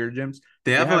like the bigger gyms.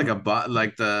 they They have have like a bot,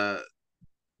 like the.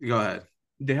 Go ahead.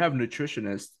 they have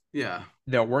nutritionists Yeah,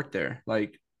 that work there.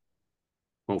 Like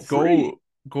well, free.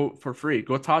 go for free.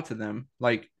 Go talk to them.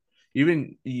 Like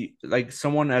even like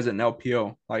someone as an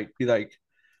LPO, like be like,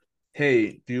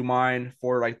 hey, do you mind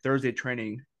for like Thursday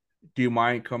training? Do you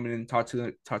mind coming and talk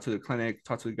to the clinic,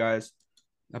 talk to the guys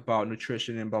about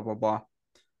nutrition and blah blah blah.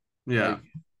 Yeah, Like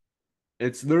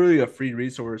it's literally a free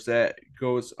resource that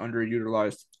goes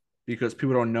underutilized because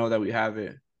people don't know that we have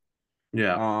it.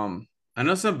 yeah. Um, I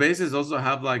know some bases also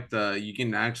have like the you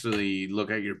can actually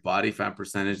look at your body fat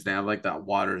percentage. They have like that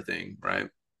water thing, right?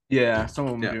 yeah, some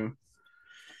of them Yeah. do,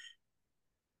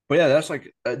 but yeah, that's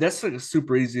like a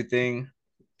super easy thing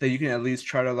that you can at least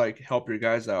try to like help your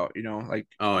guys out. You know, like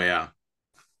Oh yeah.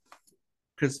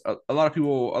 because a lot of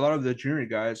people, a lot of the junior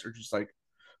guys are just like,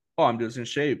 oh, I'm just in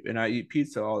shape and I eat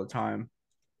pizza all the time.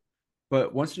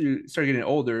 But once you start getting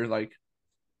older, like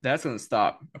that's gonna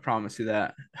stop. I promise you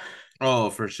that.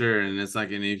 Oh, for sure. And it's like,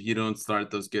 and if you don't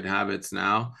start those good habits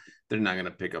now, they're not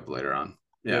gonna pick up later on.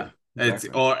 Yep, Yeah. It's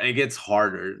exactly. or it gets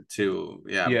harder to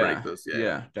break Yeah, those. Yeah, yeah.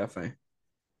 yeah, definitely.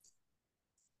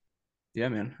 Yeah,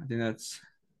 man. I think that's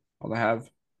all I have.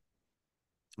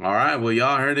 All right. Well,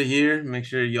 y'all heard it here. Make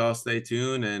sure y'all stay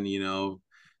tuned and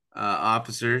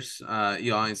officers,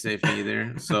 y'all ain't safe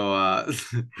neither. So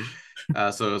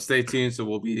so stay tuned. So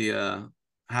we'll be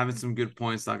having some good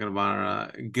points talking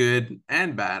about good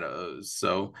and bad O's.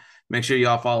 So make sure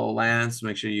y'all follow Lance.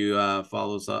 Make sure you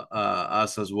follow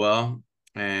us as well.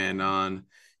 And on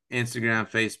Instagram,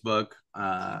 Facebook,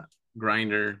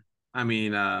 Grinder. I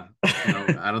mean, no,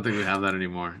 I don't think we have that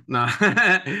anymore. No,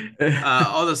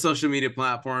 all the social media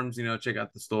platforms. Check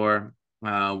out the store.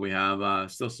 We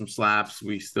have still some slaps.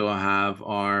 We still have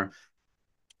our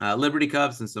Liberty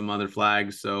Cups and some other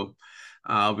flags. So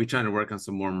I'll be trying to work on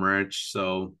some more merch.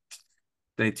 So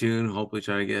stay tuned. Hopefully,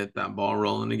 try to get that ball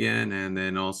rolling again. And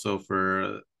then also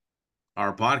for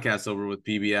our podcast over with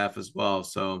PBF as well.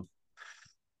 So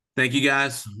thank you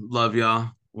guys. Love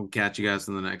y'all. We'll catch you guys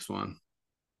in the next one.